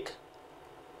topic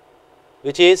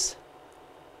which is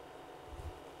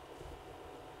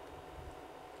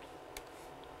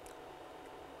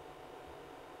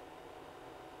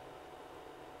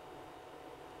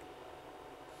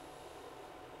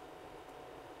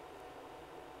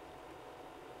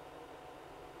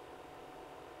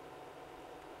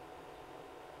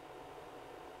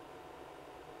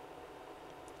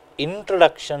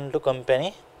introduction to company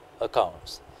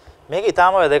accounts. මේක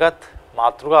ඊටාම වැදගත්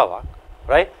මාතෘකාවක්,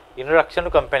 right? Introduction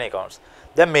to company accounts.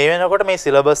 දැන් මේ වෙනකොට මේ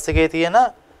syllabus එකේ තියෙන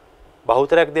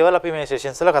බහුතරයක් දේවල් අපි මේ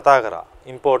සෙෂන්ස් වල කතා කරා.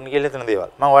 important කියලා හිතන දේවල්.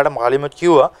 මම ඔයාලට කලින්ම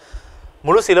කිව්වා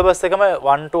මුළු සිලබස් එකම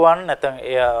 1 to 1 නැත්නම්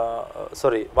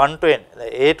 1 to n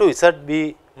A to Z we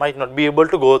might not be able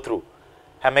to go through.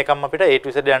 හැම එකම අපිට A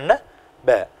to Z යන්න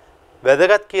බෑ.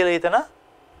 වැදගත් කියලා හිතන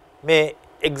මේ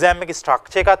exam එකේ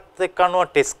structure එකත් එක්ක අනුව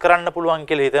test කරන්න පුළුවන්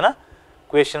කියලා හිතන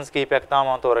questions කීපයක් තමයි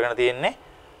මම තෝරගෙන තියෙන්නේ.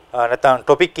 නැත්නම්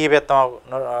topic කීපයක්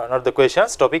තමයි not the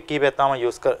questions topic කීපයක් තමයි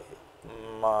use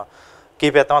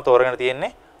කීපයක් තමයි තෝරගෙන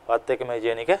තියෙන්නේ. වත් එක මේ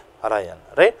journey එක හරහා යන්න.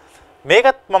 right?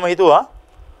 මේකත් මම හිතුවා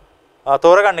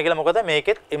තෝරගන්න කියලා මොකද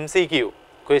මේකෙත් MCQ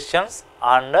questions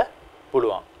අහන්න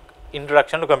පුළුවන්.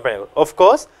 introduction to company. Of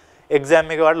course exam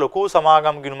එකේ වල ලොකු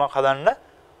සමාගම් ගිණුමක් හදන්න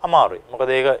අමාරුයි. මොකද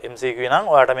ඒක MCQ නම්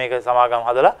ඔයාලට මේක සමාගම්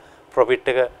හදලා profit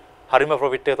එක හරිම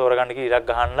profit එක තෝරගන්න කී ඉරක්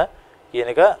ගහන්න කියන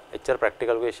එක එච්චර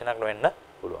practical question එකක් නෙවෙන්න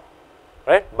පුළුවන්.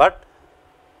 Right? But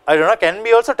I don't know can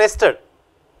be also tested.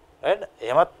 Right?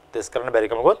 එහෙමත් test කරන්න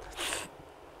බැරි කමකොත්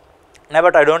නෑ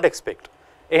but I don't expect.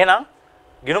 එහෙනම්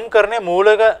ගිණුම් කරන්නේ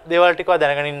මූලික දේවල් ටික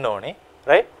දැනගෙන ඉන්න ඕනේ.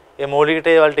 Right? මේ මූලික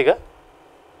දේවල් ටික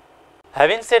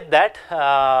having said that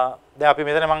දැන් අපි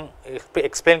මෙතන මම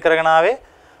explain කරගෙන ආවේ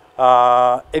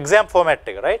exam format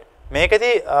එක, right?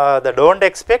 මේකදී the don't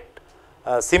expect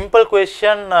simple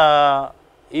question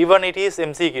even it is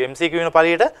MCQ වෙන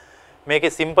පළියට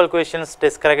මේකේ simple questions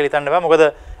test කරගෙන ඉතින් බෑ.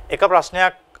 මොකද එක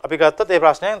ප්‍රශ්නයක් අපි ගත්තොත් ඒ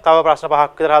ප්‍රශ්නයෙන් තව ප්‍රශ්න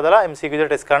පහක් විතර හදලා MCQ විතර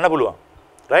test කරන්න පුළුවන්.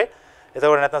 right?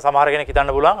 එතකොට නැත්නම් සමහර කෙනෙක් හිතන්න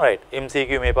පුළුවන් right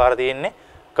MCQ මේ පාර තියෙන්නේ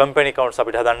company accounts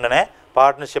අපිට හදන්න නැහැ,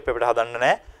 partnership අපිට හදන්න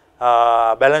නැහැ,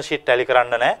 balance sheet tally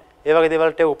කරන්න නැහැ. ඒ වගේ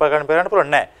දේවල් ටික උපකරණ පෙරන්න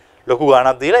පුළුවන් නැහැ. ලොකු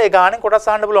ගාණක් දීලා ඒ ගාණෙන් කොටස්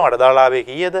අහන්න පුළුවන්. අර දාලාවේ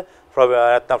කීයද?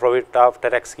 නැත්නම් profit after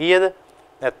tax කීයද?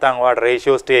 නැත්නම් ඔයාලට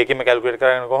ratios ටික එකෙම calculate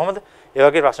කරගෙන කොහොමද? ඒ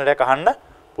වගේ ප්‍රශ්න ටිකක් අහන්න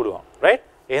පුළුවන්. right?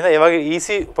 එහෙනම් ඒ වගේ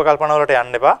easy උපකල්පන වලට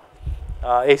යන්න එපා.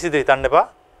 easy ද හිතන්න එපා.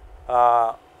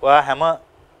 ඔයා හැම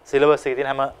syllabus එකේ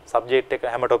තියෙන හැම subject එක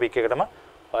හැම topic එකකටම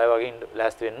ඔය වගේ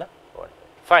ලෑස්ති වෙන්න ඕනේ.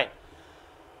 fine.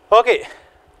 okay.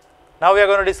 Now we are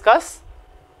going to discuss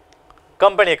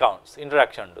company accounts,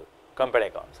 introduction to company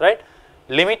accounts, right?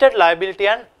 Limited liability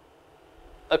and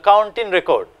accounting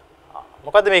record.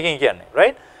 මොකද්ද මේකෙන් කියන්නේ,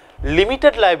 right?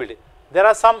 Limited liability. There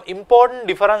are some important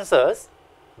differences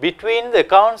between the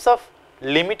accounts of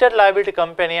limited liability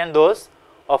company and those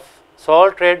of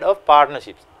sole trade of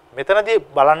partnerships. මෙතනදී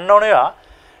බලන්න ඕනේ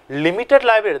limited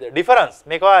liability difference.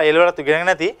 මේක එළවලත් ඉගෙන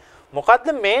නැති මොකද්ද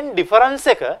main difference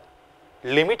එක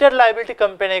limited liability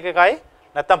company එකකයි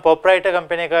නැත්නම් proprietor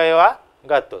company එකයි ඒවා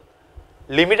ගත්තොත්.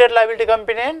 Limited liability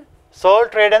company and sole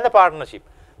trade and the partnership.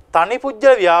 තනි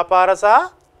පුජ්‍යල ව්‍යාපාර සහ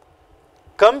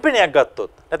කම්පැනියක්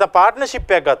ගත්තොත් නැත්නම්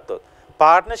පාර්ට්නර්ෂිප් එකක් ගත්තොත්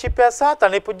පාර්ට්නර්ෂිප් එක සහ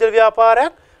තනි පුජ්‍යල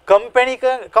ව්‍යාපාරයක් කම්පැනි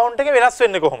account එකේ වෙනස්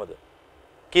වෙන්නේ කොහොමද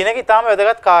කියන එක ඉතාම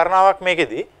වැදගත් කාරණාවක්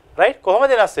මේකෙදී right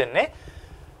කොහොමද වෙනස් වෙන්නේ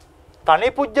තනි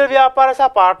පුජ්‍යල ව්‍යාපාර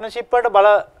සහ පාර්ට්නර්ෂිප් වලට බල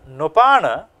නොපාන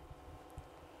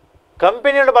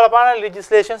කම්පැනි වලට බලපාන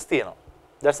legislations තියෙනවා.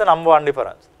 That's the number one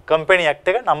difference. Company Act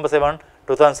එක number 7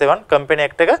 2007 Company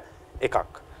Act එක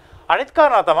එකක්. අනිත්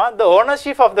කාරණා තමයි the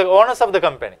ownership of the owners of the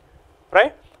company.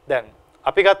 right? දැන්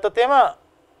අපි ගත්තොත් එහෙම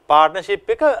partnership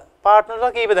එක partnerලා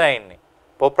කීප දෙනා ඉන්නේ.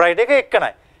 proprietor එක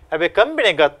එක්කනයි. හැබැයි company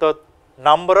එක ගත්තොත්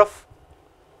number of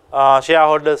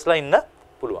shareholders ලා ඉන්න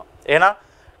පුළුවන්. එහෙනම්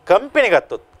company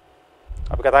ගත්තොත්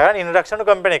අපි කතා කරන්නේ introduction to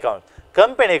company account.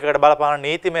 company එකකට බලපාන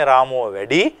නීතිමය රාමුව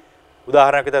වැඩි.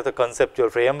 උදාහරණයක් විදිහට conceptual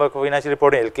framework of financial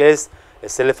reporting LKS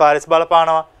SLFRS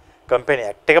බලපානවා. company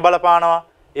act එක බලපානවා.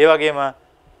 ඒ වගේම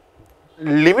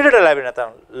limited liability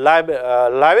නැත්නම්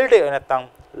liability නැත්නම්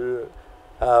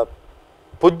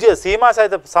පුජ්‍ය සීමා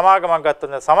සහිත සමාගමක්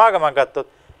ගත්තොත්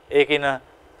ඒකින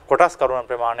කොටස් කරුණන්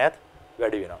ප්‍රමාණයත්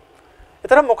වැඩි වෙනවා.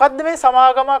 ඒතර මොකද්ද මේ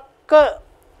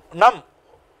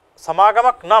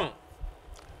සමාගමක් නම්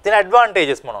තියෙන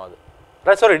advantages මොනවද?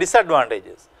 right, sorry,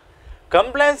 disadvantages.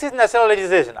 compliance with national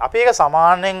legislation. අපි ඒක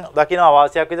සමානයෙන් දකින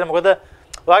අවාසියක් විදිහට මොකද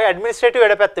ඔයාගේ administrative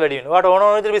වැඩ පැත්ත වැඩි වෙනවා. ඔයාට ඕන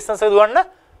විදිහට business එක දුවන්න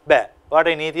බෑ. ඔයාට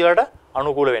මේ නීති වලට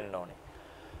අනුකූල වෙන්න ඕනේ.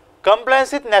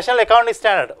 compliance with national accounting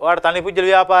standard. ඔයාට තනි පුජ්‍යල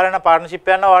ව්‍යාපාරයන partnership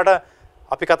යන ඔයාට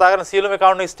අපි කතා කරන සියලුම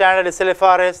accounting standard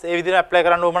SLFRS ඒ විදිහට apply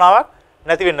කරන්න උවමනාවක්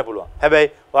නැති වෙන්න පුළුවන්. හැබැයි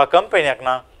ඔයා company එකක්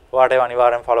නම් ඔයාට ඒවා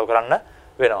අනිවාර්යෙන් follow කරන්න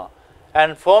වෙනවා.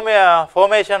 and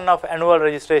formation of annual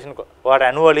registration ඔයාට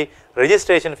annually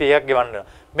registration fee එකක් ගෙවන්න වෙනවා.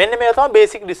 මෙන්න මේක තමයි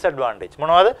basic disadvantage.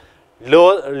 මොනවද?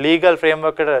 legal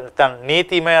framework එකට නැත්නම්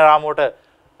නීතිමය රාමුවට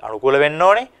අනුකූල වෙන්න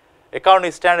ඕනේ.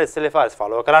 accounting standard SLFRS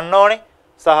follow කරන්න ඕනේ.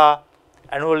 සහ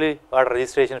annually ඔයාට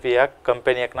registration fee එකක්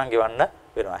company එකක් නම් ගෙවන්න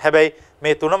වෙනවා. හැබැයි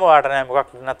මේ තුනම ඔයාට නෑ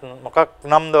මොකක්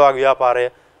නම්ද ඔයාගේ ව්‍යාපාරය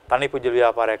තනි පුජ්‍යල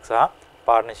ව්‍යාපාරයක් සහ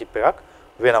partnership එකක්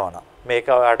වෙනවා නම් මේක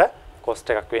ඔයාට cost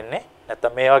එකක් වෙන්නේ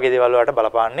නැත්නම් මේ වගේ දේවල් වලට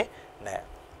බලපාන්නේ නැහැ.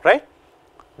 right?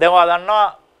 දැන් ඔයා දන්නවා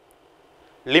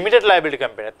limited liability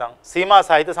company නැත්නම් සීමා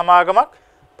සහිත සමාගමක්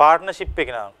partnership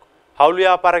එකක නම් හවුල්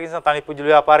ව්‍යාපාරකින් සහ තනි පුජ්‍යල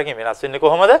ව්යාපාරකින් වෙනස් වෙන්නේ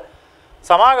කොහොමද?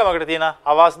 සමාගමකට තියෙන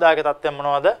අවාස්දායක තත්ත්වයන්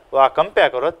මොනවද? ඔයා compare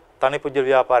කරොත් තනි පුජ්‍යල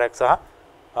ව්‍යාපාරයක් සහ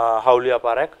හවුල්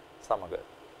ව්‍යාපාරයක් සමග.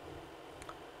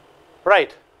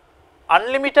 right?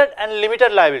 unlimited and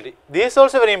limited liability. This is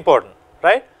also very important.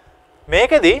 right?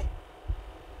 මේකෙදී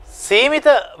සීමිත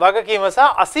වගකීම සහ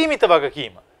අසීමිත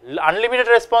වගකීම. unlimited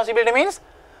responsibility means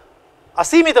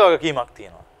අසීමිත වගකීමක්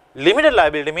තියෙනවා. limited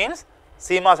liability means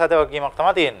සීමා සහිත වගකීමක්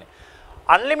තමයි තියෙන්නේ.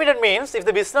 unlimited means if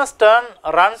the business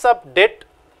runs up debt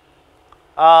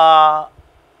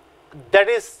that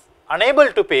is unable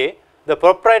to pay, the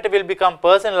proprietor will become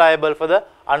personally liable for the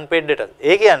unpaid debtors.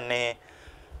 ඒ කියන්නේ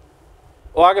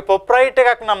ඔයාගේ proprietor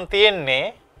එකක් නම්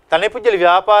තියෙන්නේ තනි පුජ්‍යල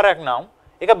ව්‍යාපාරයක් නම්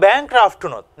ඒක bankrupt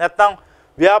වුණොත් නැත්නම්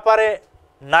ව්‍යාපාරයේ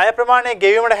ණය ප්‍රමාණය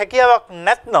ගෙවීමට හැකියාවක්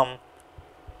නැත්නම්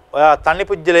ඔයා තනි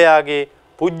පුජ්‍යලයාගේ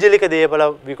පුජ්‍යලික දේපල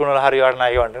විකුණලා හරි වටනා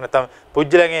කියවන්න නැත්නම්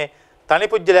පුජ්‍යලගේ තනි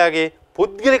පුජ්‍යලයාගේ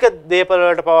පුද්ගලික දේපල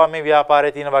වලට පවා මේ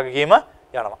ව්‍යාපාරයේ තියෙන වගකීම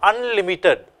යනවා.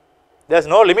 unlimited, there's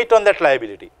no limit on that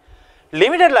liability.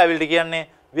 limited liability කියන්නේ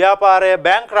ව්‍යාපාරය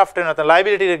bankrupt වෙන නැත්නම්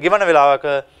liability given වෙලාවක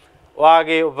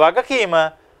ඔයාගේ වගකීම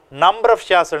number of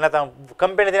shares වල නැත්නම්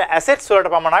company තියෙන assets වලට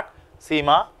පමණක්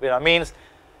සීමා වෙනවා. means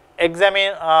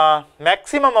examine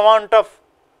maximum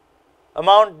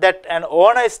amount that an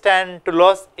owner stand to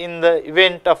loss in the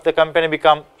event of the company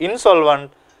become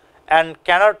insolvent and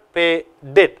cannot pay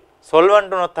debt. solvent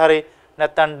වුණොත් හරි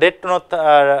නැත්නම් debt වුණොත්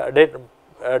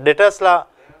debtors ලා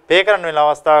pay කරන්න වෙන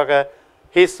අවස්ථාවක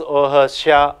his or her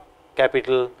share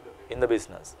capital in the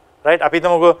business. right? අපි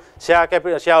හිතමුකෝ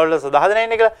shareholders 10 දෙනා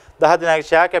ඉන්නේ කියලා. 10 දෙනාගේ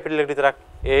share capital එකට විතරක්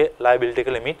ඒ liability එක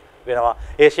limit වෙනවා.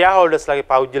 ඒ shareholders ලාගේ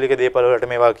පෞද්ගලික දේපල වලට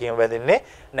මේ වගකීම බැඳෙන්නේ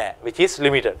නැහැ, which is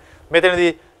limited.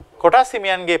 මෙතනදී කොටස්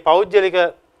හිමියන්ගේ පෞද්ගලික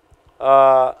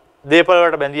දේපල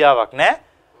වලට බැඳියාවක් නැහැ.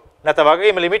 නැත්නම්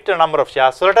වගකීම limit number of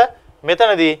shares වලට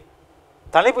මෙතනදී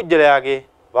තනි පුජ්‍යලයාගේ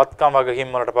වත්කම් වගකීම්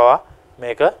වලට පවා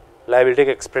මේක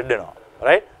liability එක spread වෙනවා.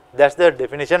 right? that's the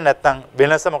definition. නැත්නම්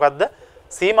වෙනස මොකද්ද?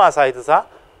 සීමා සහිත සහ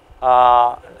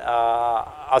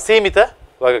අසීමිත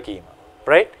වගකීම.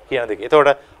 right? කියන දෙක.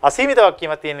 එතකොට අසීමිත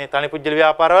වගකීමක් තියෙන්නේ තනි පුජ්‍යල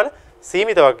ව්‍යාපාරවල,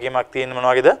 සීමිත වගකීමක් තියෙන්නේ මොන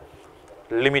වගේද?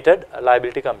 limited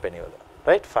liability company වල.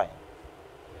 right? fine.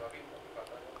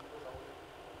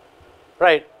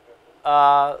 right?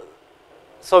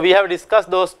 So we have discussed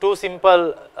those two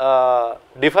simple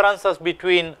differences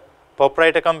between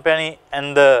proprietor company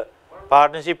and the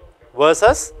partnership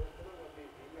versus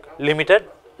limited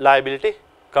liability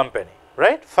company.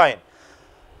 right? fine.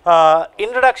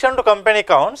 introduction to company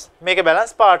accounts. මේක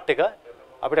balance part එක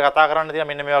අපිට කතා කරන්න තියෙන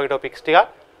මෙන්න මේ වගේ topics ටිකක්.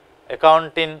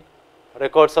 accounting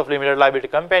records of limited liability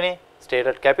company,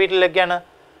 stated capital එක ගැන,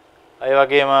 ඒ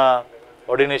වගේම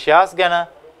ordinary shares ගැන,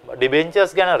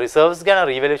 debentures ගැන, reserves ගැන,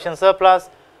 revaluation surplus,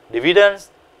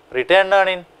 dividends, return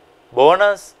earning,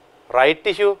 bonus, right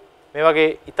issue මේ වගේ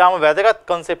ඊටාම වැදගත්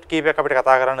concept කීපයක් අපිට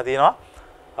කතා කරන්න තියෙනවා.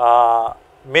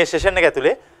 මේ session එක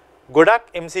ඇතුලේ ගොඩක්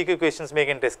MCQ questions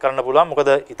මේකෙන් test කරන්න පුළුවන්. මොකද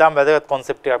ඊටාම වැදගත්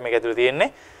concept එකක් මේක ඇතුලේ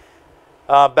තියෙන්නේ.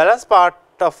 balance part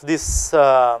of this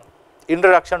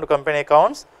introduction to company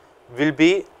accounts will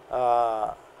be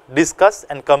discussed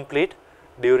and complete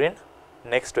during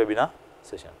next webinar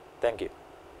session. Thank you.